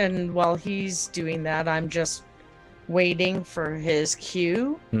 And while he's doing that, I'm just waiting for his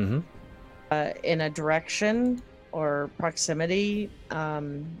cue in a direction or proximity,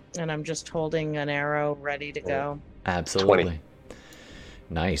 and I'm just holding an arrow ready to go. Absolutely. 20.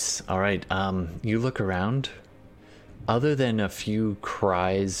 Nice. All right. You look around. Other than a few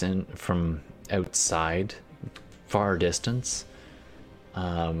cries from outside, far distance,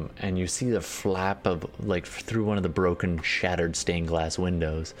 and you see the flap of, like, through one of the broken, shattered stained glass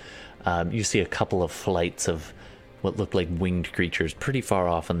windows, you see a couple of flights of what look like winged creatures pretty far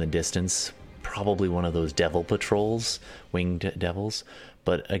off in the distance, probably one of those devil patrols, winged devils,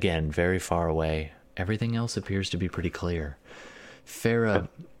 but again, very far away. Everything else appears to be pretty clear. Farah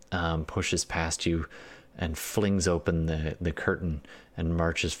pushes past you and flings open the curtain and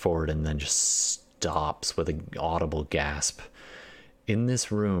marches forward, and then just stops with an audible gasp. In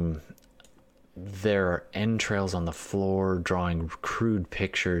this room, there are entrails on the floor, drawing crude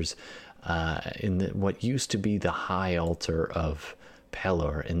pictures. In what used to be the high altar of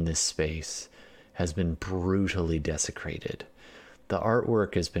Pelor in this space has been brutally desecrated. The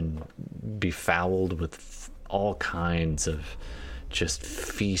artwork has been befouled with all kinds of just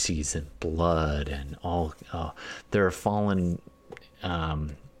feces and blood, and all. There are fallen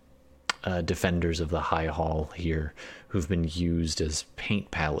defenders of the High Hall here who've been used as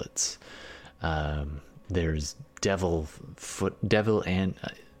paint palettes. There's devil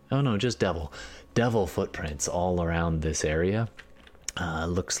footprints all around this area.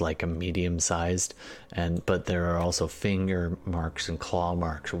 Looks like a medium-sized, but there are also finger marks and claw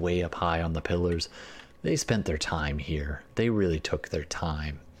marks way up high on the pillars. They spent their time here. They really took their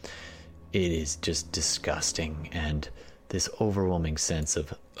time. It is just disgusting, and this overwhelming sense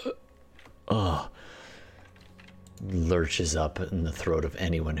of lurches up in the throat of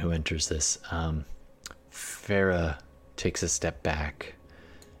anyone who enters this. Farah takes a step back,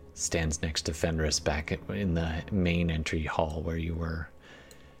 stands next to Fenris back in the main entry hall where you were,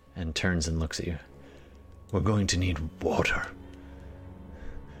 and turns and looks at you. We're going to need water.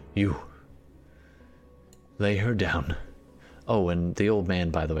 You lay her down. Oh, and the old man,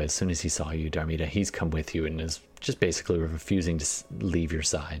 by the way, as soon as he saw you, Darmida, he's come with you and is just basically refusing to leave your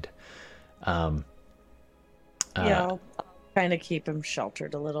side. Yeah, I'll kind of keep him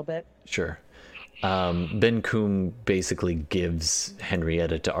sheltered a little bit. Sure. Ben Coombe basically gives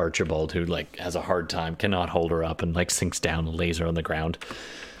Henrietta to Archibald, who has a hard time, cannot hold her up, and sinks down and lays her on the ground.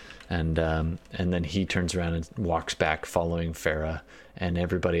 And then he turns around and walks back, following Farah, and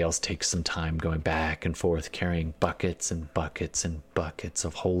everybody else takes some time going back and forth, carrying buckets and buckets and buckets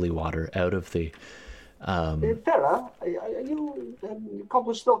of holy water out of the... Farah, are you an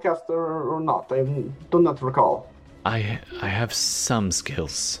accomplished spellcaster or not? I do not recall. I have some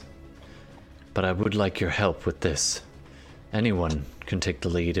skills, but I would like your help with this. Anyone can take the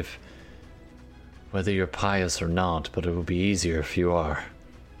lead, whether you're pious or not, but it will be easier if you are.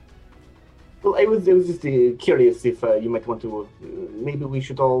 Well, I was just curious if you might want to... maybe we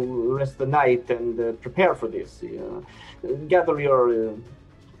should all rest the night and prepare for this. Gather your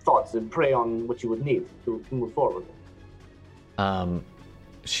thoughts and pray on what you would need to move forward.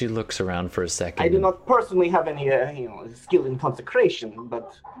 She looks around for a second. I do not personally have any skill in consecration,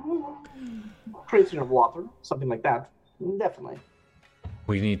 but creation of water, something like that, definitely.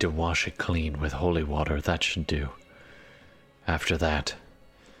 We need to wash it clean with holy water. That should do. After that,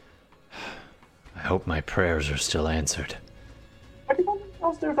 I hope my prayers are still answered. Anyone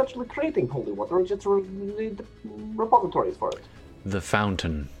else there actually creating holy water, or just the repositories for it? The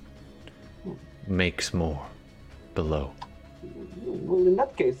fountain makes more below. Well, in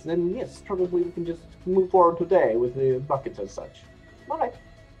that case, then yes, probably we can just move forward today with the buckets as such. All right.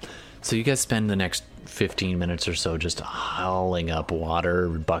 So you guys spend the next 15 minutes or so just hauling up water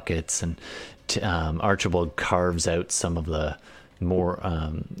buckets, and Archibald carves out some of the more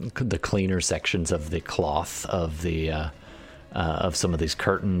the cleaner sections of the cloth of the of some of these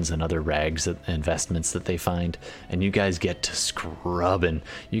curtains and other rags and vestments that they find, and you guys get to scrubbing.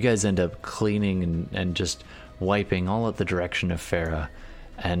 You guys end up cleaning and just wiping all at the direction of Farah.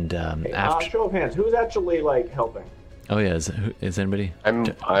 And after show of hands, who's actually like helping? Oh yeah, is anybody?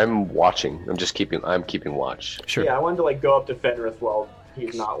 I'm watching. I'm keeping watch. Sure. Yeah, I wanted to like go up to Fenris while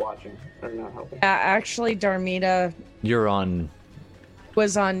he's not watching or not helping. Actually, Darmida You're on.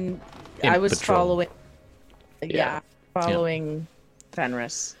 was on. In I was patrol. following. Yeah, following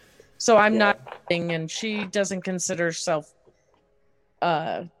Fenris. So I'm not, and she doesn't consider herself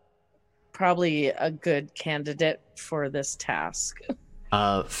probably a good candidate for this task.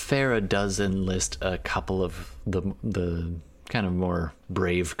 Farah does enlist a couple of the kind of more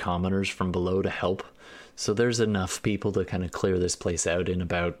brave commoners from below to help. So there's enough people to kind of clear this place out in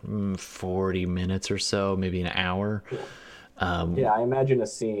about 40 minutes or so, maybe an hour. Yeah, I imagine a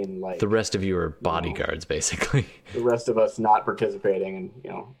scene like The rest of you are bodyguards, basically. the rest of us not participating,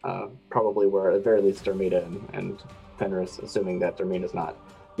 and probably were at very least Dermida and Fenris, assuming that Dermida's not,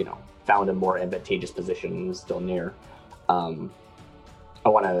 found a more advantageous position and is still near. I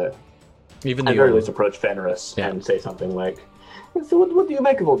want to, Even at though very you're, least, approach Fenris Yeah. and say something like, "So, what do you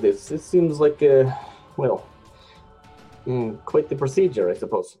make of all this? It seems like, quite the procedure, I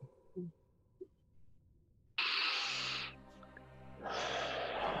suppose."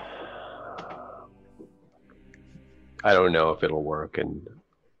 I don't know if it'll work, and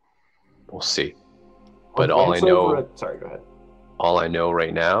we'll see. But I'll all I glance know, over at- Sorry, go ahead. all I know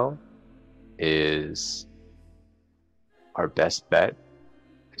right now is our best bet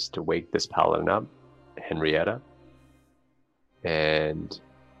is to wake this paladin up, Henrietta, and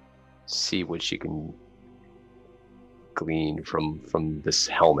see what she can glean from this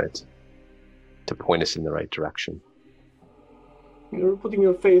helmet to point us in the right direction. You're putting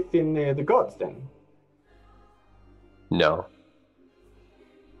your faith in the gods, then. No.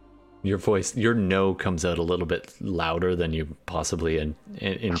 your no comes out a little bit louder than you possibly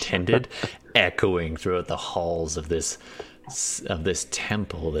intended, echoing throughout the halls of this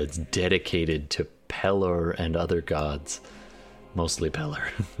temple that's dedicated to Pelor and other gods, mostly Pelor.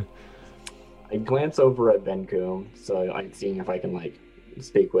 I glance over at Benkum, so I'm seeing if I can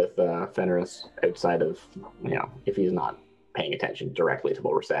speak with Fenris outside of, if he's not paying attention directly to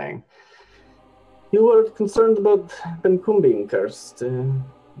what we're saying. You were concerned about Benkum being cursed. You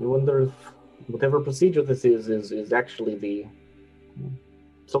wonder if whatever procedure this is actually the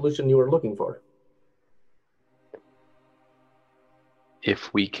solution you were looking for.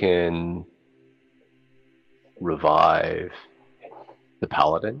 If we can revive the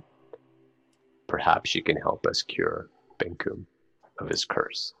paladin, perhaps she can help us cure Benkum of his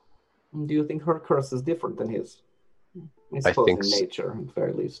curse. Do you think her curse is different than his? I suppose think in so. nature, at the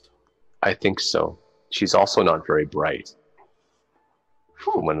very least. I think so. She's also not very bright,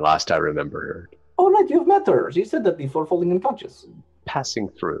 from when last I remember her. Oh, right, you've met her. She said that before falling unconscious. Passing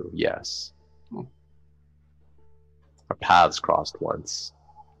through, yes. Hmm. Our paths crossed once,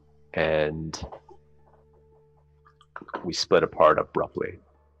 and we split apart abruptly.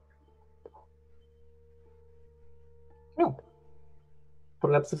 Oh.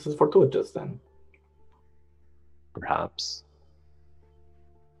 Perhaps this is fortuitous, then. Perhaps.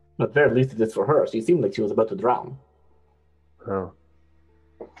 At the very least, it is for her. She seemed like she was about to drown. Oh.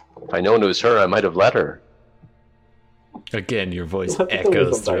 If I'd known it was her, I might have let her. Again, your voice You'll have to tell me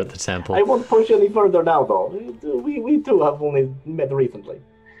echoes sometime. throughout the temple. I won't push any further now, though. We too have only met recently.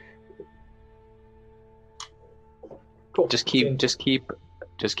 Cool. Just keep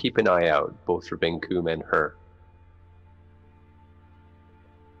an eye out, both for Benkum and her.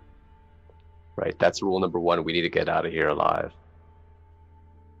 Right, that's rule number one. We need to get out of here alive.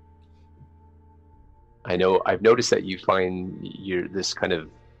 I know. I've noticed that you find you're this kind of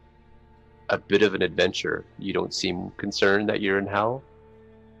a bit of an adventure. You don't seem concerned that you're in hell.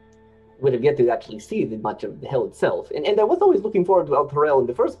 Would have yet to actually see much of the hell itself. And I was always looking forward to Elturel in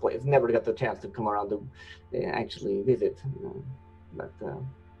the first place. Never got the chance to come around to actually visit. But,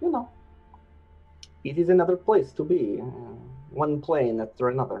 it is another place to be. One plane after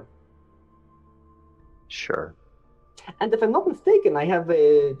another. Sure. And if I'm not mistaken, I have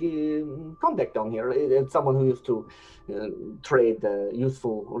a contact down here. It's someone who used to trade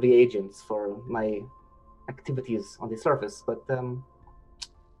useful reagents for my activities on the surface. But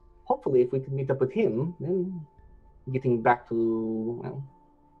hopefully, if we can meet up with him, then getting back to,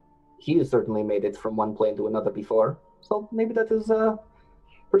 he has certainly made it from one plane to another before. So maybe that is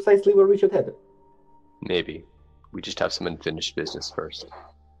precisely where we should head. Maybe. We just have some unfinished business first.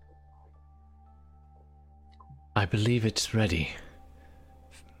 I believe it's ready.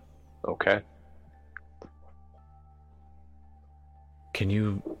 Okay. Can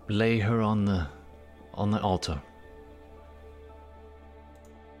you lay her on the altar?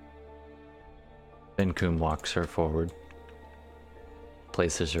 Ben-Kum walks her forward,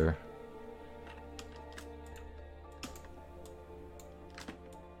 places her.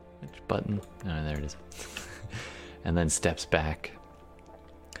 Which button? Oh, there it is. And then steps back.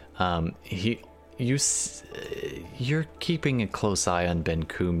 You're keeping a close eye on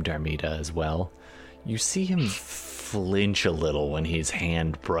Ben-Kum, Darmida, as well. You see him flinch a little when his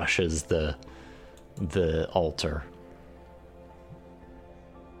hand brushes the altar.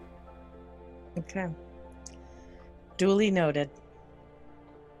 Okay. Duly noted.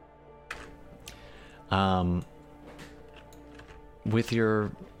 With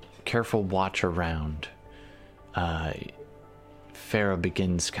your careful watch around, Farah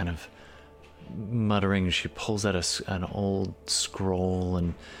begins kind of muttering. She pulls out an old scroll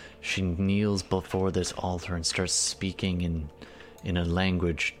and she kneels before this altar and starts speaking in a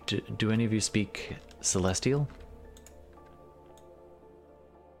language. Do any of you speak Celestial?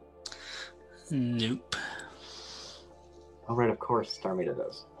 Nope. Oh, right, of course, Darmida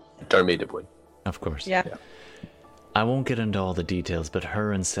does. Darmida would. Of course. Yeah. I won't get into all the details, but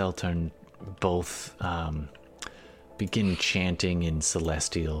her and Seltern both begin chanting in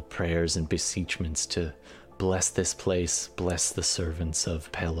Celestial prayers and beseechments to bless this place, bless the servants of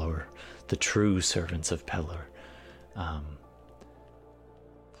Pelor, the true servants of Pelor.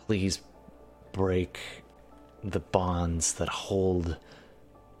 Please break the bonds that hold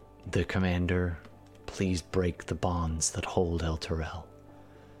the commander. Please break the bonds that hold Elturel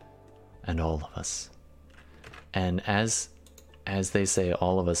and all of us. And as they say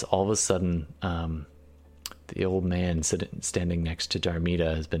all of us, all of a sudden, the old man standing next to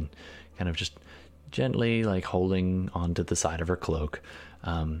Darmida has been kind of just gently like holding onto the side of her cloak.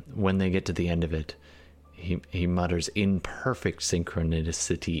 When they get to the end of it, he mutters in perfect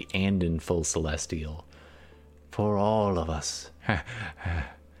synchronicity and in full Celestial, "For all of us."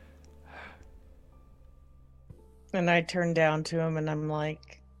 And I turn down to him and I'm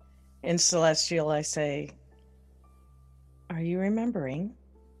like, in Celestial, I say, "Are you remembering?"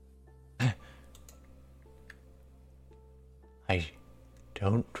 I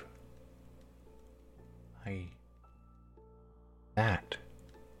don't. That.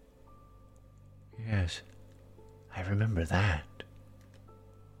 Yes, I remember that.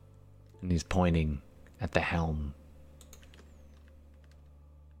 And he's pointing at the helm.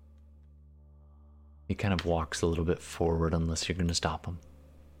 He kind of walks a little bit forward unless you're going to stop him.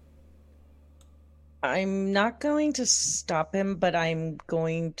 I'm not going to stop him, but I'm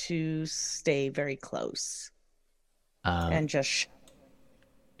going to stay very close. And just...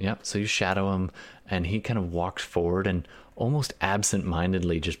 Yep, so you shadow him, and he kind of walks forward and almost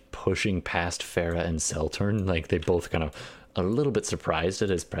absent-mindedly just pushing past Farah and Seltern. Like, they both kind of a little bit surprised at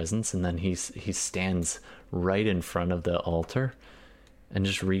his presence, and then he stands right in front of the altar and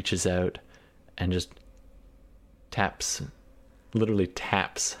just reaches out and just literally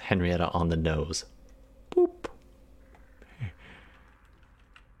taps Henrietta on the nose. Boop.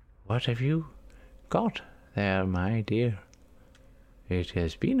 What have you got there, my dear? It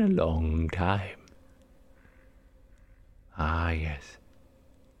has been a long time. Ah, yes.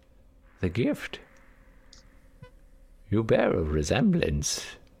 The gift. You bear a resemblance.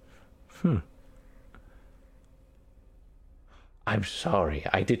 I'm sorry,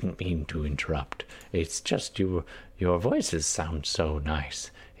 I didn't mean to interrupt. It's just your voices sound so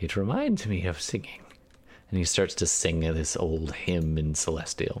nice. It reminds me of singing. And he starts to sing this old hymn in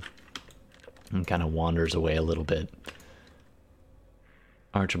Celestial. And kind of wanders away a little bit.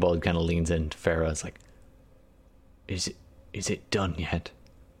 Archibald kind of leans in to Farah. It's like, is it done yet?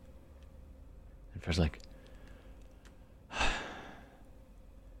 And Farah's like,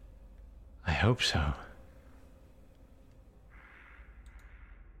 I hope so.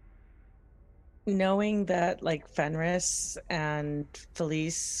 Knowing that like Fenris and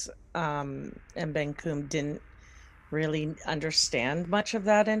Felice and Ben-Kum didn't really understand much of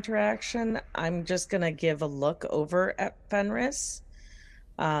that interaction, I'm just gonna give a look over at Fenris,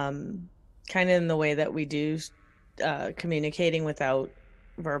 kind of in the way that we do, communicating without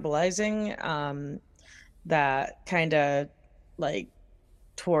verbalizing, that kind of like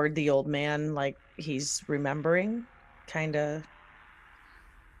toward the old man, like he's remembering, kind of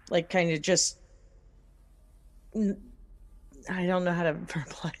just, I don't know how to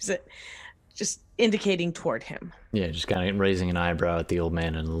verbalize it. just indicating toward him. Yeah, just kind of raising an eyebrow at the old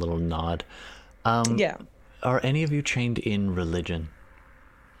man and a little nod. Yeah. Are any of you trained in religion?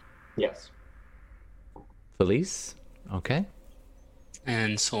 Yes. Felice? Okay.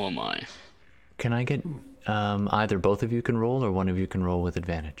 And so am I. Can I get either both of you can roll or one of you can roll with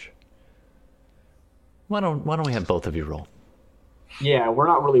advantage? Why don't we have both of you roll? Yeah, we're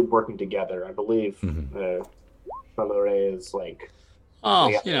not really working together. I believe Felore is like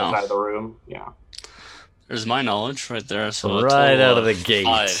Oh, outside of the room. Yeah. There's my knowledge right there. So a Right total out of the gate.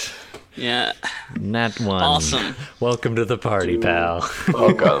 5. Yeah. Nat 1. Awesome. Welcome to the party, pal.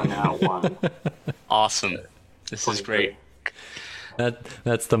 Welcome. Now 1. Awesome. This is great.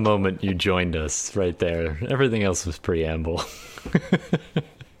 That's the moment you joined us right there. Everything else was preamble.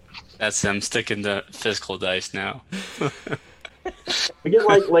 That's them sticking the physical dice now. We get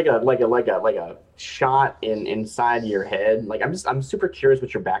like a shot inside your head. Like I'm super curious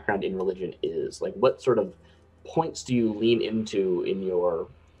what your background in religion is. Like what sort of points do you lean into in your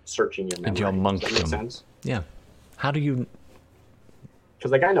searching your memory? And your Does that make monkdom. sense? Yeah. How do you...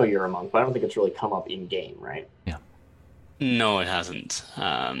 Because like I know you're a monk, but I don't think it's really come up in game, right? Yeah. No, it hasn't.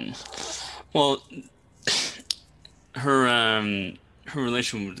 Well, her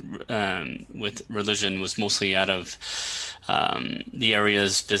relation with religion was mostly out of the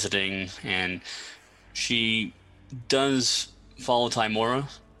areas visiting, and she does follow Timora,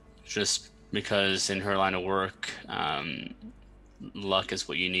 just because in her line of work, luck is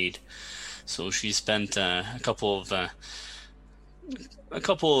what you need. So she spent a couple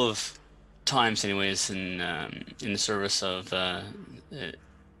of times, anyways, in the service of the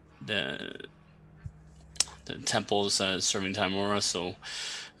temples serving Timora, so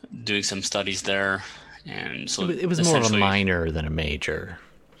doing some studies there, and so It was more of a minor than a major.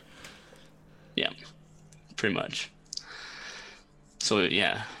 Yeah, pretty much. So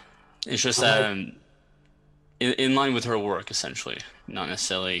yeah, it's just in line with her work, essentially, not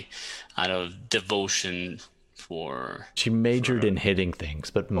necessarily out of devotion for. She majored in hitting things,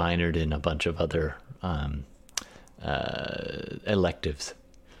 but minored in a bunch of other electives.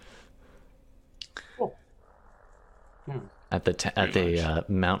 Cool. At the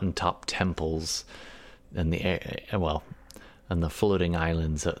mountaintop temples and and the floating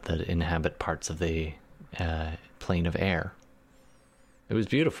islands that inhabit parts of the plane of air. It was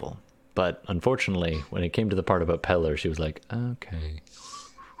beautiful, but unfortunately, when it came to the part about Peller, she was like, "Okay."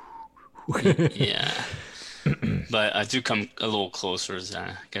 Yeah. But I do come a little closer as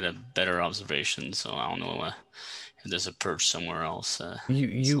I get a better observation, so I don't know if there's a perch somewhere else.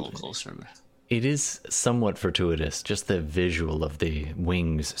 It's a little closer. It is somewhat fortuitous, just the visual of the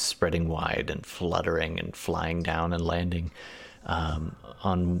wings spreading wide and fluttering and flying down and landing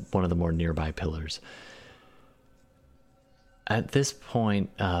on one of the more nearby pillars. At this point,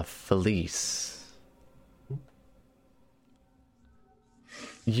 Felice,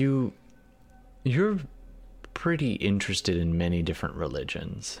 you're pretty interested in many different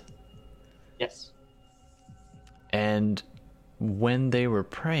religions. Yes. And when they were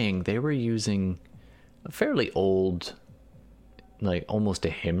praying, they were using a fairly old, like almost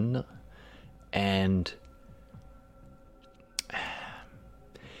a hymn, and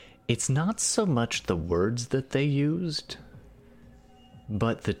it's not so much the words that they used,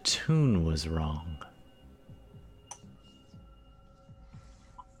 but the tune was wrong.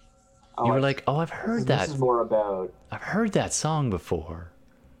 You were like, "Oh, I've heard that. This is more about I've heard that song before."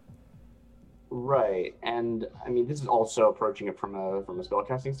 Right, and I mean, this is also approaching it from a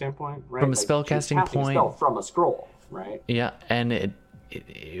spellcasting standpoint, right? From a Like, spellcasting she's casting a point- spell from a scroll, right? Yeah, and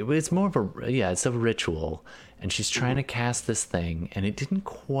it's more of it's a ritual, and she's trying to cast this thing, and it didn't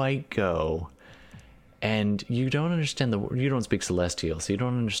quite go. And you don't understand you don't speak Celestial, so you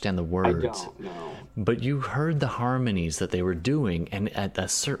don't understand the I words. don't know. But you heard the harmonies that they were doing, and at a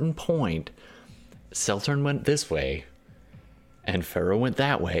certain point, Seltern went this way, and Pharaoh went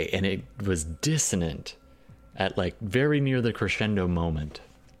that way, and it was dissonant at like very near the crescendo moment.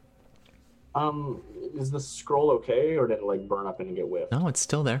 Is the scroll okay, or did it like burn up and get whiffed? No, it's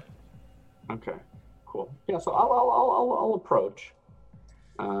still there. Okay, cool. Yeah, so I'll approach.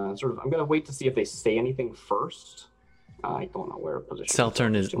 I'm gonna wait to see if they say anything first. I don't know where position.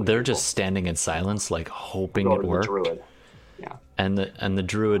 Seltern they're just standing in silence, like hoping Go it to the worked. druid. Yeah. And the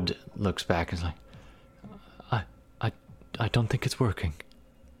druid looks back and is like, I don't think it's working.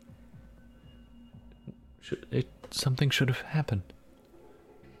 Something should have happened.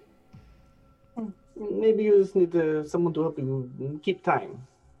 Maybe you just need someone to help you keep time.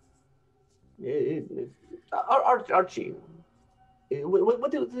 Archie,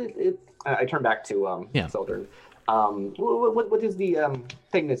 what I turn back to Yeah. Seltern. What is the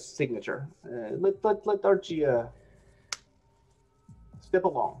Thegnus signature? Let Archie step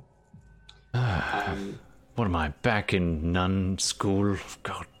along. What am I, back in nun school?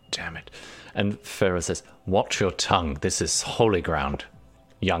 God damn it. And Pharaoh says, watch your tongue. This is holy ground,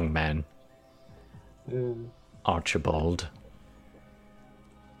 young man. Archibald.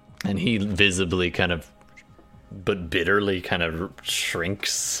 And he visibly kind of, but bitterly kind of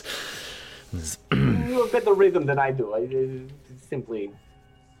shrinks. You have better rhythm than I do. I simply...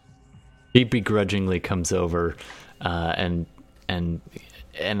 He begrudgingly comes over and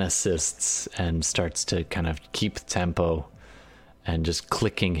assists and starts to kind of keep tempo and just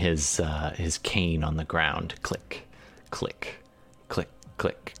clicking his cane on the ground. Click, click, click,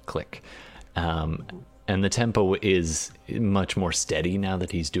 click, click. And the tempo is much more steady now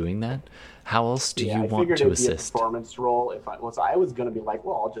that he's doing that. How else do you want to assist? A performance role. So I was gonna be like,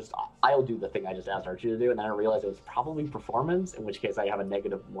 well, I'll do the thing I just asked Archie to do, and then I realized it was probably performance. In which case, I have a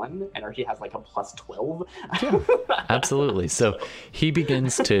 -1, and Archie has like a +12. Yeah, absolutely. So he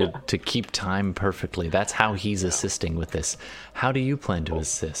begins to keep time perfectly. That's how he's assisting with this. How do you plan to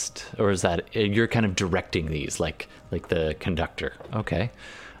assist, or is that you're kind of directing these, like the conductor? Okay.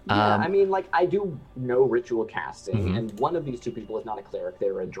 Yeah, I mean, like, I do know ritual casting, and one of these two people is not a cleric,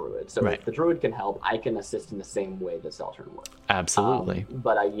 they're a druid. So if the druid can help, I can assist in the same way the Seltern would. Absolutely.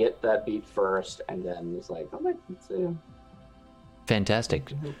 But I get that beat first, and then it's like, let's see.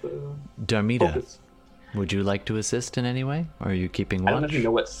 Fantastic. Darmida, would you like to assist in any way? Or are you keeping watch? I don't even know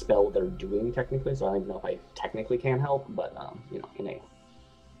what spell they're doing, technically, so I don't even know if I technically can help, but, in a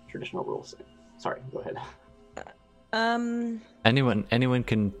traditional rule set. Sorry, go ahead. Anyone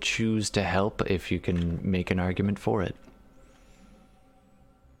can choose to help if you can make an argument for it.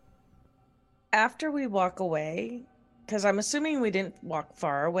 After we walk away, because I'm assuming we didn't walk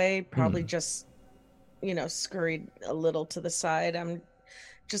far away, probably just, scurried a little to the side. I'm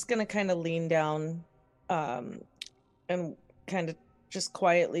just gonna kind of lean down, and kind of just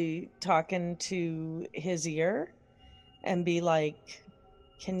quietly talking to his ear, and be like,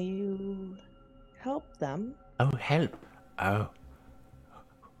 "Can you help them?" Oh, help. Oh.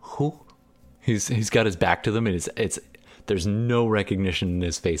 Who? He's got his back to them, and it's there's no recognition in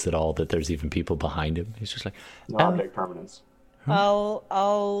his face at all that there's even people behind him. He's just like, no object permanence.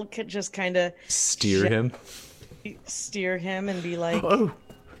 I'll just kind of steer him and be like,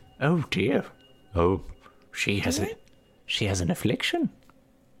 oh dear. Oh, she has an affliction.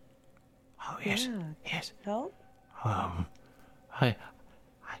 Oh, yes. Yeah. Yes. Help? I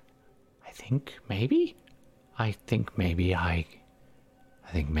think maybe I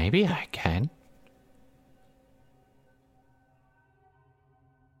can.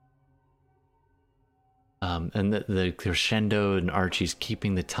 And the crescendo and Archie's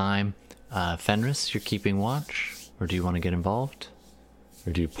keeping the time. Fenris, you're keeping watch? Or do you want to get involved?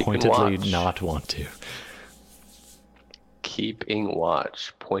 Or do you pointedly not want to? Keeping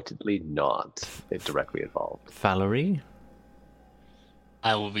watch. Pointedly not. They're directly involved. Valerie?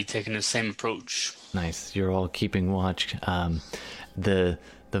 I will be taking the same approach. Nice. You're all keeping watch. The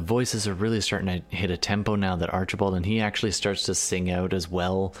voices are really starting to hit a tempo now that Archibald, and he actually starts to sing out as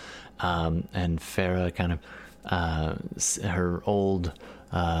well. And Farah kind of, her old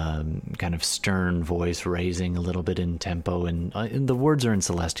kind of stern voice raising a little bit in tempo, and the words are in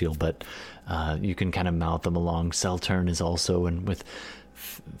Celestial, but you can kind of mouth them along. Seltern is also, and with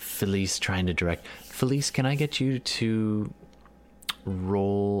Felice trying to direct. Felice, can I get you to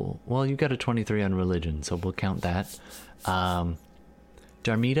roll? Well, you got a 23 on religion, so we'll count that.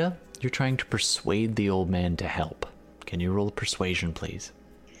 Darmida, you're trying to persuade the old man to help. Can you roll persuasion, please?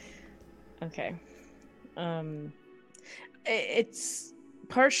 Okay. It's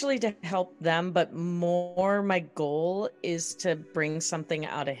partially to help them, but more my goal is to bring something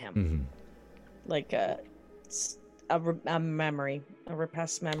out of him. Like a memory, a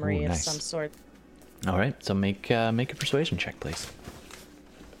repressed memory of some sort. All right, so make a persuasion check, please.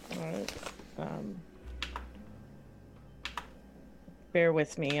 All right. Bear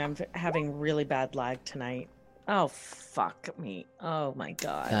with me. I'm having really bad lag tonight. Oh, fuck me. Oh, my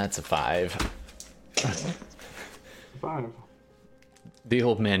God. That's a 5. 5. The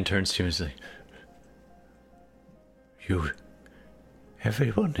old man turns to you and says,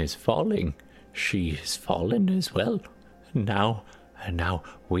 everyone is falling. She is fallen as well. And now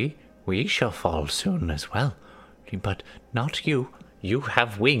we shall fall soon as well. But not you. You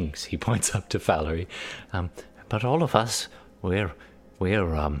have wings. He points up to Valerie. But all of us, we're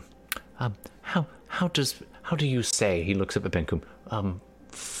how do you say? He looks up at Benkum.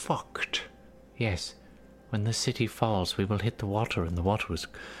 Fucked. Yes. When the city falls, we will hit the water, and the water was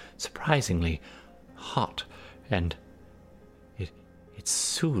surprisingly hot. and it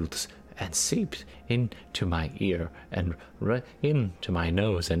soothes and seeps into my ear and right into my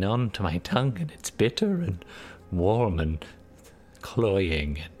nose and onto my tongue, and it's bitter and warm and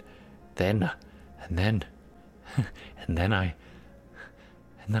cloying, and then I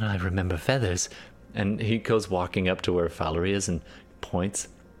remember feathers. And he goes walking up to where Valerie is and points.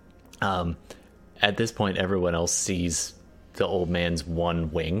 At this point, everyone else sees the old man's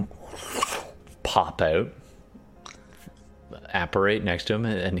one wing pop out, apparate next to him,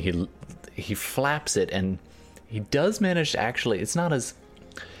 and he flaps it, and he does manage to actually, it's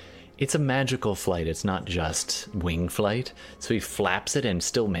a magical flight, it's not just wing flight, so he flaps it and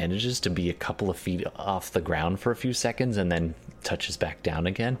still manages to be a couple of feet off the ground for a few seconds, and then touches back down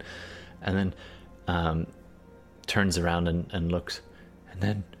again, and then turns around and looks, and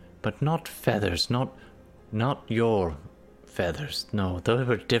then, but not feathers, not your feathers, no, they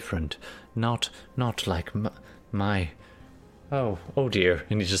were different, not like my oh dear.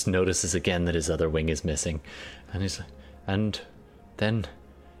 And he just notices again that his other wing is missing, and he's like, and then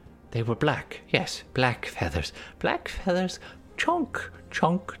they were black. Yes, black feathers, chunk,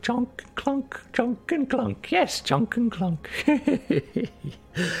 clunk, chunk and clunk. Yes, chunk and clunk.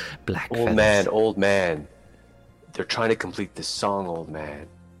 Black feathers. Old man, they're trying to complete this song, old man.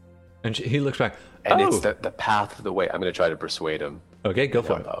 And he looks back, and it's the path of the way. I'm going to try to persuade him. Okay, go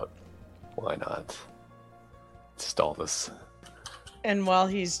for it. Why not? Stall this. And while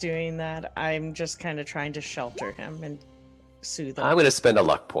he's doing that, I'm just kind of trying to shelter him and soothe him. I'm going to spend a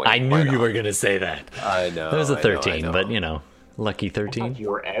luck point. I knew you were going to say that. I know. That was a 13, I know. but lucky 13. You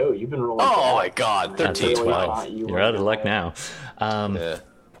were out. You've been rolling. Oh my god, 13. 12. You're out of luck now. Yeah.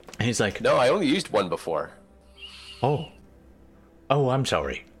 And he's like, no, I only used one before. Oh, I'm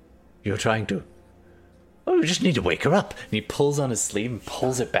sorry. You're trying to... Oh, you just need to wake her up. And he pulls on his sleeve and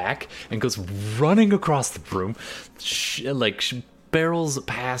pulls it back and goes running across the room, barrels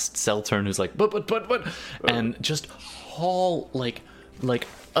past Seltern, who's like, but, and just haul, like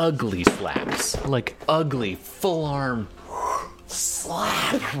ugly slaps, like ugly, full arm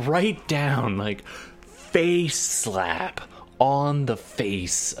slap right down, like face slap on the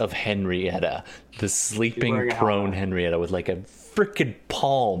face of Henrietta, the sleeping prone Henrietta, with like a freaking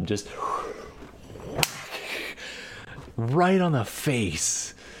palm just right on the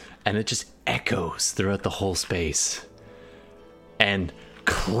face, and it just echoes throughout the whole space. And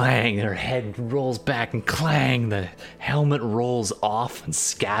clang, her head rolls back, and clang, the helmet rolls off and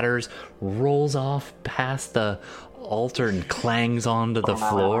scatters, rolls off past the altar and clangs onto the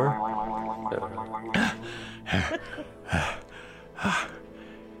floor.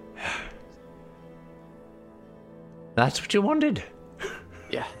 That's what you wanted?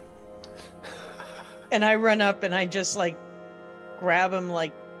 Yeah. And I run up and I just grab him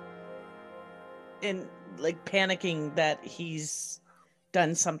panicking that he's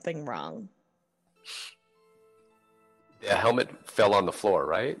done something wrong. The helmet fell on the floor,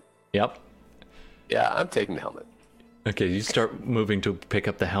 right? Yep. Yeah, I'm taking the helmet. Okay, you start moving to pick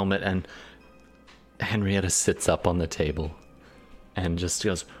up the helmet, and Henrietta sits up on the table and just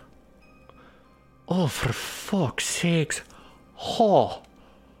goes, oh, for fuck's sakes. Oh.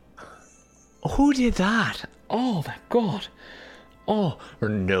 Who did that? Oh my god. Oh, her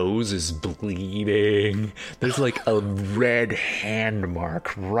nose is bleeding. There's a red hand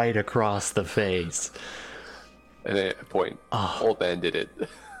mark right across the face. And then at a point, old man did it.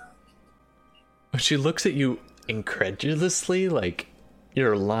 She looks at you incredulously, like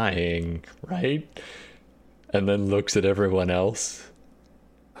you're lying, right? And then looks at everyone else.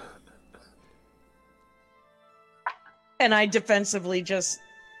 And I defensively just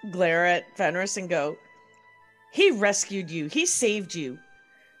glare at Fenris and go, he rescued you. He saved you.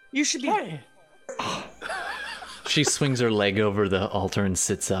 You should be... She swings her leg over the altar and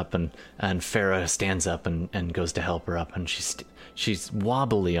sits up, and Farah stands up and goes to help her up, and she's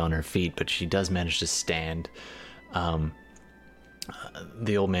wobbly on her feet, but she does manage to stand. The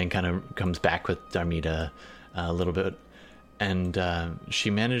old man kind of comes back with Darmida a little bit, and she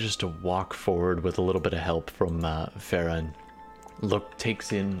manages to walk forward with a little bit of help from Farah, and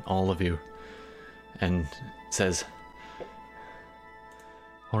takes in all of you and says,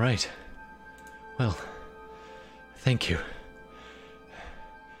 all right, well, thank you.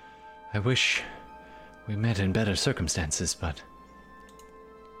 I wish we met in better circumstances, but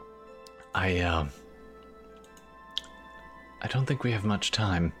I don't think we have much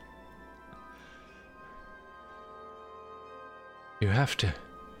time. You have to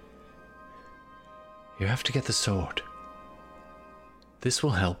get the sword. This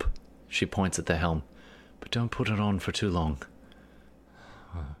will help. She points at the helm, but don't put it on for too long.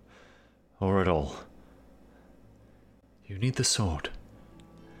 Or at all. You need the sword.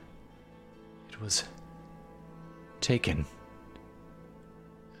 It was taken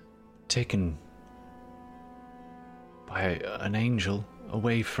by an angel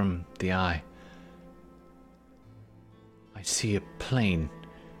away from the eye. I see a plane,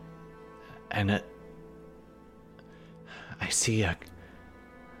 and I see a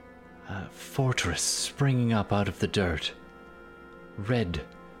fortress springing up out of the dirt. Red,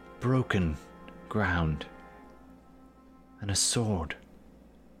 broken ground. And a sword,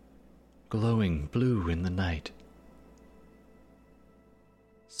 glowing blue in the night.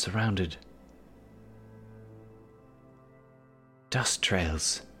 Surrounded. Dust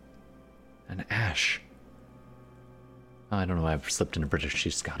trails. And ash. Oh, I don't know why I've slipped into British.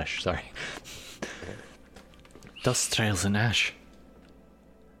 She's Scottish, sorry. Dust trails and ash.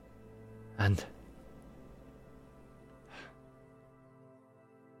 And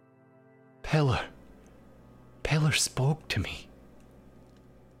Pellar spoke to me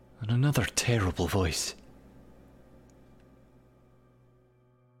in another terrible voice.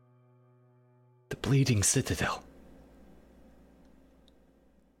 The Bleeding Citadel.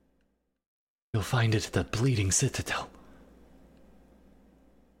 You'll find it at the Bleeding Citadel.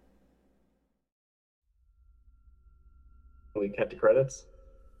 We cut to credits.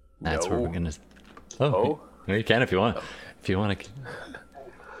 That's No. where we're gonna. Oh, you can if you want. If you want to.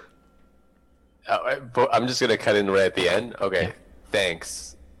 But I'm just gonna cut in right at the end. Okay, Yeah.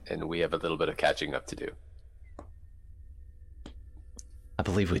 thanks. And we have a little bit of catching up to do. I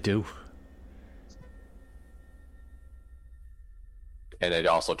believe we do. And I'd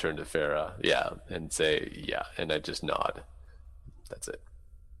also turn to Farah, and say, yeah, and I just nod. That's it.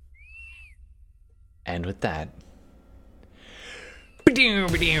 And with that.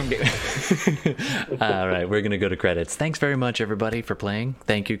 All right, we're gonna go to credits. Thanks very much, everybody, for playing.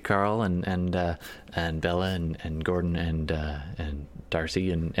 Thank you, Carl and Bella and Gordon and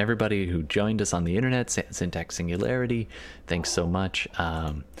Darcy and everybody who joined us on the internet. Syntax Singularity, thanks so much.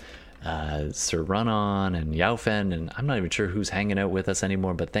 Sir Run-On and Yaufen, and I'm not even sure who's hanging out with us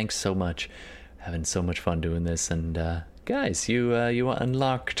anymore, but thanks so much. Having so much fun doing this. And guys, you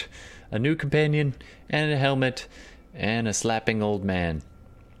unlocked a new companion and a helmet and a slapping old man.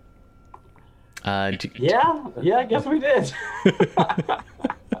 I guess we did.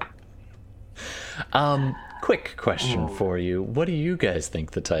 Quick question for you. What do you guys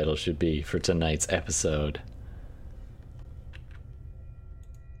think the title should be for tonight's episode?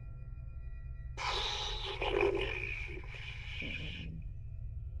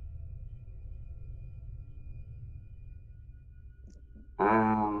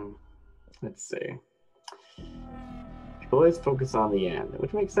 Let's see. Always focus on the end,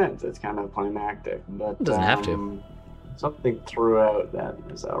 which makes sense. It's kind of climactic, but It doesn't have to. Something throughout that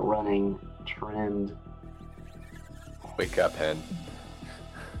is a running trend. Wake up, Hen.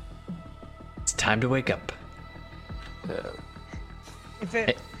 It's time to wake up.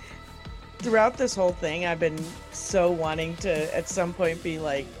 Throughout this whole thing, I've been so wanting to at some point be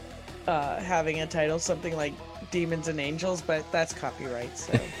like having a title something like Demons and Angels, but that's copyright,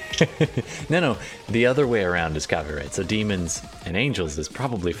 so. No, the other way around is copyright. So Demons and Angels is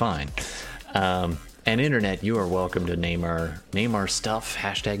probably fine. And internet, you are welcome to name our stuff.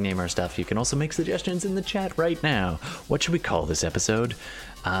 Hashtag name our stuff. You can also make suggestions in the chat right now. What should we call this episode?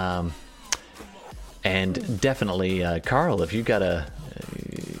 And definitely, Carl, if you got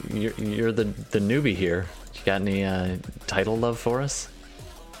you're the newbie here. You got any title love for us?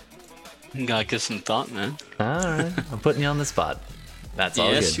 Gotta get some thought, man. All right, I'm putting you on the spot. That's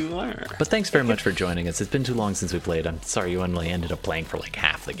all Yes, good. you are. But thanks very much for joining us. It's been too long since we played. I'm sorry you only ended up playing for like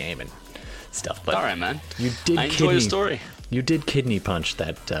half the game and stuff. But All right, man. You did I enjoy the story. You did kidney punch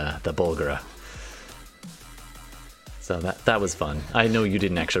that the Bulgara. So that was fun. I know you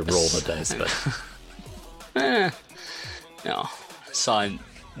didn't actually roll the dice, but No, I saw it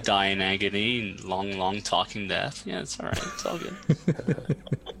die in agony, long talking death. Yeah, it's all right. It's all good.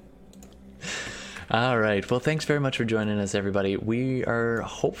 all right. Well, thanks very much for joining us, everybody. We are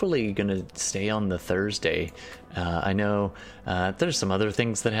hopefully going to stay on the Thursday. I know there's some other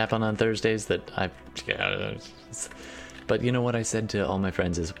things that happen on Thursdays that but you know what I said to all my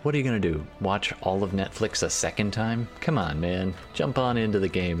friends is, what are you going to do? Watch all of Netflix a second time? Come on, man. Jump on into the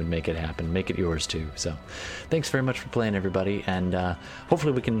game and make it happen. Make it yours too. So thanks very much for playing, everybody. And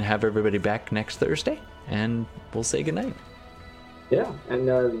hopefully we can have everybody back next Thursday. And we'll say goodnight. Yeah,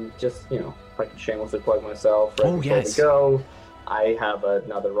 and just, if I can shamelessly plug myself right before yes. we go, I have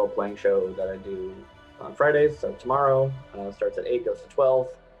another role-playing show that I do on Fridays. So tomorrow starts at 8, goes to 12.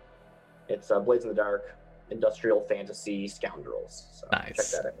 It's Blades in the Dark. industrial fantasy scoundrels. So Nice.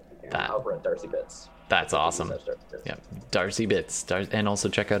 check that out if you can, over at Darcy Bits. That's awesome. Yeah, Darcy Bits. And also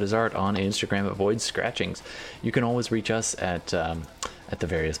check out his art on Instagram at Void Scratchings. You can always reach us at the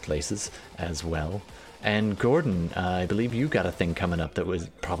various places as well. And Gordon, I believe you got a thing coming up that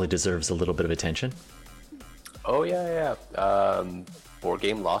probably deserves a little bit of attention. Oh yeah. Board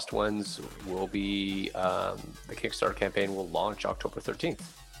Game Lost Ones will be the Kickstarter campaign will launch October 13th.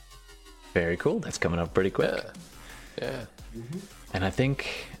 Very cool. That's coming up pretty quick. Yeah. Mm-hmm. And I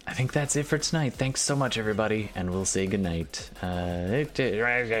think that's it for tonight. Thanks so much, everybody, and we'll say goodnight.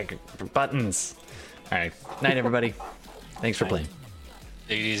 Buttons. All right. Night, everybody. Thanks for playing.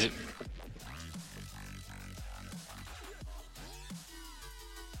 Take it easy.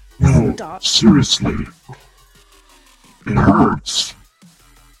 No, Stop. seriously. It hurts.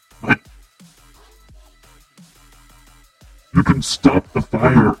 You can stop the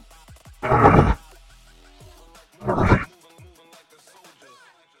fire. Alright.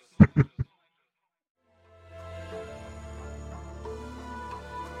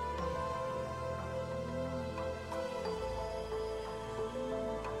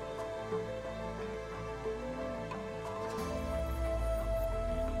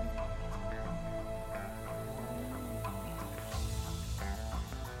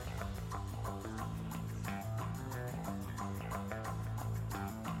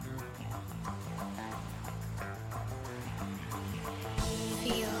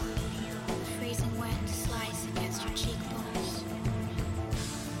 Feel the freezing wind slice against your cheekbones.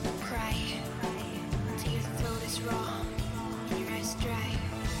 Cry till your throat is raw and your eyes dry.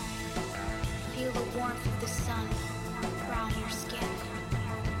 Feel the warmth of the sun brown your skin.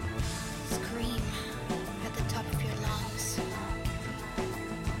 Scream at the top of your lungs.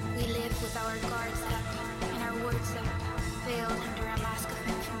 We live with our guards up and our words up, veiled under a mask of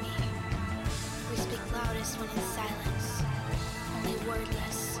infamy. We speak loudest when in silence. Only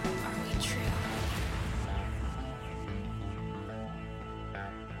wordless are we true.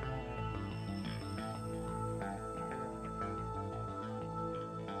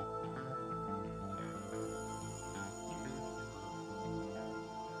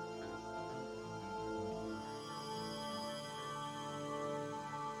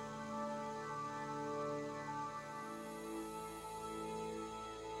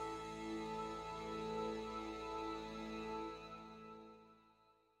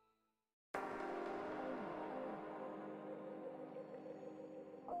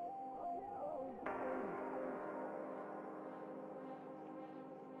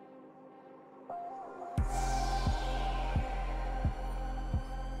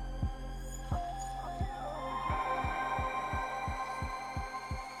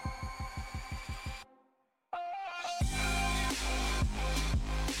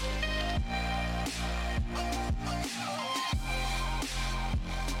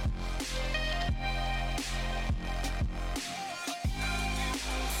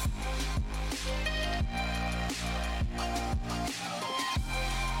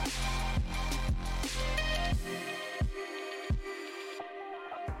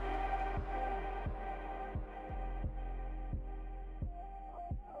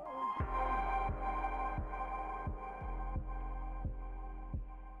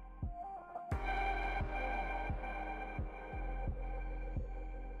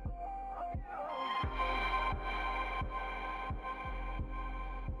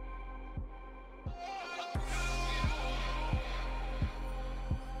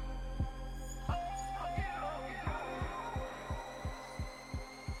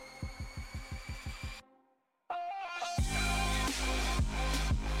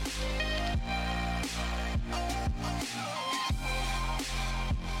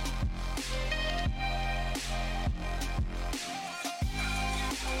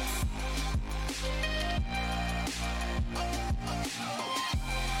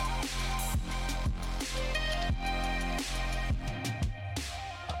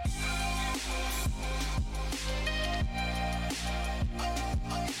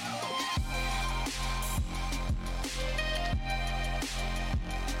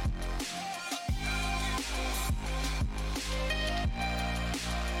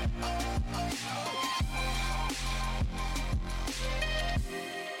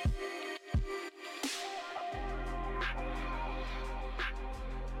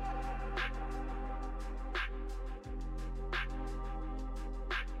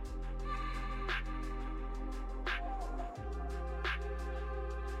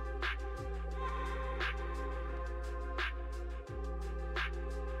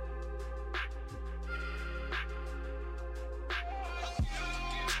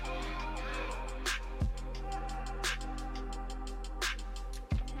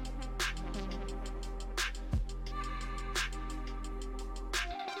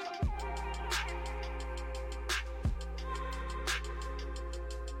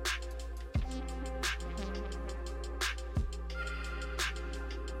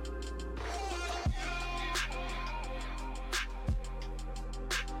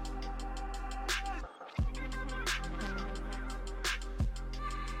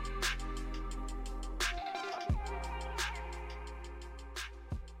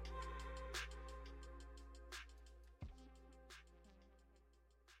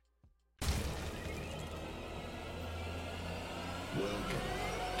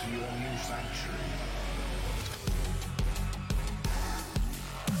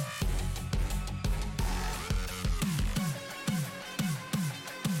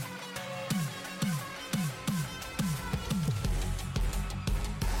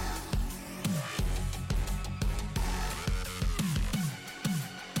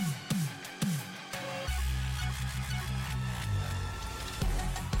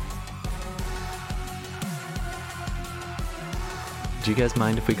 Do you guys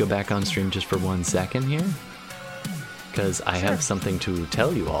mind if we go back on stream just for 1 second here? Because I have something to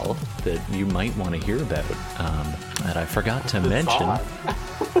tell you all that you might want to hear about that I forgot to mention.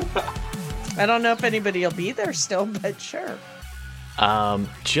 I don't know if anybody will be there still, but sure.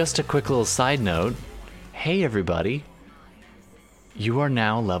 Just a quick little side note. Hey, everybody. You are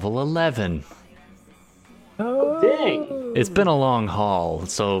now level 11. Oh, dang. It's been a long haul,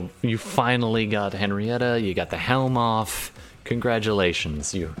 so you finally got Henrietta, you got the helm off.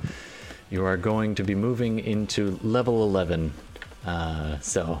 Congratulations, you are going to be moving into level 11.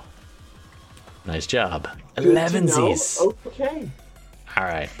 So nice job. 11sies. Okay. All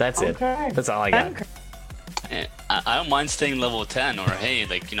right, that's it. That's all I got. I don't mind staying level 10, or hey,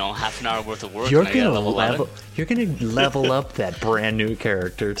 like, half an hour worth of work. You're and I get gonna level 11. You're gonna level up that brand new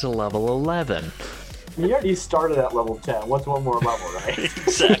character to level 11. You already started at level 10. What's one more level, right?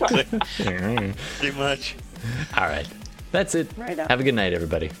 Exactly. Pretty much. All right. That's it. Right up. Have a good night,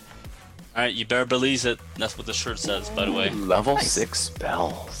 everybody. All right, you better believe it. That's what the shirt says, by the way. Level 6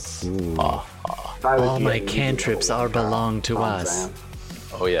 spells. All my cantrips are belong to us.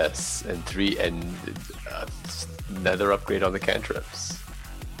 Oh yes, and 3 and another upgrade on the cantrips.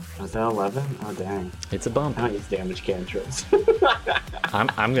 Was that 11? Oh dang. It's a bump. I don't use damage cantrips.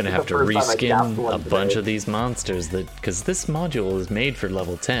 I'm gonna have to The first time I cast reskin one a bunch today. of these monsters because this module is made for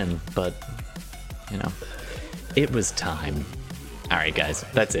level 10, but it was time. All right, guys,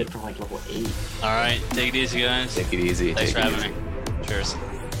 that's it. For like level 8. All right, take it easy, guys. Take it easy. Thanks take for it having easy. me. Cheers.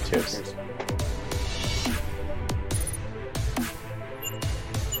 Cheers.